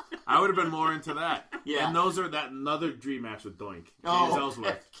 I would have been more into that. Yeah. And those are another dream match with Doink. James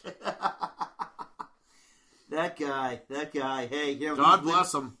Ellsworth. That guy. Hey, God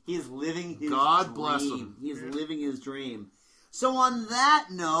bless him. He is living his God dream. bless him. He is living his dream. So on that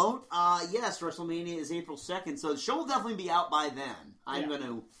note, yes, WrestleMania is April 2nd, so the show will definitely be out by then. I'm going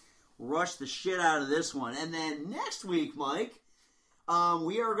to rush the shit out of this one. And then next week, Mike,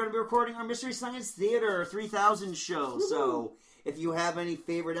 we are going to be recording our Mystery Science Theater 3000 show. Woo-hoo. So if you have any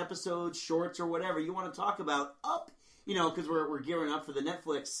favorite episodes, shorts, or whatever you want to talk about, because we're gearing up for the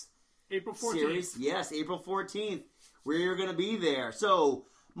Netflix April 14th. series. Yes, April 14th. We're going to be there. So,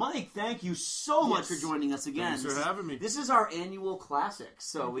 Mike, thank you so much for joining us again. Thanks for having me. This is our annual classic,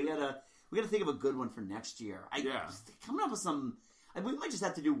 so we gotta think of a good one for next year. Coming up with some. We might just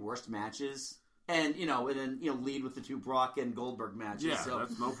have to do worst matches, and then lead with the 2 Brock and Goldberg matches. Yeah, so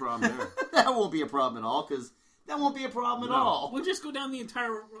that's no problem there. That won't be a problem at all, because that won't be a problem at all. We'll just go down the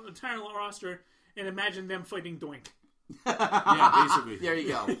entire roster and imagine them fighting Doink. Yeah, basically. There you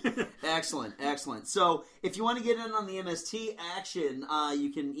go. Excellent. So, if you want to get in on the MST action, you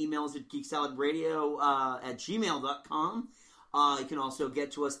can email us at geeksaladbradio@gmail.com. You can also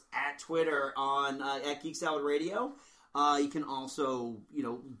get to us at Twitter at Geek Salad Radio. You can also,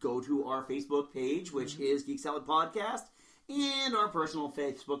 go to our Facebook page, which is Geek Salad Podcast, and our personal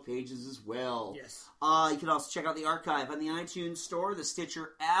Facebook pages as well. Yes. You can also check out the archive on the iTunes Store, the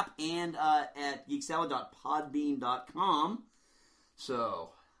Stitcher app, and at geeksalad.podbean.com.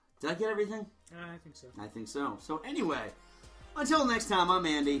 So, did I get everything? I think so. I think so. So anyway, until next time, I'm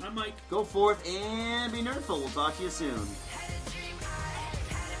Andy. I'm Mike. Go forth and be nerdful. We'll talk to you soon.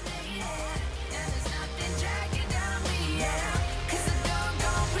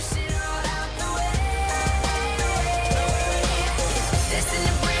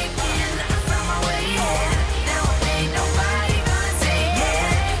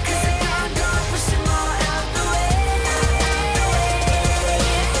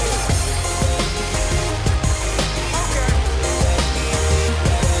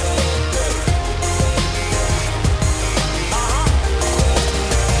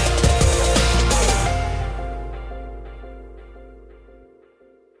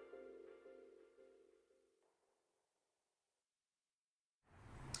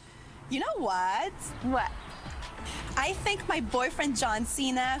 You know what? What? I think my boyfriend John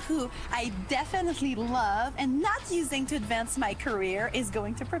Cena, who I definitely love and not using to advance my career, is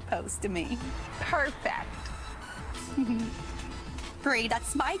going to propose to me. Perfect. Brie,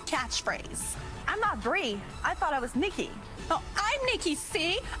 that's my catchphrase. I'm not Brie. I thought I was Nikki. Oh, I'm Nikki,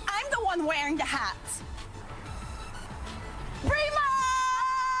 see? I'm the one wearing the hat. Brie